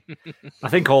 I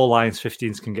think all Lions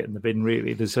 15s can get in the bin.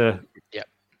 Really,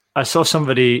 I saw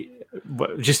somebody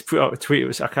just put out a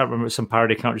tweet. I can't remember, some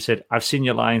parody account who said, "I've seen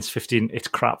your Lions 15. It's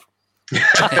crap."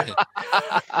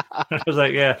 I was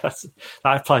like, "Yeah, that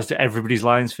applies to everybody's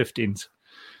Lions 15s."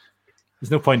 There's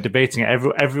no point debating it.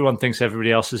 Everyone thinks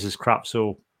everybody else's is crap.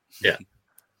 So yeah,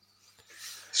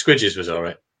 Squidges was all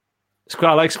right.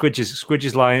 I like Squidges.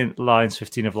 Squidges Lions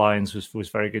 15 of Lions was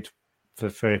very good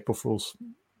for April Fools.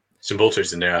 Some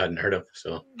bolters in there I hadn't heard of.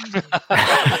 So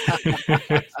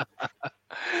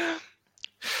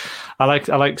I like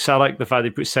the fact they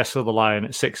put Cecil the Lion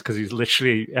at 6 because he's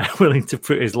literally willing to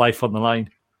put his life on the line.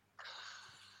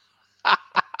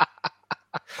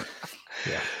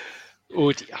 Yeah.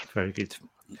 Oh dear. Very good.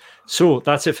 So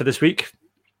that's it for this week.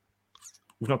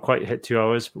 We've not quite hit 2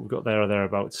 hours, but we've got there or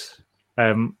thereabouts.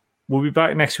 We'll be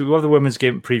back next week. We'll have the women's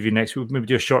game preview next week. We'll maybe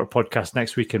do a shorter podcast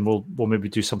next week, and we'll maybe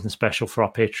do something special for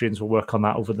our Patreons. We'll work on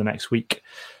that over the next week.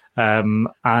 And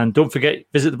don't forget,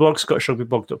 visit the blog,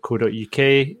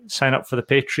 scottishrugbyblog.co.uk. Sign up for the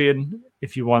Patreon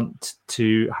if you want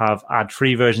to have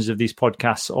ad-free versions of these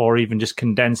podcasts, or even just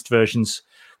condensed versions,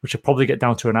 which will probably get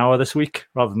down to an hour this week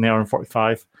rather than the hour and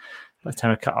 45. By the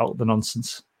time I cut out the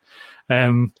nonsense.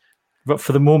 But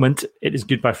for the moment, it is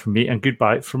goodbye from me and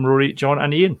goodbye from Rory, John,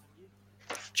 and Ian.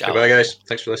 Ciao. Goodbye, guys.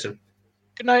 Thanks for listening.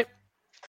 Good night.